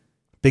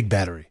 Big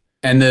battery.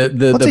 And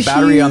the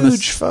battery on the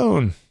huge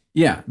phone.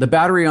 Yeah, the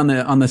battery on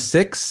the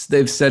 6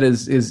 they've said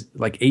is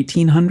like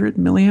 1800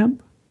 milliamp.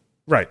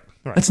 Right.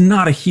 That's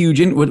not a huge.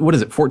 What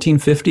is it?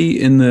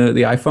 1450 in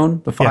the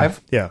iPhone, the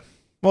 5. Yeah.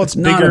 Well, it's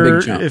not bigger a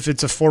big jump. if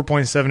it's a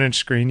 4.7 inch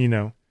screen. You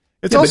know,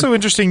 it's also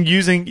interesting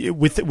using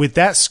with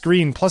that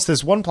screen. Plus,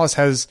 this OnePlus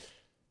has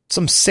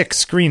some sick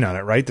screen on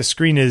it. Right, the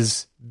screen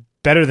is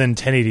better than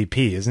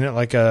 1080p, isn't it?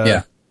 Like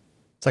yeah.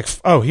 It's like,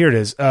 oh, here it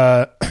is.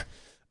 Oh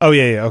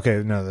yeah.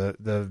 Okay, no,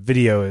 the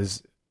video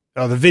is.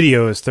 Oh, the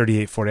video is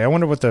 3840. I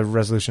wonder what the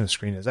resolution of the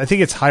screen is. I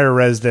think it's higher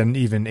res than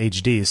even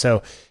HD.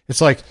 So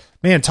it's like,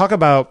 man, talk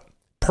about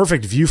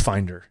perfect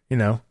viewfinder, you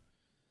know?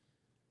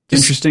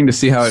 Interesting to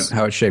see how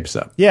it shapes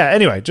up. Yeah,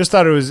 anyway, just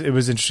thought it was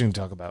interesting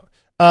to talk about.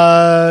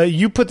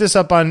 You put this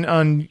up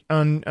on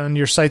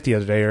your site the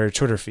other day, or your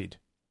Twitter feed.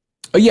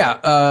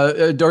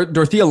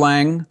 Dorothea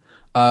Lange,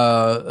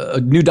 a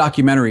new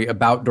documentary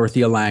about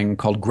Dorothea Lange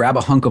called Grab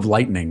a Hunk of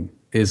Lightning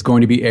is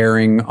going to be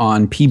airing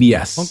on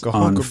PBS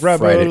on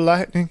Friday.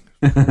 Lightning.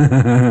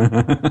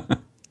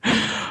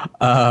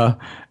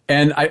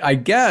 And I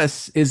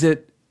guess is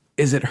it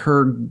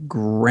her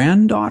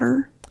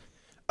granddaughter?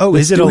 Oh,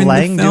 is it a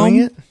Lange doing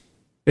it?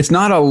 It's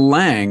not a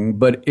Lange,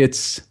 but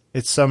it's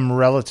some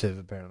relative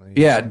apparently.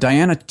 Yeah,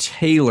 Diana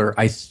Taylor,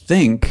 I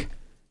think,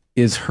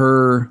 is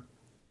her.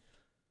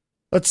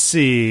 Let's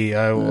see.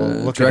 I will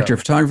look. Director of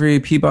Photography,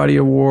 Peabody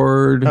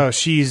Award. Oh,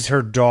 she's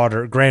her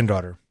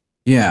granddaughter.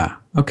 Yeah.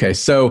 Okay.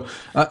 So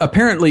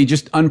apparently,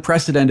 just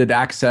unprecedented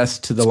access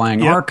to the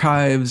Lange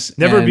archives.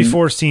 Never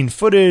before seen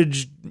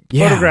footage,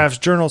 photographs,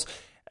 journals.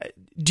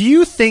 Do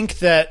you think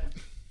that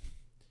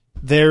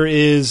there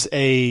is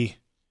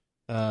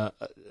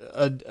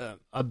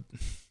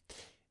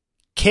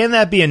can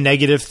that be a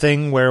negative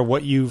thing where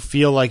what you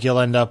feel like you'll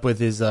end up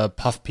with is a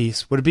puff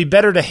piece? Would it be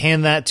better to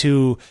hand that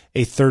to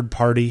a third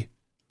party?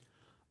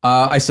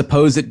 I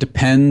suppose it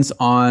depends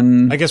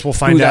on. I guess we'll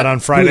find out on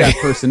Friday. Who that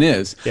person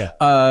is. Yeah.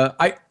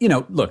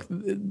 Look,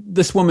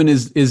 this woman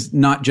is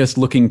not just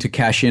looking to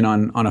cash in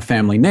on a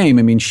family name.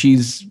 I mean,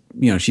 she's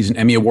an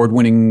Emmy Award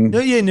winning.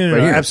 No,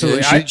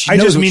 absolutely. She I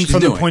knows just what mean she's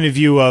from doing. the point of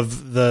view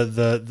of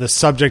the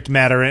subject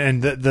matter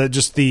and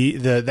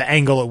the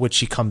angle at which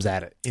she comes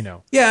at it. You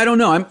know. Yeah, I don't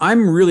know.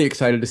 I'm really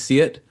excited to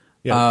see it.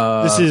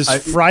 Yeah. This is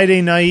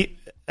Friday night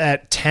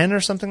at 10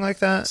 or something like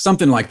that.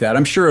 Something like that.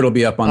 I'm sure it'll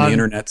be up on the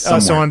internet somewhere.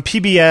 So on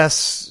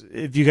PBS,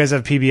 if you guys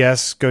have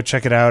PBS, go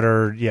check it out,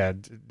 or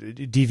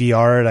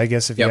DVR it, I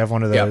guess, if you have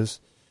one of those.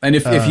 And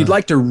if you'd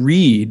like to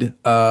read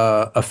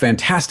a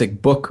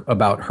fantastic book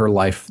about her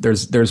life,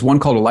 there's one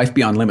called A Life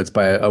Beyond Limits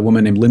by a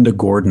woman named Linda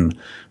Gordon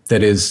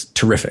that is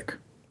terrific.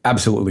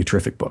 Absolutely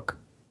terrific book.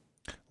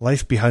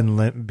 Life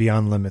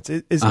Beyond Limits.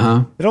 It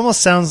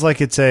almost sounds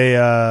like it's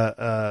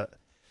a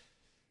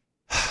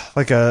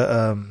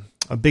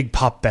big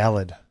pop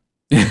ballad.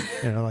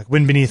 Like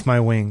Wind Beneath My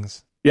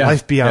Wings. Yeah,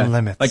 Life Beyond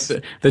Limits. Like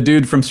the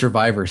dude from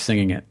Survivor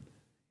singing it.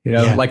 You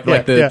know, like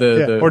or David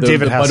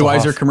Budweiser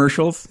Hasselhoff.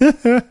 commercials.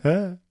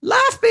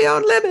 Life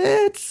Beyond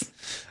Limits.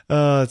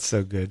 Oh, it's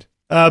so good.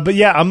 But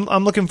yeah,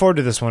 I'm looking forward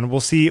to this one. We'll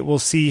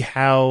see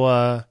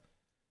how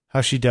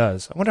she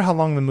does. I wonder how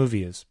long the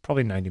movie is.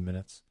 Probably 90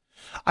 minutes.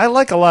 I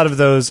like a lot of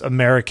those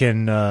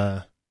American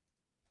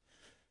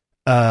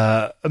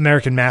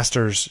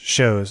Masters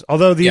shows.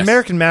 Although the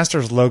American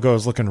Masters logo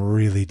is looking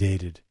really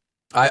dated.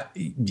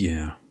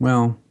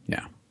 Well,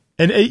 yeah.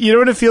 And you know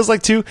what it feels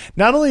like too?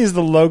 Not only is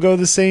the logo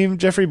the same,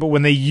 Jeffrey, but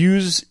when they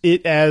use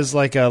it as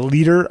like a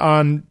leader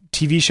on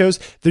TV shows,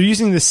 they're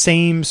using the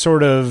same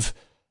sort of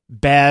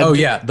bad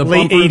the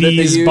late bumper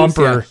 80s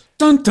bumper. Yeah.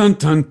 Dun, dun,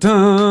 dun,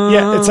 dun.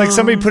 Yeah, it's like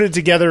somebody put it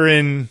together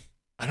in,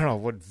 I don't know,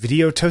 what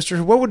video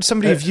toaster? What would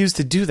somebody have used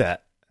to do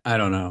that? I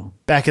don't know.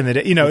 Back in the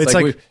day. You know, it's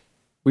like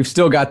we've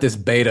still got this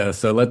beta,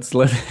 so let's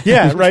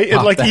yeah, right. It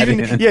like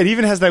it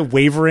even has that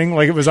wavering,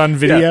 like it was on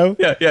video.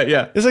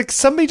 Yeah. It's like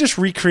somebody just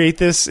recreate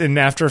this in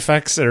After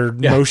Effects or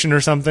Motion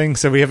or something,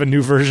 so we have a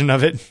new version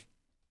of it.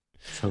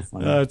 So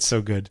funny. It's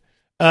so good.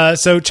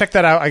 So check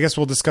that out. I guess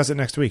we'll discuss it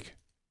next week.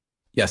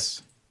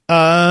 Yes.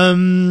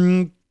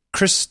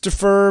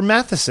 Christopher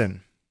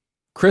Matheson.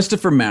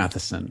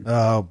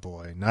 Oh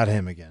boy, not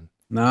him again.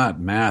 Not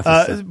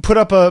Matheson. Put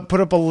up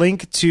a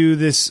link to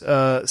this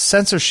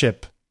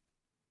censorship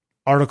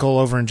article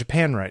over in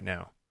Japan right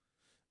now.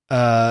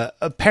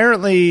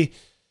 Apparently,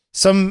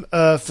 some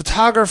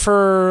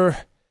photographer,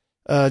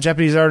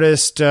 Japanese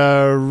artist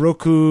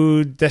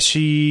Roku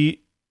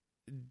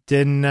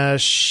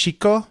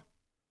Denashiko.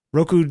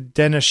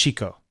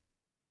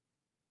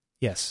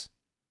 Yes.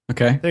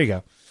 Okay. There you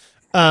go.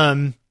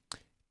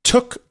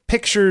 Took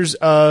pictures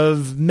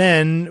of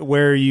men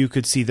where you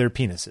could see their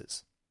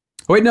penises.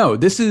 Oh, wait, no.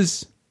 This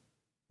is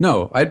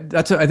I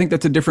think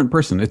that's a different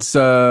person. It's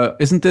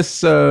isn't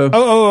this?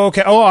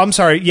 Okay. Oh, I'm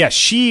sorry. Yeah,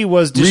 she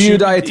was.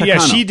 Ryudai Takano. Yeah,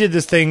 she did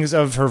the things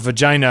of her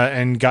vagina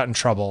and got in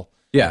trouble.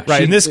 Yeah,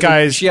 right. And this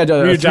guy's she had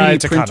a Ryudai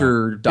 3D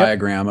printer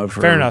diagram of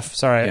her. Fair enough.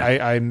 Sorry,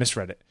 Yeah. I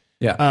misread it.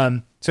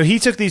 Yeah. So he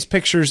took these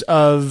pictures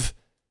of.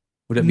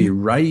 Would it be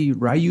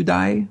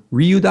Ryudai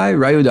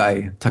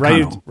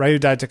Takano?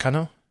 Ryudai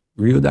Takano.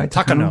 Ryudai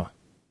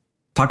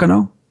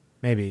Takano.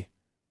 Maybe.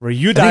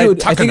 Ryudai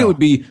Takano. I think it would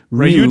be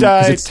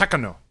Ryudai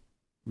Takano.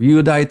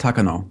 Ryudai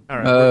Takano. All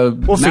right.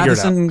 We'll figure it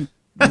out.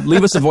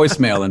 Leave us a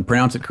voicemail and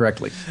pronounce it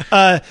correctly.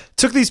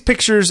 Took these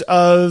pictures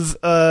of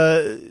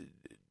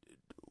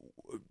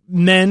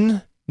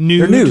men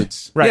nude. They're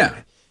nudes. Right. Yeah.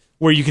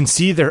 Where you can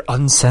see their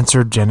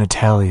uncensored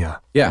genitalia.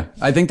 Yeah.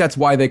 I think that's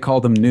why they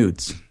call them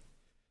nudes.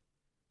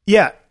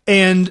 Yeah.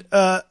 And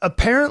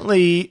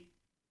apparently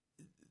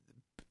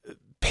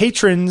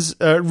patrons,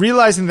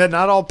 realizing that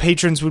not all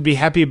patrons would be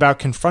happy about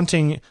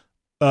confrontation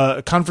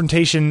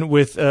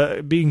with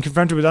being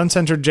confronted with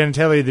uncensored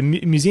genitalia, the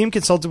museum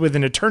consulted with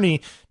an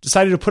attorney,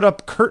 decided to put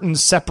up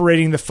curtains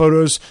separating the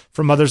photos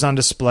from others on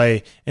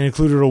display, and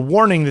included a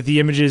warning that the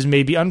images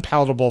may be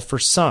unpalatable for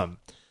some.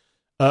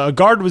 A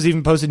guard was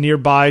even posted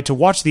nearby to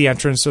watch the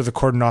entrance of the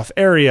cordoned-off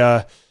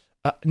area.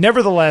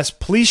 Nevertheless,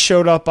 police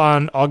showed up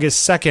on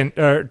August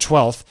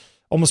 12th,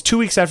 almost 2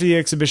 weeks after the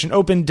exhibition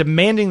opened,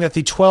 demanding that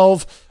the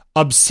 12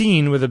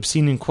 obscene, with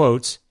obscene in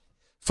quotes,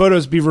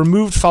 photos be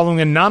removed following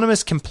an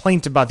anonymous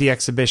complaint about the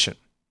exhibition.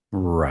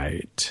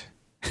 Right.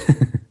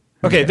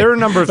 Okay, there are a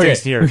number of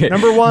things here. Okay.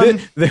 Number one...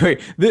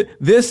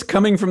 This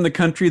coming from the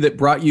country that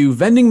brought you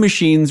vending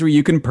machines where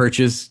you can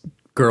purchase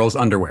girls'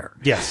 underwear.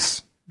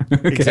 Yes.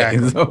 Okay,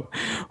 exactly. So,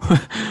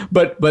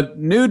 but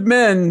nude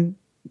men,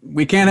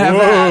 we can't have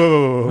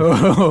Whoa.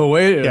 that. Oh,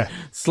 wait. Yeah.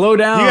 Slow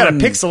down. You got to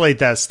pixelate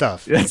that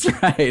stuff. That's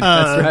right.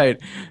 That's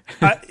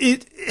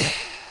right.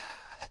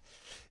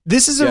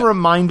 This is a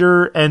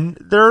reminder, and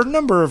there are a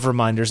number of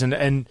reminders,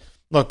 and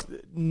look,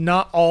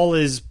 not all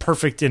is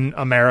perfect in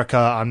America.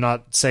 I'm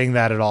not saying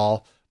that at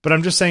all, but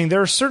I'm just saying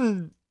there are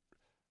certain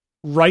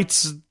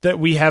rights that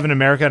we have in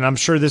America, and I'm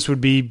sure this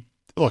would be,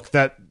 look,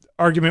 that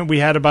argument we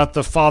had about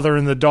the father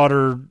and the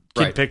daughter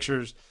kid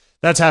pictures,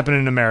 that's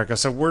happening in America,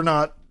 so we're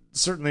not,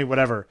 certainly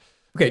whatever.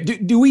 Okay,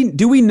 do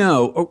we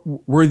know,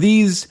 were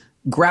these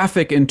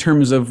graphic in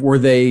terms of, were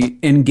they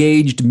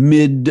engaged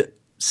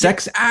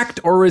mid-sex act,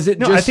 or is it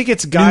just... No, I think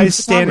it's guys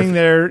standing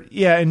there,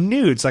 in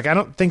nudes. Like, I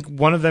don't think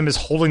one of them is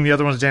holding the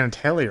other one's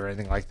genitalia or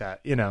anything like that,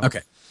 you know?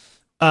 Okay.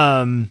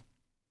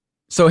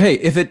 So, hey,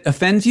 if it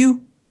offends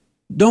you,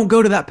 don't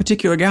go to that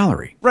particular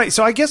gallery. Right,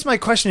 so I guess my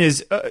question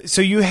is,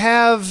 so you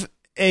have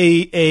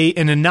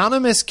an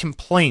anonymous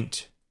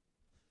complaint.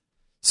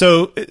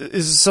 So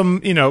is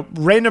some,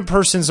 random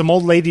person, some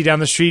old lady down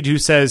the street who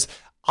says,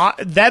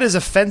 that is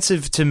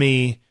offensive to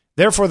me,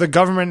 therefore the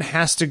government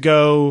has to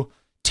go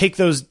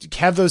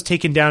have those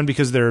taken down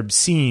because they're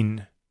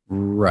obscene.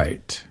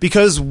 Right.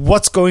 Because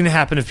what's going to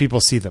happen if people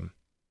see them?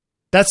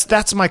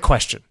 That's my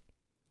question.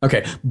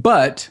 Okay.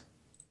 But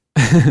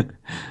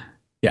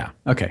yeah,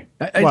 okay.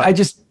 I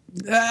just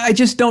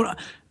don't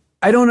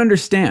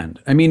understand.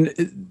 I mean,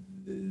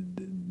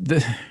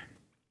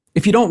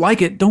 if you don't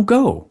like it, don't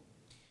go.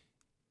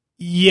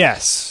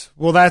 Yes.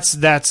 Well,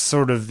 that's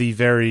sort of the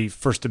very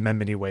First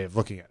Amendment-y way of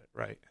looking at it,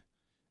 right?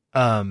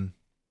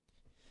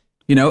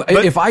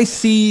 If I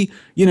see,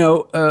 hey,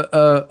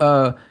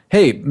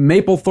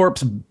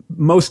 Mapplethorpe's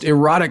most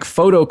erotic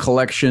photo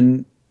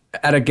collection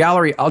at a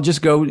gallery, I'll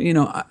just go,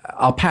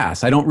 I'll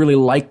pass. I don't really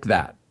like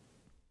that.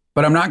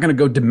 But I'm not going to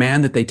go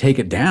demand that they take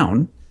it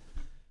down.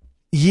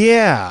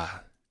 Yeah.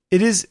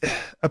 It is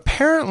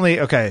apparently,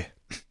 okay.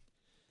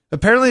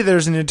 Apparently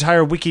there's an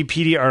entire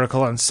Wikipedia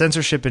article on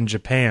censorship in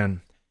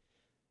Japan.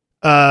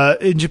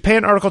 In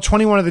Japan, Article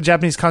 21 of the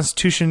Japanese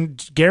Constitution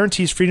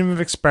guarantees freedom of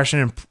expression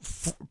and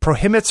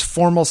prohibits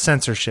formal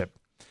censorship.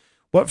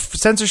 What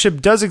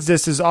censorship does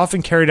exist is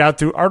often carried out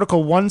through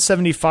Article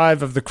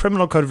 175 of the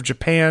Criminal Code of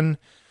Japan.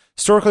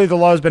 Historically, the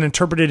law has been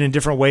interpreted in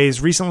different ways.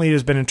 Recently, it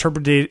has been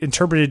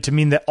interpreted to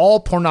mean that all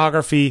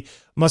pornography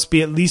must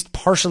be at least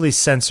partially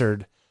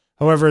censored.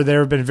 However, there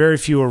have been very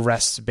few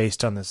arrests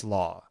based on this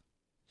law.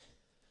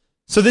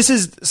 So this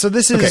is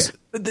okay.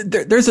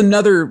 There's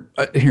another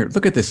here.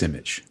 Look at this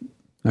image.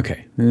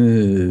 Okay.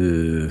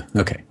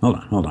 Okay.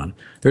 Hold on.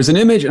 There's an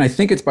image, and I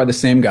think it's by the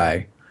same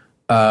guy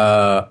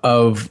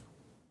of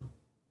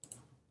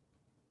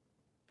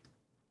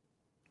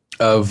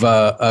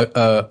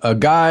a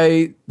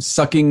guy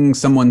sucking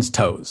someone's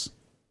toes,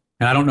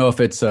 and I don't know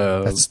if it's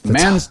a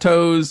man's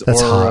toes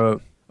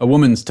or a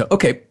woman's toe.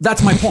 Okay,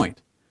 that's my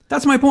point.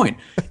 That's my point.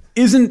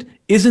 Isn't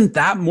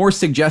that more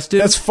suggestive?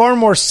 That's far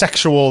more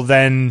sexual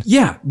than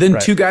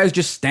right. Two guys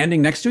just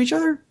standing next to each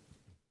other.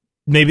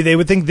 Maybe they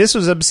would think this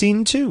was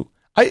obscene too.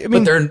 I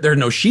mean, but there are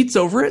no sheets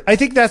over it. I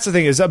think that's the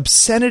thing: is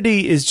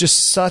obscenity is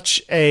just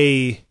such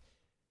a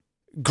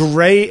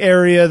gray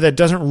area that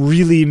doesn't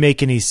really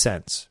make any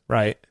sense,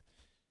 right?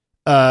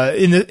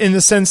 In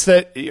the sense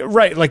that,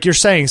 right, like you're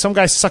saying, some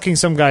guy sucking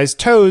some guy's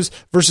toes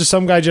versus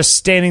some guy just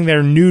standing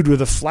there nude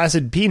with a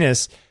flaccid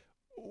penis.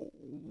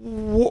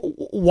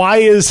 Why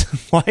is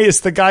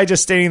the guy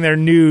just standing there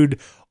nude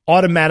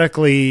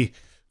automatically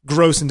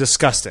gross and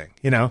disgusting?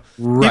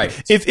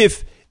 Right?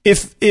 If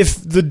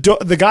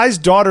the guy's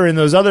daughter in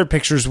those other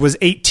pictures was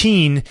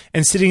 18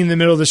 and sitting in the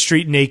middle of the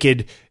street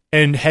naked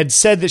and had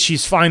said that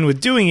she's fine with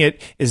doing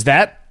it, is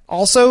that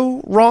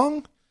also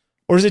wrong?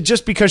 Or is it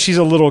just because she's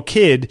a little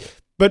kid?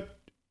 But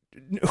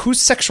who's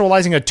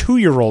sexualizing a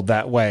 2-year-old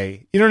that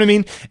way? You know what I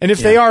mean? And if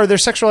they're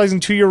sexualizing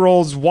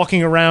 2-year-olds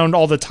walking around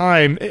all the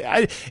time.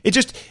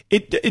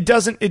 It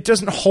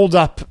doesn't hold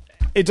up.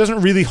 It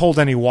doesn't really hold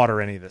any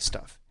water, any of this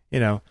stuff,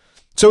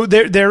 So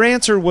their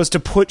answer was to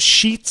put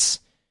sheets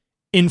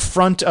in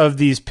front of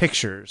these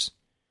pictures.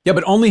 Yeah,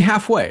 but only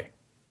halfway.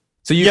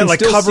 So you can like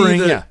still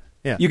covering, see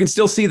you can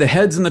still see the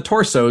heads and the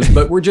torsos,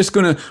 but we're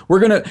gonna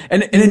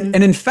and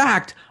in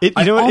fact, it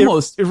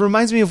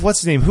reminds me of what's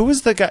his name? Who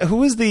was the guy? Who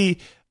was the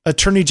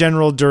Attorney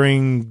General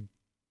during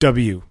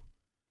W?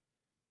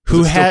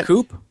 Who had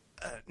Coop?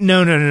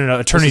 No.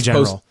 Attorney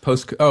General.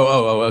 Post.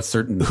 A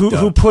certain.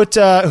 Who put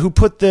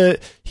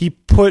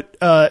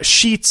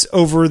sheets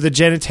over the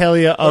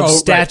genitalia of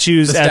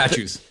statues? Right. The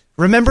statues.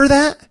 Remember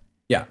that?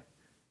 Yeah.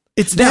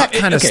 It's that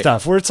kind of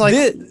stuff where it's like,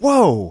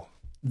 whoa.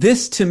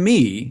 This to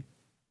me,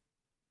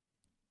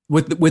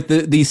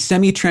 with these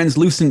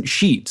semi-translucent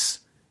sheets,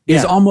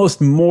 is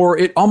almost more.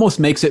 It almost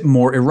makes it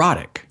more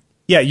erotic.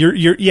 Yeah,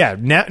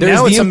 now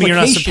it's something you're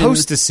not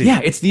supposed to see.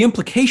 Yeah, it's the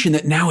implication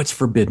that now it's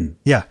forbidden.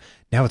 Yeah,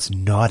 now it's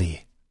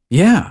naughty.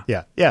 Yeah.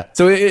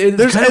 So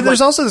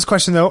there's also this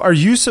question though: Are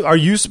you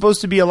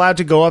supposed to be allowed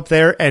to go up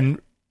there and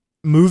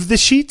move the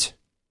sheet?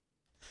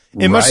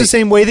 In much the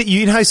same way that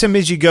you know how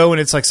sometimes you go and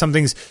it's like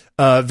something's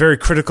very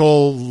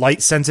critical,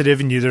 light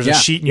sensitive, and there's a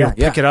sheet and you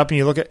pick it up and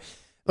you look at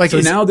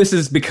now this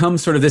has become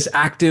sort of this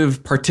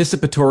active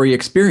participatory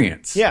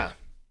experience. Yeah.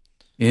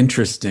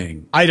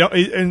 Interesting.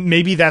 And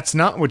maybe that's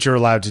not what you're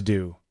allowed to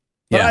do.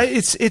 But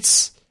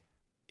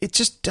it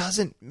just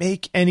doesn't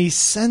make any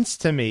sense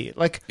to me.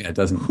 It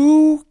doesn't.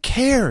 Who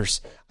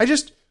cares? I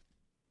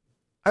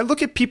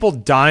look at people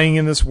dying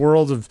in this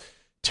world of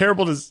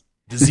terrible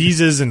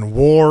diseases and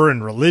war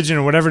and religion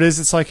or whatever it is.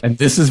 It's like, and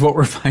this is what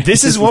we're fighting.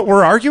 This is what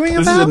we're arguing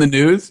about. This is in the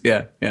news.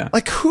 Yeah.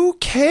 Like, who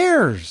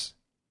cares?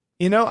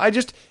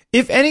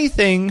 If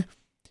anything,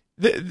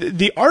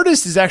 the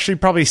artist is actually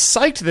probably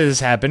psyched that this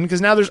happened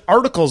because now there's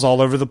articles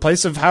all over the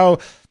place of how,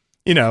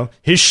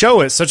 his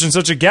show at such and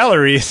such a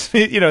gallery, it's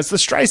the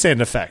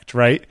Streisand effect,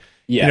 right?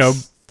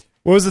 Yes.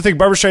 What was the thing?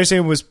 Barbara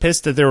Streisand was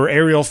pissed that there were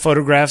aerial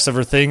photographs of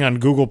her thing on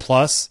Google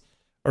Plus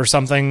or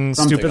something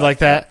stupid like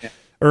that. Yeah.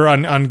 Or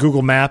on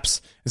Google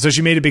Maps. And so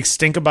she made a big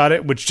stink about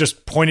it, which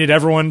just pointed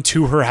everyone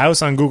to her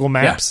house on Google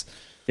Maps.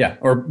 Yeah.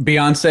 Or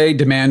Beyonce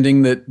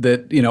demanding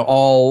that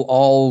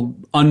all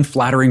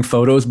unflattering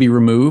photos be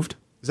removed.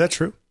 Is that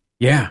true?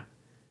 Yeah.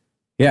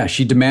 Yeah,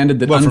 she demanded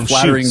that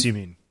unflattering... From shoots, you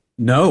mean?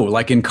 No,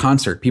 like in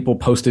concert. People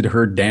posted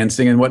her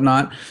dancing and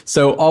whatnot.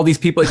 So all these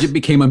people, it just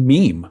became a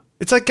meme.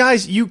 It's like,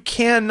 guys, you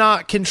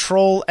cannot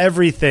control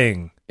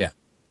everything. Yeah.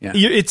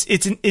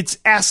 It's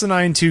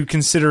asinine to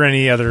consider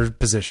any other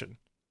position.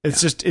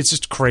 It's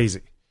just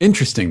crazy.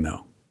 Interesting,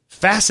 though.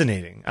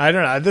 fascinating. I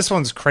don't know. This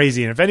one's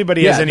crazy. And if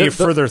anybody has any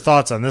further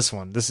thoughts on this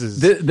one, this is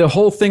the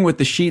whole thing with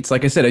the sheets.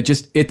 Like I said,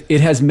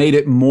 it has made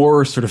it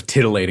more sort of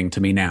titillating to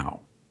me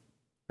now.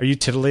 Are you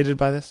titillated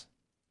by this?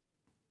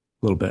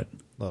 A little bit.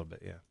 A little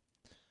bit, yeah.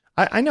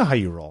 I know how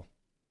you roll.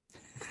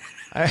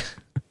 I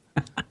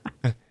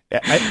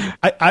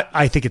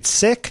think it's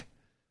sick,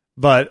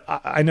 but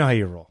I know how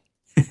you roll.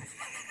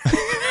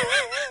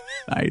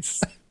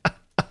 Nice.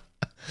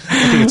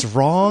 I think it's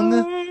wrong.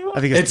 I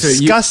think it's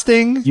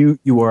disgusting.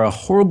 You are a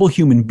horrible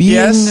human being.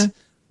 Yes,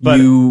 but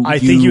I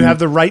think you have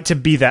the right to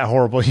be that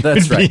horrible human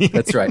being. Right.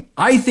 That's right.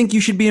 I think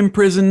you should be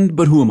imprisoned,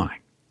 but who am I?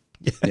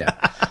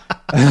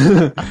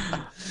 Yeah.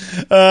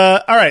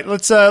 All right,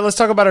 let's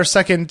talk about our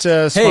second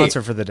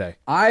sponsor for the day.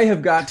 I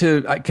have got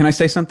to. Can I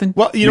say something?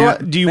 Well, you know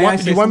what? Do you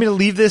want me to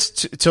leave this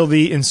till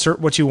the insert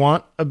what you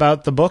want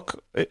about the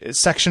book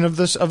section of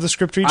the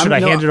script read? Should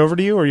I hand it over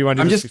to you, or you want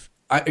to?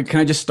 Can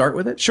I just start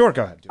with it? Sure,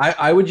 go ahead.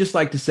 I would just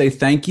like to say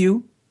thank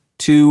you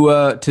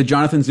to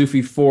Jonathan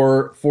Zuffi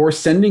for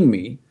sending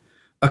me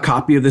a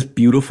copy of this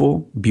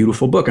beautiful,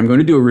 beautiful book. I'm going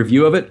to do a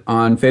review of it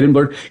on Faded and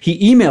Blurred.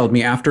 He emailed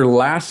me after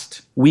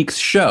last week's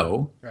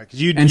show. Right,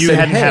 because you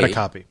hadn't had a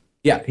copy.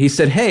 Yeah, he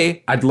said,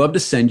 "Hey, I'd love to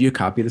send you a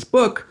copy of this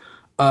book.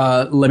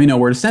 Let me know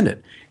where to send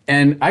it."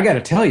 And I got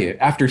to tell you,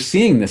 after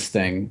seeing this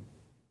thing,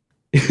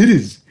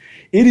 it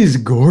is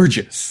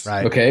gorgeous.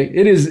 Right. Okay,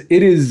 it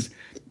is.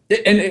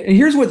 And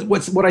here's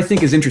what I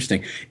think is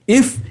interesting.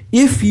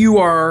 If you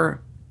are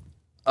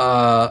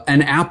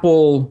an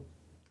Apple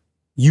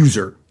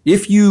user,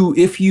 if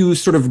you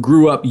sort of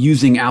grew up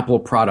using Apple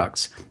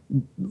products,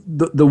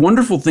 the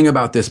wonderful thing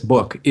about this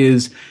book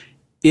is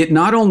it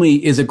not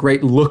only is a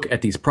great look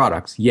at these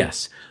products,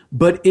 yes,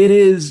 but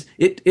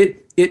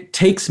it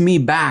takes me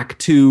back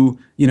to,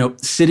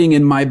 sitting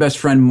in my best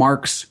friend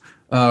Mark's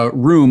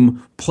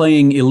room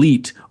playing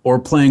Elite or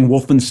playing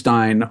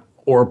Wolfenstein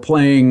or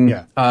playing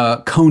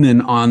Conan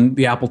on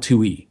the Apple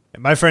IIe.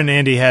 My friend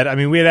Andy we had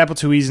Apple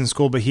IIes in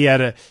school, but he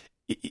had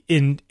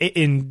in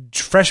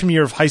freshman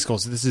year of high school,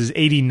 so this is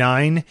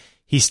 89,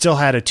 he still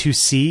had a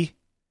 2C.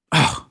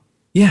 Oh,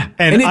 yeah.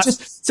 And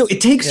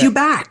it takes you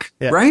back,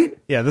 right?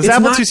 Yeah, those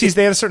Apple IICs,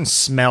 they had a certain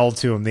smell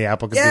to them, the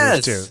Apple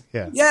computers too.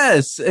 Yeah.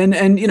 Yes. And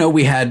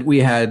we had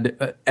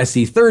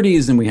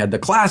SE30s and we had the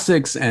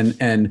classics and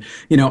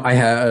I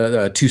had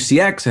a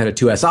 2CX, I had a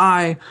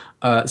 2SI.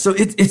 So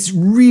it's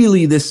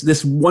really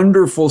this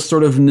wonderful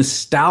sort of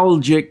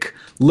nostalgic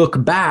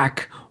look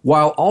back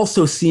while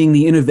also seeing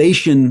the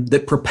innovation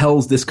that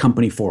propels this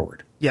company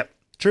forward. Yep,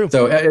 true.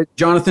 So,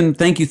 Jonathan,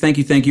 thank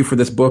you for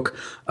this book.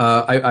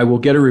 I will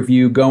get a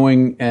review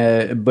going,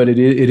 but it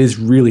is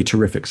really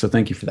terrific. So,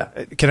 thank you for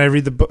that. Can I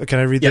read the book? Can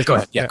I read this? Go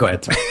ahead. Yeah, go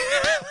ahead.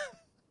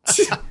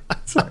 Sorry.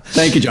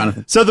 Thank you,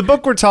 Jonathan. So, the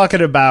book we're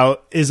talking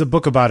about is a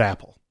book about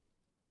Apple.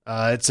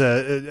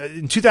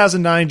 In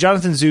 2009,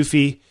 Jonathan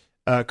Zuffi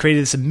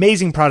created this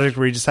amazing project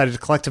where he decided to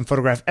collect and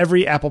photograph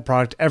every Apple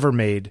product ever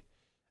made.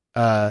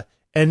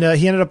 And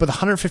he ended up with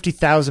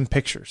 150,000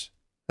 pictures.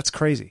 That's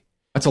crazy.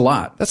 That's a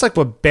lot. That's like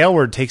what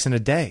Bailward takes in a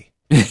day.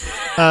 From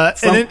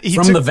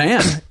the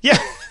van. Yeah,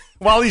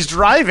 while he's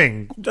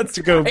driving. That's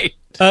great.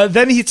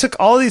 Then he took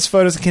all these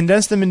photos and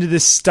condensed them into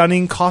this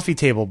stunning coffee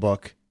table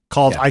book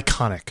called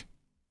Iconic.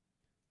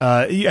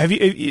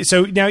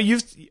 So now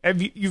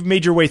you've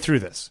made your way through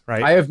this,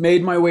 right? I have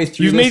made my way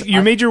through.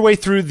 You made your way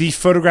through the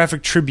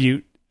photographic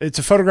tribute. It's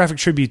a photographic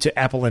tribute to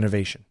Apple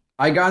innovation.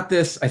 I got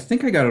this. I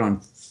think I got it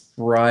on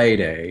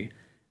Friday.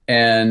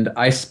 And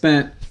I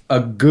spent a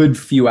good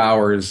few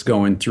hours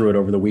going through it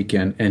over the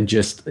weekend, and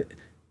just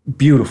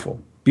beautiful,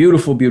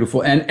 beautiful,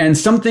 beautiful. And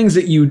some things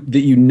that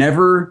you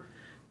never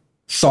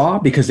saw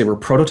because they were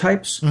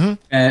prototypes,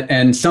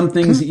 and some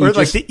things that you or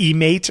like the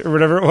eMate or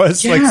whatever it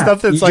was, like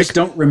stuff that's you just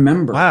don't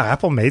remember. Wow,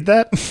 Apple made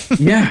that.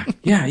 Yeah.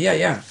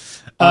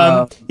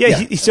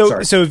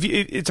 So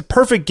it's a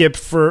perfect gift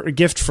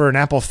for an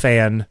Apple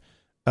fan.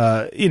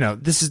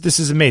 This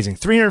is amazing.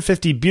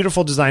 350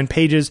 beautiful design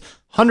pages,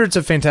 hundreds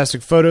of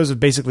fantastic photos of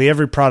basically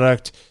every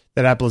product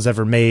that Apple has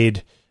ever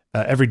made,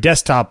 every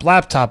desktop,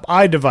 laptop,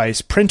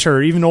 iDevice,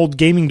 printer, even old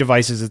gaming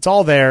devices. It's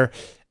all there.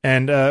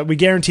 And we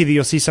guarantee that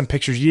you'll see some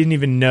pictures you didn't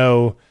even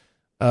know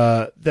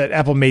that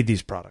Apple made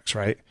these products,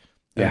 right?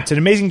 Yeah. It's an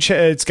amazing.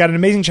 It's got an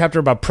amazing chapter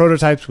about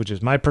prototypes, which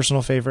is my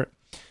personal favorite.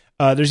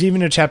 There's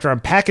even a chapter on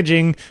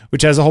packaging,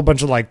 which has a whole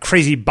bunch of like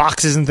crazy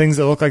boxes and things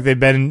that look like they've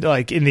been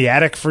like in the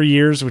attic for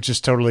years, which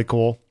is totally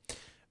cool.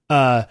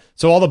 So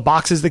all the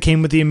boxes that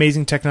came with the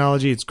amazing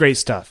technology, it's great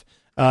stuff.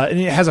 And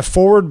it has a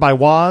foreword by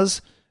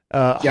Woz,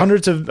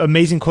 hundreds of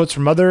amazing quotes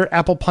from other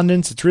Apple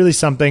pundits. It's really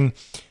something.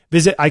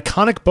 Visit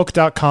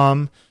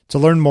iconicbook.com to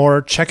learn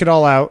more. Check it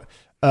all out.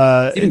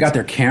 It's even got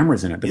their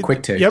cameras in it, the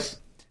quick takes. Yep.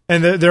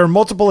 And there are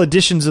multiple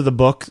editions of the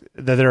book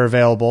that are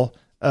available.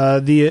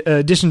 The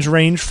editions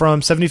range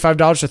from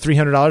 $75 to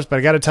 $300, but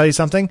I got to tell you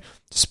something.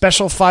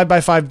 Special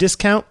 5x5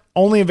 discount,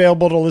 only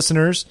available to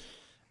listeners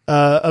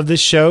of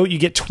this show. You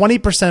get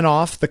 20%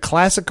 off the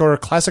Classic or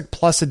Classic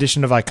Plus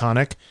edition of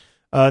Iconic.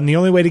 And the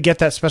only way to get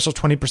that special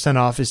 20%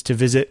 off is to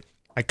visit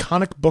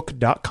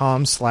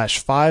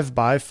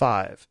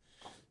iconicbook.com/5x5.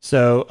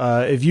 So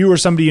if you or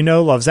somebody you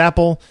know loves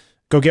Apple,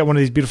 go get one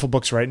of these beautiful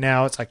books right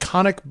now. It's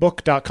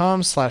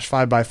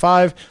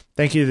iconicbook.com/5x5.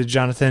 Thank you to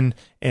Jonathan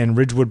and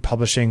Ridgewood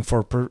Publishing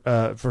for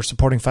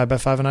supporting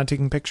 5x5 and not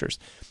taking pictures.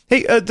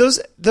 Hey,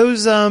 those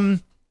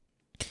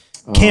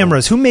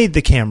cameras. Who made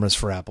the cameras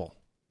for Apple?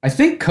 I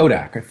think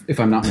Kodak, if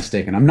I'm not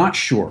mistaken. I'm not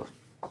sure.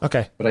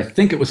 Okay. But I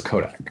think it was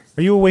Kodak.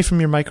 Are you away from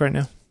your mic right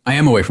now? I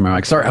am away from my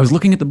mic. Sorry, I was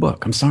looking at the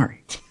book. I'm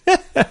sorry.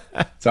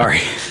 Sorry.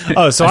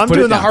 Oh, so I'm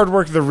doing the hard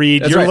work of the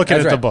read. You're looking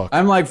at the book.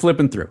 I'm like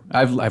flipping through.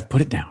 I've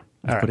put it down.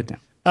 Put it down.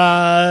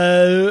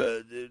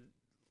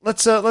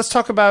 Let's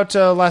talk about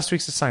last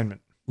week's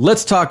assignment.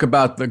 Let's talk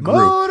about the group.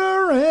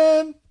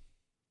 Motorin'.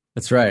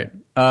 That's right.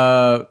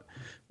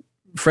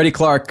 Freddie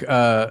Clark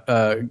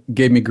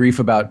gave me grief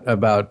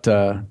about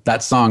that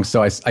song,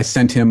 so I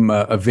sent him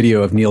a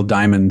video of Neil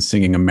Diamond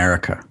singing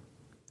 "America."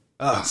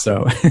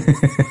 So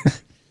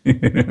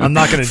I'm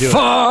not going to do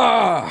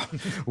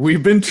it.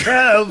 We've been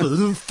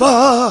traveling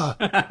far.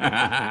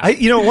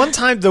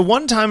 The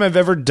one time I've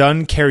ever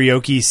done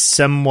karaoke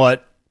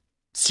somewhat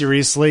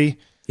seriously.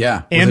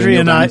 Yeah, Andrea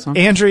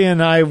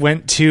and I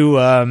went to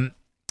a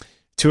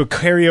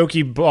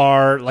karaoke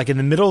bar, like in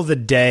the middle of the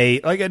day,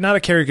 like not a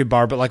karaoke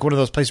bar, but like one of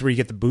those places where you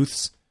get the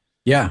booths.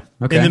 Yeah.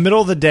 Okay. In the middle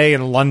of the day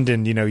in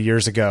London,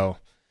 years ago.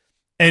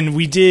 And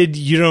we did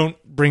You Don't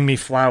Bring Me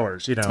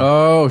Flowers,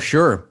 Oh,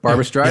 sure.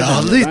 Barbra Streisand.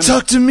 Hardly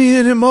talk to me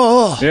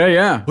anymore.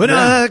 Yeah. When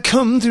I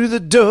come through the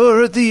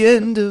door at the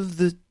end of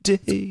the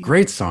day.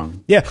 Great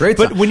song. Yeah. Great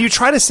but song. when you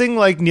try to sing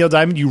like Neil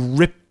Diamond, you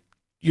rip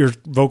your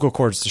vocal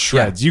cords to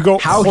shreds. Yeah. You go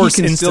how hoarse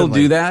he can instantly.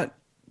 still do that,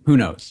 who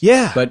knows?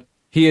 Yeah. But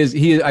he is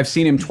I've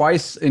seen him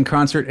twice in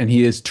concert and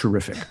he is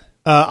terrific.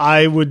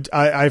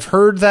 I've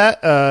heard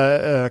that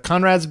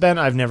Conrad's been.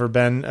 I've never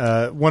been.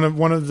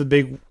 One of the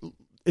big,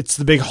 it's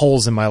the big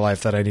holes in my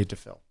life that I need to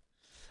fill.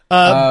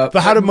 But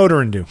how did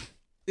Motorin do?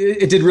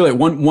 It did really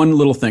one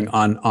little thing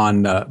on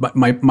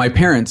my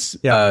parents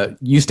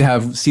used to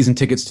have season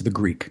tickets to the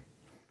Greek.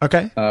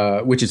 Okay.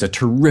 Which is a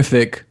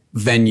terrific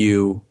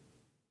venue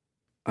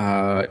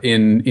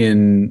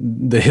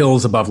in the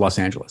hills above Los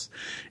Angeles,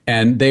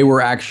 and they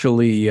were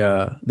actually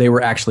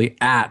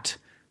at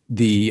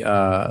the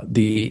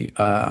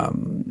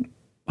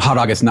Hot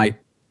August Night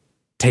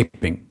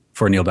taping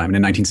for Neil Diamond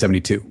in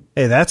 1972.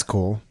 Hey, that's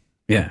cool.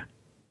 Yeah.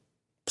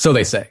 So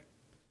they say.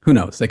 Who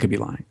knows? They could be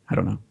lying. I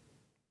don't know.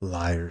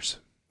 Liars.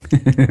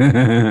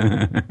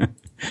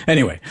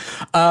 Anyway,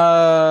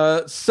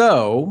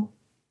 so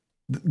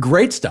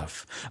great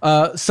stuff.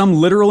 Some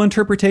literal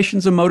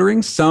interpretations of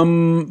motoring,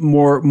 some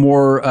more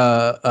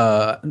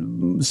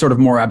sort of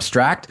more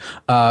abstract.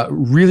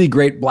 Really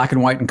great black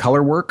and white and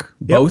color work,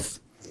 both.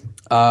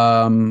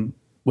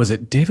 Was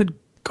it David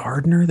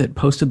Gardner that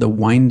posted that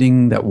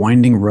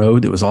winding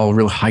road that was all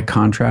real high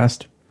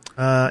contrast?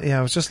 Yeah,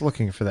 I was just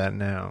looking for that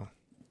now.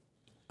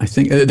 I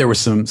think there was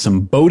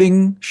some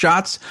boating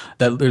shots.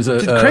 That there's a.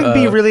 Did Craig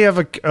B really have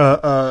a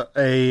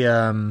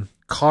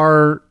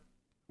car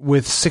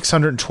with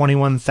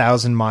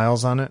 621,000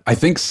 miles on it? I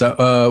think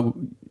so.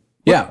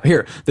 Yeah,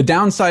 here. The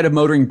downside of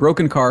motoring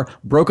broken car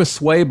broke a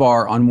sway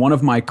bar on one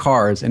of my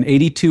cars, an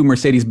 82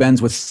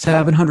 Mercedes-Benz with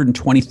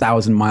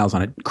 720,000 miles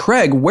on it.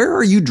 Craig, where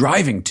are you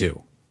driving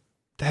to?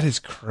 That is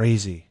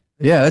crazy.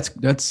 Yeah,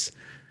 that's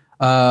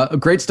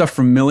great stuff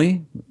from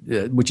Millie,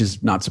 which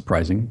is not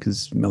surprising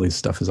because Millie's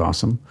stuff is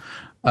awesome.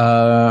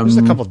 There's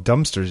a couple of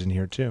dumpsters in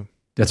here too.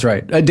 That's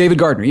right. David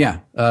Gardner, yeah.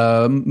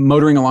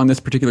 Motoring along this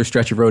particular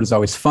stretch of road is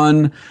always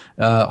fun.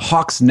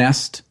 Hawk's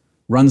Nest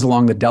runs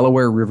along the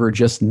Delaware River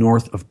just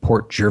north of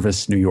Port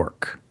Jervis, New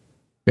York.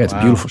 Yeah, it's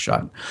a beautiful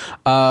shot.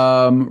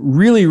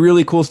 Really,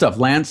 really cool stuff.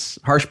 Lance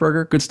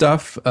Harshberger, good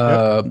stuff.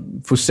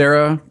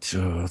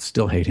 Fusera,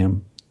 still hate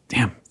him.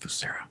 Damn,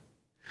 Fusera.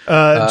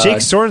 Jake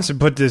Sorensen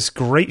put this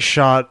great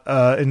shot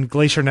in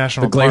Glacier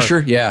National Park.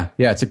 Glacier, yeah,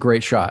 it's a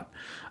great shot.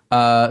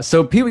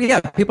 So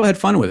people had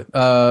fun with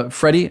it.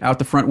 Freddie out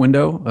the front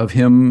window of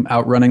him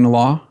outrunning the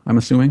law, I'm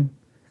assuming.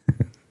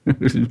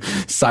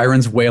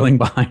 Sirens wailing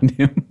behind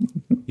him.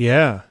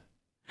 Yeah.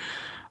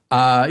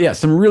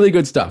 Some really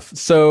good stuff.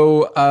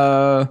 So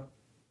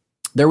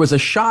there was a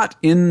shot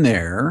in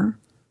there.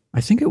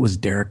 I think it was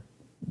Derek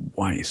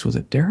Weiss. Was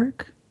it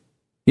Derek?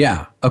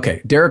 Yeah.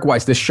 Okay. Derek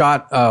Weiss. This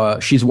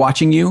shot, She's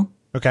Watching You.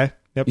 Okay.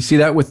 Yep. You see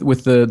that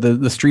with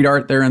the street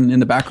art there in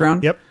the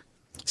background? Yep.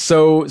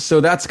 So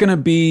that's going to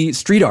be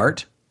street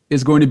art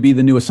is going to be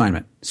the new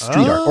assignment.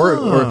 Street art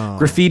or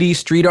graffiti,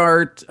 street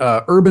art,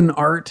 urban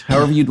art,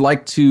 however you'd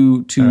like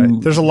to.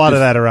 Right. There's a lot of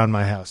that around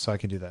my house, so I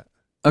can do that.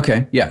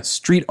 Okay, yeah,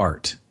 street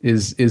art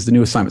is the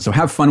new assignment. So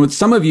have fun with.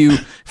 Some of you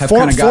have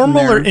kind of gotten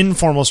formal there. or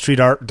informal street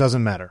art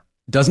doesn't matter.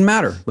 Doesn't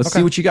matter. Let's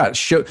see what you got.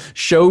 Show.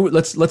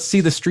 Let's see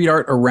the street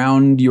art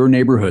around your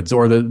neighborhoods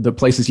or the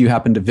places you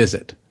happen to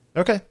visit.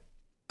 Okay.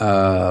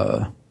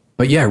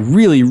 But yeah,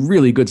 really,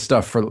 really good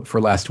stuff for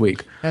last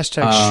week.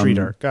 Hashtag street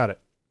art. Got it.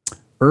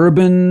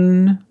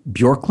 Urban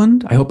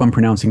Bjorklund. I hope I'm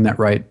pronouncing that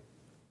right.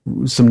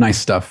 Some nice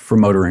stuff for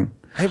motoring.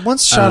 I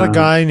once shot a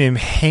guy named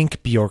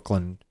Hank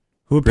Bjorklund,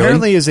 who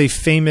apparently is a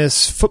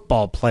famous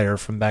football player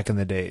from back in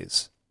the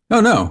days.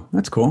 Oh no,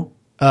 that's cool.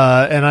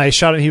 And I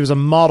shot it. He was a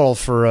model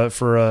for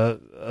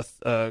a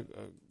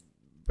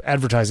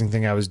advertising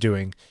thing I was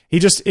doing. He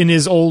just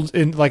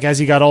as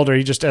he got older,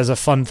 he just, as a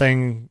fun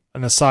thing,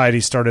 an aside, he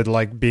started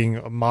like being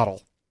a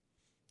model.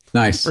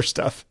 Nice. For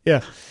stuff.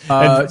 Yeah.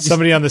 And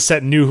somebody on the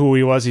set knew who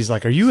he was. He's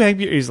like, "Are you Hank?"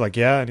 He's like,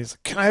 "Yeah." And he's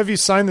like, "Can I have you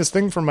sign this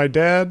thing for my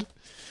dad?"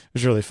 It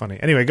was really funny.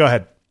 Anyway, go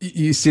ahead.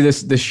 You see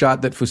this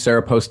shot that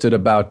Fusera posted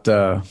about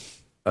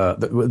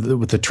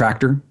with the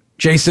tractor?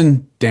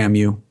 Jason, damn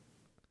you.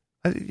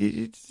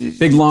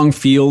 Big long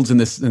fields and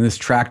this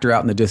tractor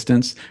out in the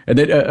distance. And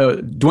then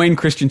Dwayne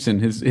Christensen,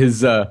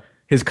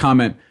 his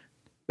comment,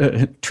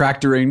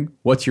 tractoring,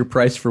 what's your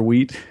price for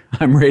wheat?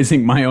 I'm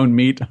raising my own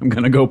meat. I'm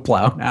going to go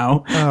plow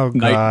now. Oh,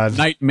 God.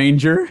 Night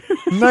manger.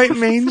 Night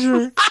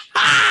manger.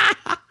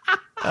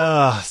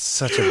 Oh,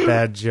 such a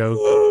bad joke.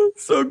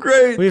 So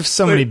great. We have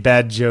so many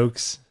bad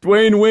jokes.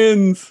 Dwayne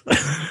wins.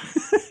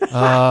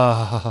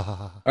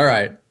 All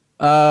right.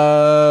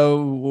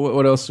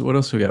 What else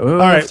we got? All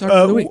right.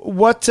 Let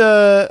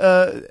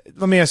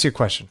me ask you a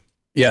question.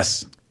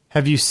 Yes.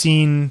 Have you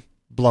seen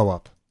Blow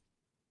Up?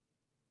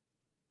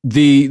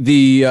 The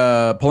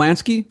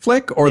Polanski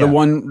flick, or the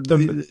one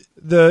the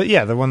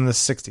one in the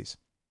 60s.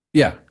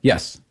 Yeah.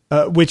 Yes.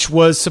 Which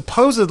was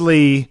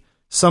supposedly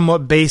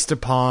somewhat based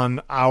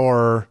upon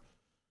the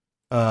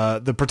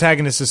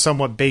protagonist is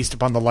somewhat based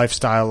upon the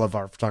lifestyle of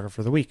our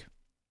photographer of the week.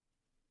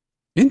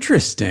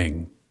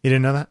 Interesting. You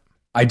didn't know that?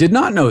 I did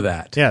not know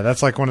that. Yeah,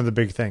 that's like one of the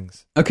big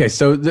things. Okay,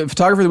 so the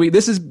photographer of the week.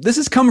 This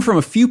has come from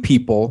a few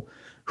people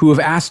who have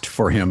asked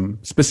for him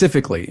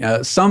specifically.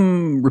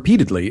 Some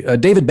repeatedly.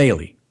 David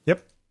Bailey.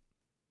 Yep.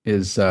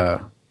 Is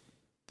and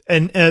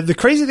the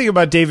crazy thing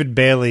about David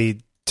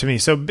Bailey to me.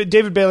 So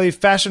David Bailey,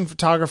 fashion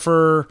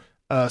photographer,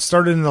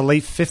 started in the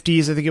late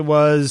 50s, I think it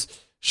was.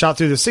 Shot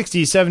through the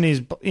 60s,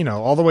 70s,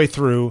 all the way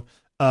through.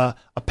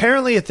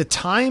 Apparently, at the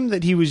time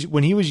that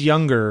when he was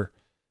younger,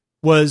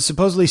 was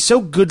supposedly so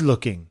good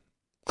looking.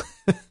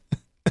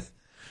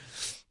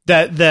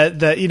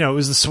 that it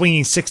was the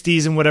swinging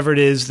 60s and whatever it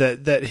is,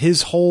 that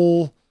his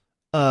whole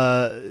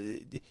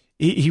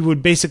he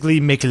would basically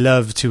make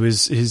love to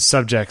his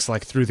subjects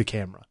like through the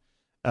camera.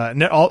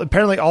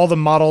 Apparently all the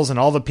models and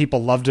all the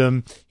people loved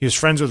him. He was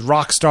friends with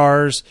rock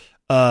stars.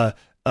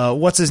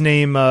 What's his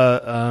name?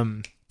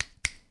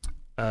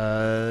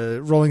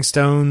 Rolling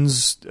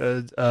Stones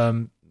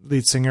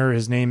lead singer.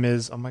 His name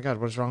is, oh my God,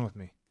 what is wrong with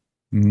me?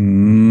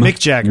 Mick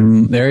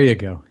Jagger. There you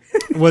go.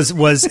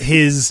 was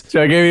his.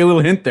 So I gave you a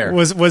little hint there.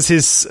 Was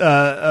his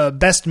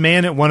best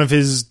man at one of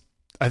his.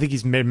 I think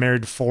he's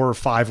married 4 or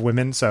 5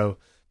 women. So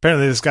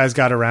apparently this guy's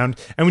got around.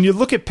 And when you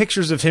look at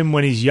pictures of him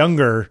when he's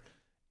younger,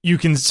 you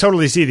can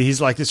totally see that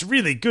he's like this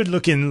really good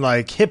looking,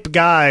 like hip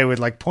guy with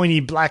like pointy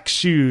black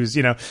shoes.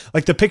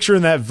 Like the picture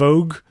in that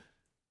Vogue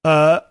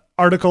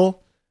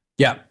article.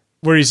 Yeah,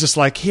 where he's just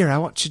like, "Here, I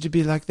want you to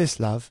be like this,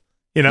 love."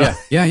 Yeah.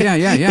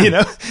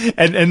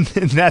 and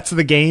that's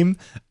the game.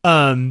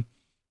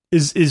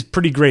 Is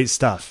pretty great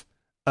stuff.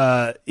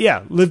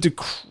 Lived a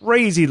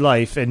crazy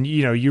life, and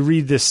you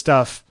read this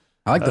stuff.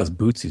 I like those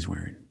boots he's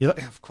wearing.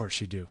 Of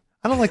course you do.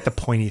 I don't like the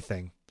pointy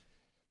thing.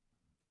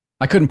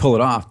 I couldn't pull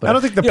it off, but I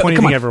don't think the pointy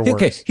thing ever works.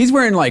 Okay, he's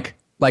wearing like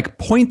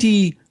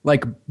pointy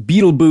like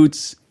beetle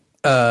boots,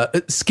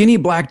 skinny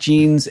black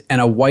jeans,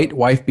 and a white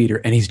wife beater,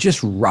 and he's just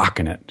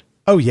rocking it.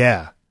 Oh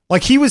yeah.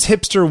 Like he was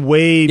hipster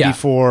way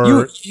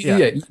before.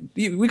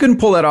 We couldn't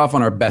pull that off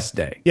on our best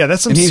day. Yeah,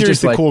 that's some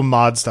seriously cool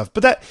mod stuff.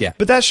 But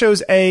that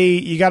shows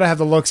you got to have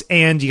the looks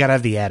and you got to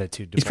have the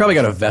attitude. He's probably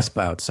got a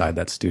Vespa outside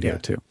that studio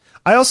too.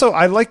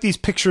 I like these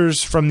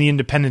pictures from the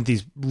Independent,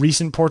 these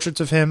recent portraits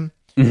of him,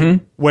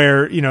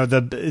 where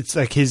it's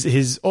like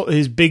his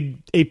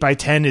big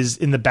 8x10 is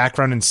in the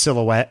background in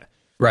silhouette,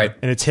 right,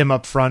 and it's him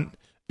up front.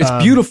 It's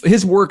beautiful.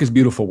 His work is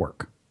beautiful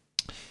work.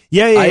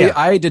 Yeah.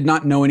 I did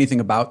not know anything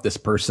about this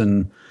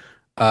person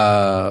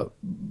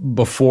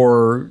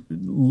before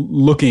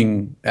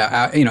looking,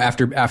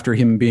 after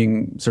him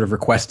being sort of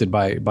requested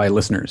by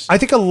listeners. I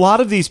think a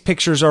lot of these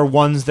pictures are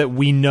ones that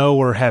we know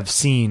or have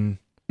seen,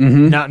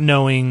 not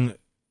knowing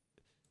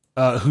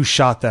who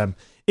shot them.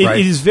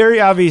 It is very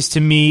obvious to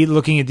me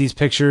looking at these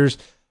pictures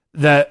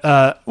that,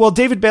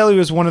 David Bailey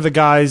was one of the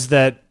guys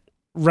that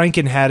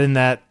Rankin had in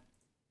that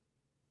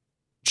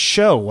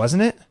show,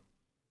 wasn't it?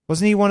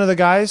 Wasn't he one of the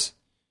guys?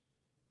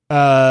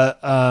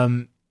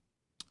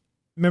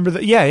 Remember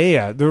that?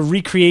 Yeah. The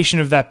recreation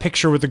of that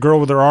picture with the girl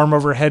with her arm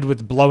over her head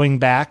with blowing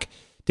back.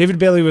 David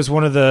Bailey was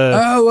one of the.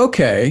 Oh,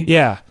 okay.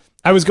 Yeah,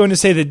 I was going to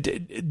say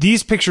that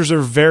these pictures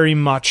are very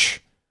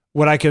much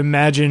what I can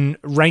imagine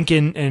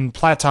Rankin and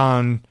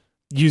Platon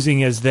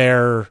using as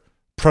their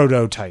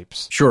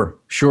prototypes. Sure.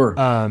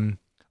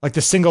 Like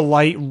the single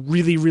light,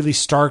 really, really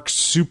stark,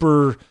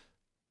 super,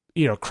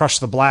 crush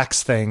the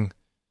blacks thing.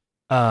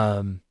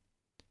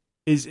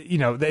 Is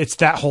it's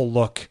that whole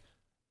look.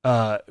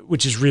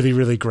 Which is really,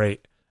 really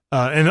great.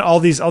 And all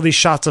these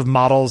shots of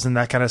models and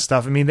that kind of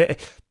stuff. I mean,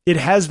 it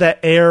has that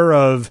air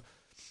of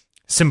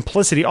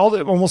simplicity.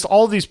 Almost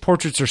all of these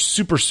portraits are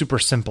super, super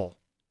simple.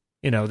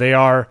 They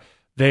are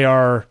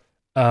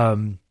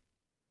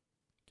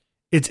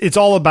it's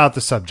all about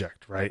the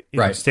subject, right? You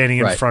know, Right, standing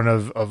in right. front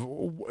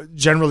of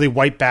generally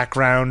white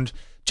background,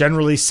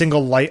 generally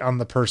single light on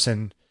the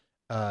person.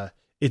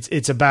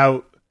 It's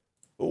about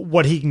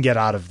what he can get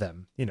out of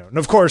them, you know. And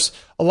of course,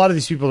 a lot of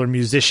these people are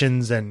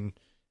musicians and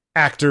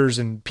actors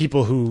and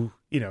people who,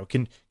 you know,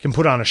 can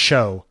put on a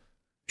show,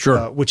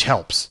 Sure. which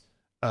helps.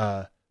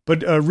 But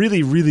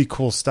really, really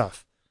cool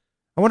stuff.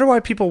 I wonder why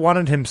people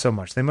wanted him so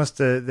much. They must.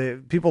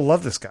 People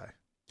love this guy.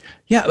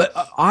 Yeah, but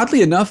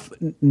oddly enough,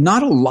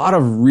 not a lot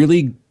of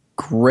really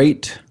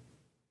great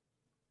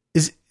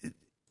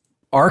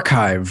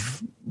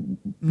archive.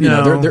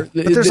 No, but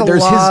there's a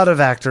lot of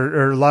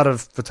actor or a lot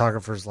of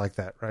photographers like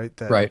that,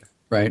 right?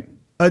 Right.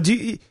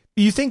 Do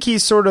you think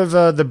he's sort of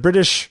the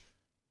British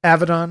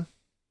Avedon?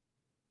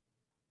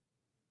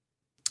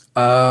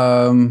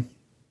 I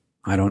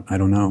don't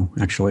know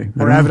actually.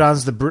 Or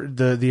Avedon's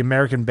the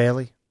American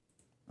Bailey?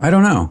 I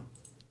don't know.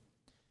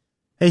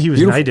 Hey, he was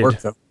Beautiful knighted.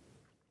 work, though.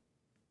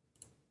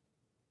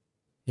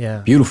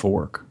 Yeah. Beautiful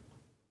work.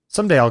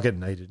 Someday I'll get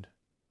knighted.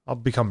 I'll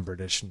become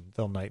British and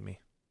they'll knight me.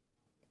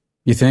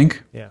 You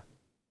think? Yeah.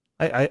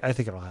 I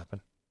think it'll happen.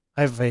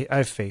 I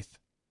have faith.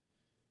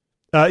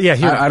 Yeah.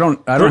 Here, I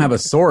don't have a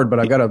sword, but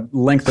I've got a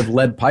length of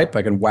lead pipe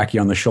I can whack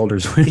you on the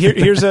shoulders with.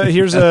 here's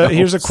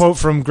a quote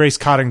from Grace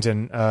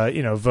Coddington,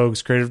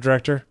 Vogue's creative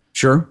director.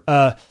 Sure.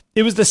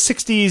 It was the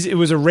 60s. It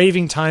was a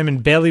raving time,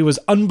 and Bailey was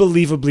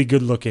unbelievably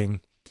good looking.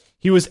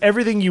 He was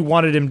everything you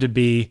wanted him to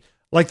be,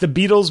 like the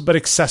Beatles, but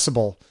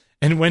accessible.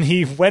 And when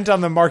he went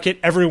on the market,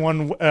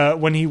 everyone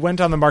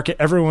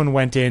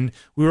went in.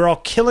 We were all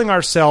killing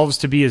ourselves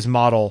to be his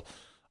model.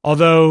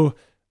 Although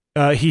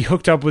he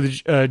hooked up with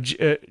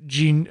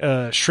Gene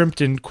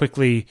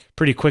Shrimpton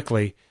pretty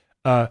quickly.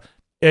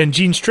 And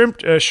Gene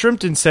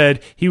Shrimpton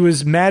said he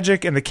was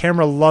magic, and the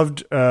camera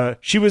loved.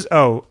 Of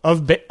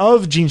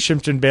Gene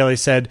Shrimpton, Bailey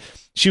said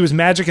she was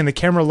magic, and the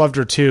camera loved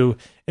her too.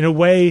 In a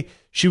way,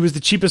 she was the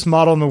cheapest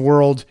model in the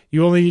world.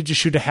 You only need to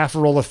shoot a half a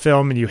roll of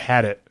film, and you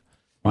had it.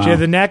 Wow. She had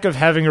the knack of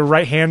having her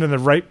right hand in the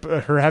right,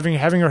 having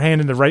her hand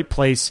in the right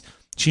place.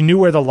 She knew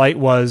where the light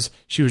was.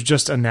 She was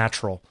just a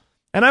natural.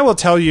 And I will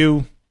tell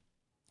you,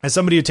 as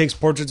somebody who takes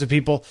portraits of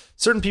people,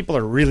 certain people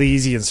are really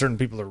easy and certain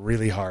people are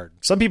really hard.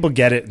 Some people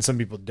get it and some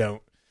people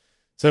don't.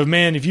 So,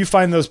 man, if you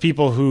find those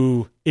people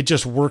who it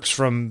just works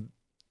from,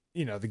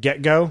 you know, the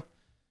get-go,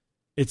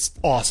 it's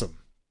awesome.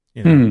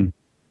 You know?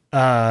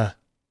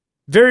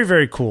 Very,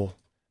 very cool.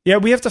 Yeah,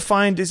 we have to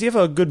find. Does he have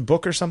a good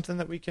book or something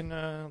that we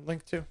can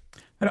link to?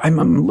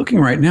 I'm looking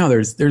right now.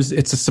 There's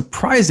a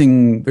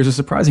surprising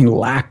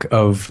lack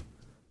of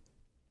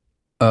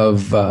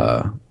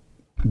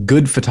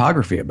good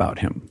photography about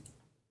him.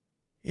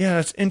 Yeah,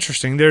 that's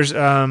interesting. There's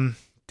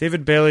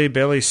David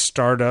Bailey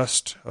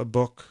Stardust, a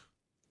book,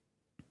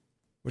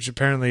 which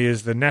apparently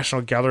is the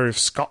National Gallery of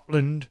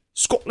Scotland.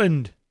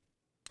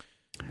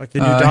 Like the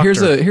new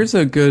Doctor. Here's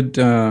a good.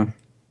 There's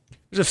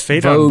a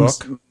Phaedon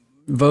book.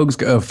 Vogue's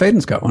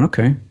Phaedon's got one.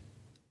 Okay.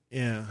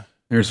 Yeah.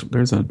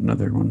 There's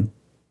another one.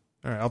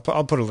 All right, I'll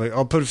put a link.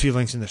 I'll put a few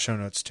links in the show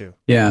notes too.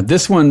 Yeah,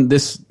 this one.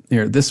 Let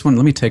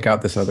me take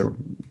out this other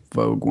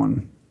Vogue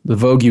one. The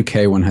Vogue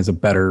UK one has a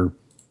better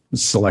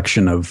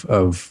selection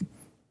of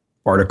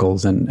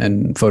articles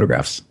and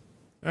photographs.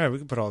 All right, we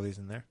can put all these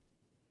in there.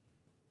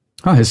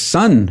 Oh, his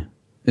son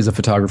is a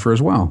photographer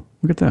as well.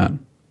 Look at that.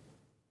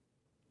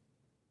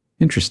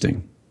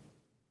 Interesting.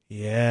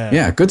 Yeah.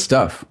 Yeah, good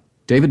stuff.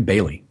 David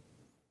Bailey.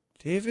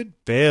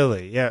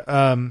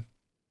 Yeah.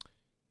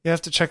 You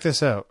have to check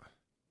this out.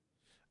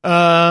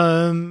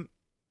 All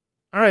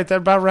right, that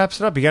about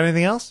wraps it up. You got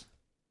anything else?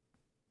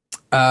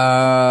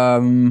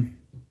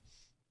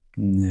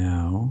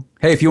 No.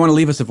 Hey, if you want to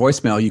leave us a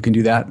voicemail, you can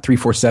do that.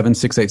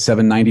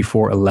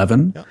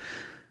 347-687-9411. Yep.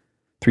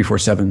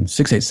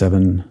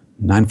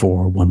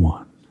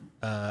 347-687-9411.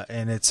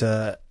 And it's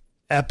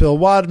at Bill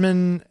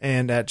Wadman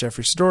and at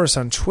Jeffrey Storis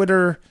on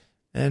Twitter.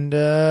 And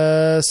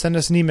send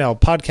us an email,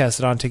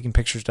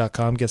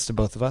 podcast@ontakingpictures.com. Gets to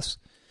both of us.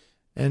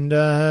 And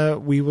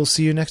we will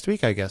see you next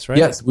week, I guess, right?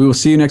 Yes, we will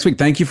see you next week.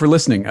 Thank you for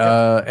listening.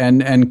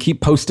 And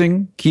keep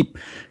posting. Keep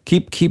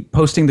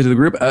posting to the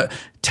group.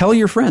 Tell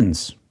your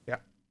friends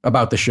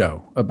about the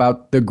show,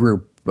 about the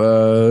group.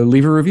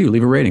 Leave a review,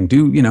 leave a rating.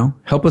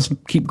 Help us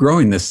keep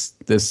growing this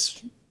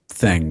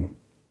thing.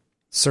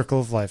 Circle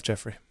of life,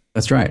 Jeffrey.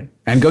 That's right.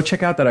 And go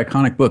check out that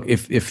iconic book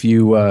if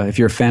you're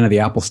a fan of the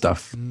Apple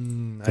stuff.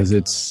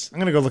 Because I'm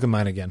gonna go look at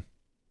mine again.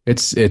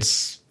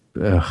 It's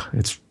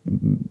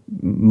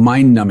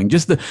mind-numbing.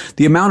 Just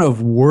the amount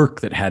of work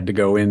that had to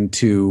go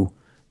into.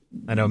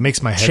 I know, it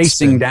makes my head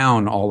chasing spin.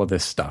 down all of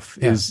this stuff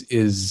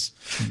is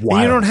wild.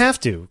 And you don't have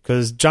to,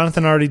 because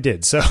Jonathan already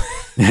did. So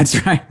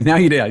that's right. Now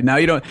you did. Now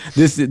you don't.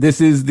 This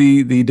is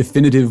the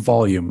definitive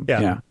volume.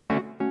 Yeah.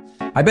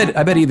 I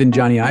bet even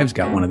Johnny Ives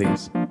got one of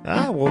these.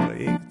 Well,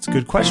 it's a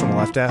good question. We'll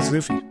have to ask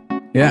Luffy.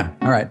 Yeah.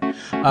 All right.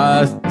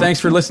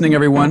 Thanks for listening,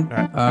 everyone.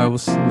 Right. We'll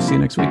see you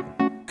next week.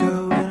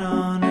 Going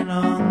on and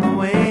on the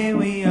way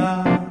we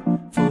are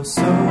for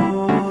so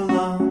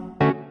long.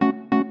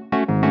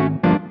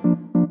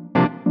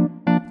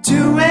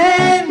 To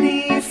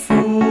any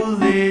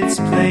fool, it's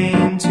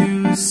plain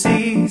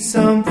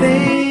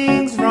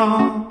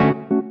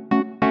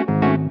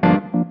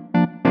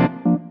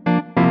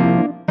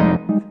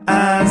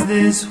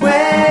this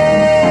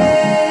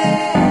way.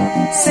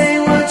 Say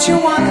what you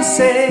wanna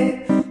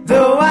say,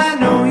 though I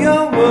know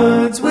your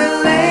words will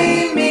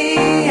lay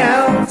me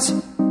out.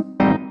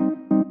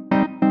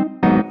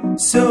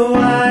 So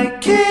I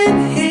can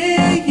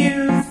hear you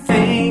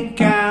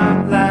think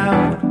out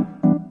loud.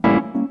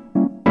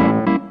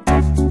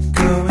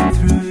 Going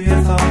through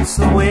your thoughts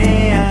the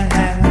way I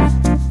have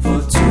for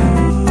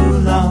too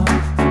long.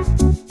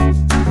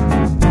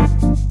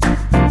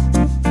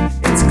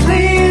 It's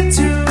clear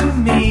to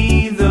me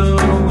the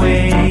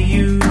way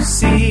you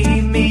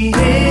see me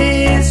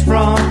is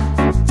wrong.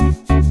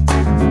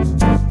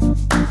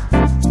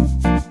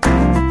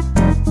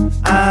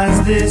 Eyes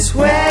this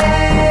way.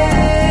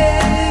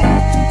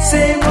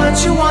 Say what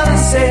you wanna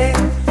say,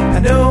 I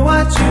know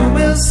what you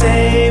will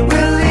say.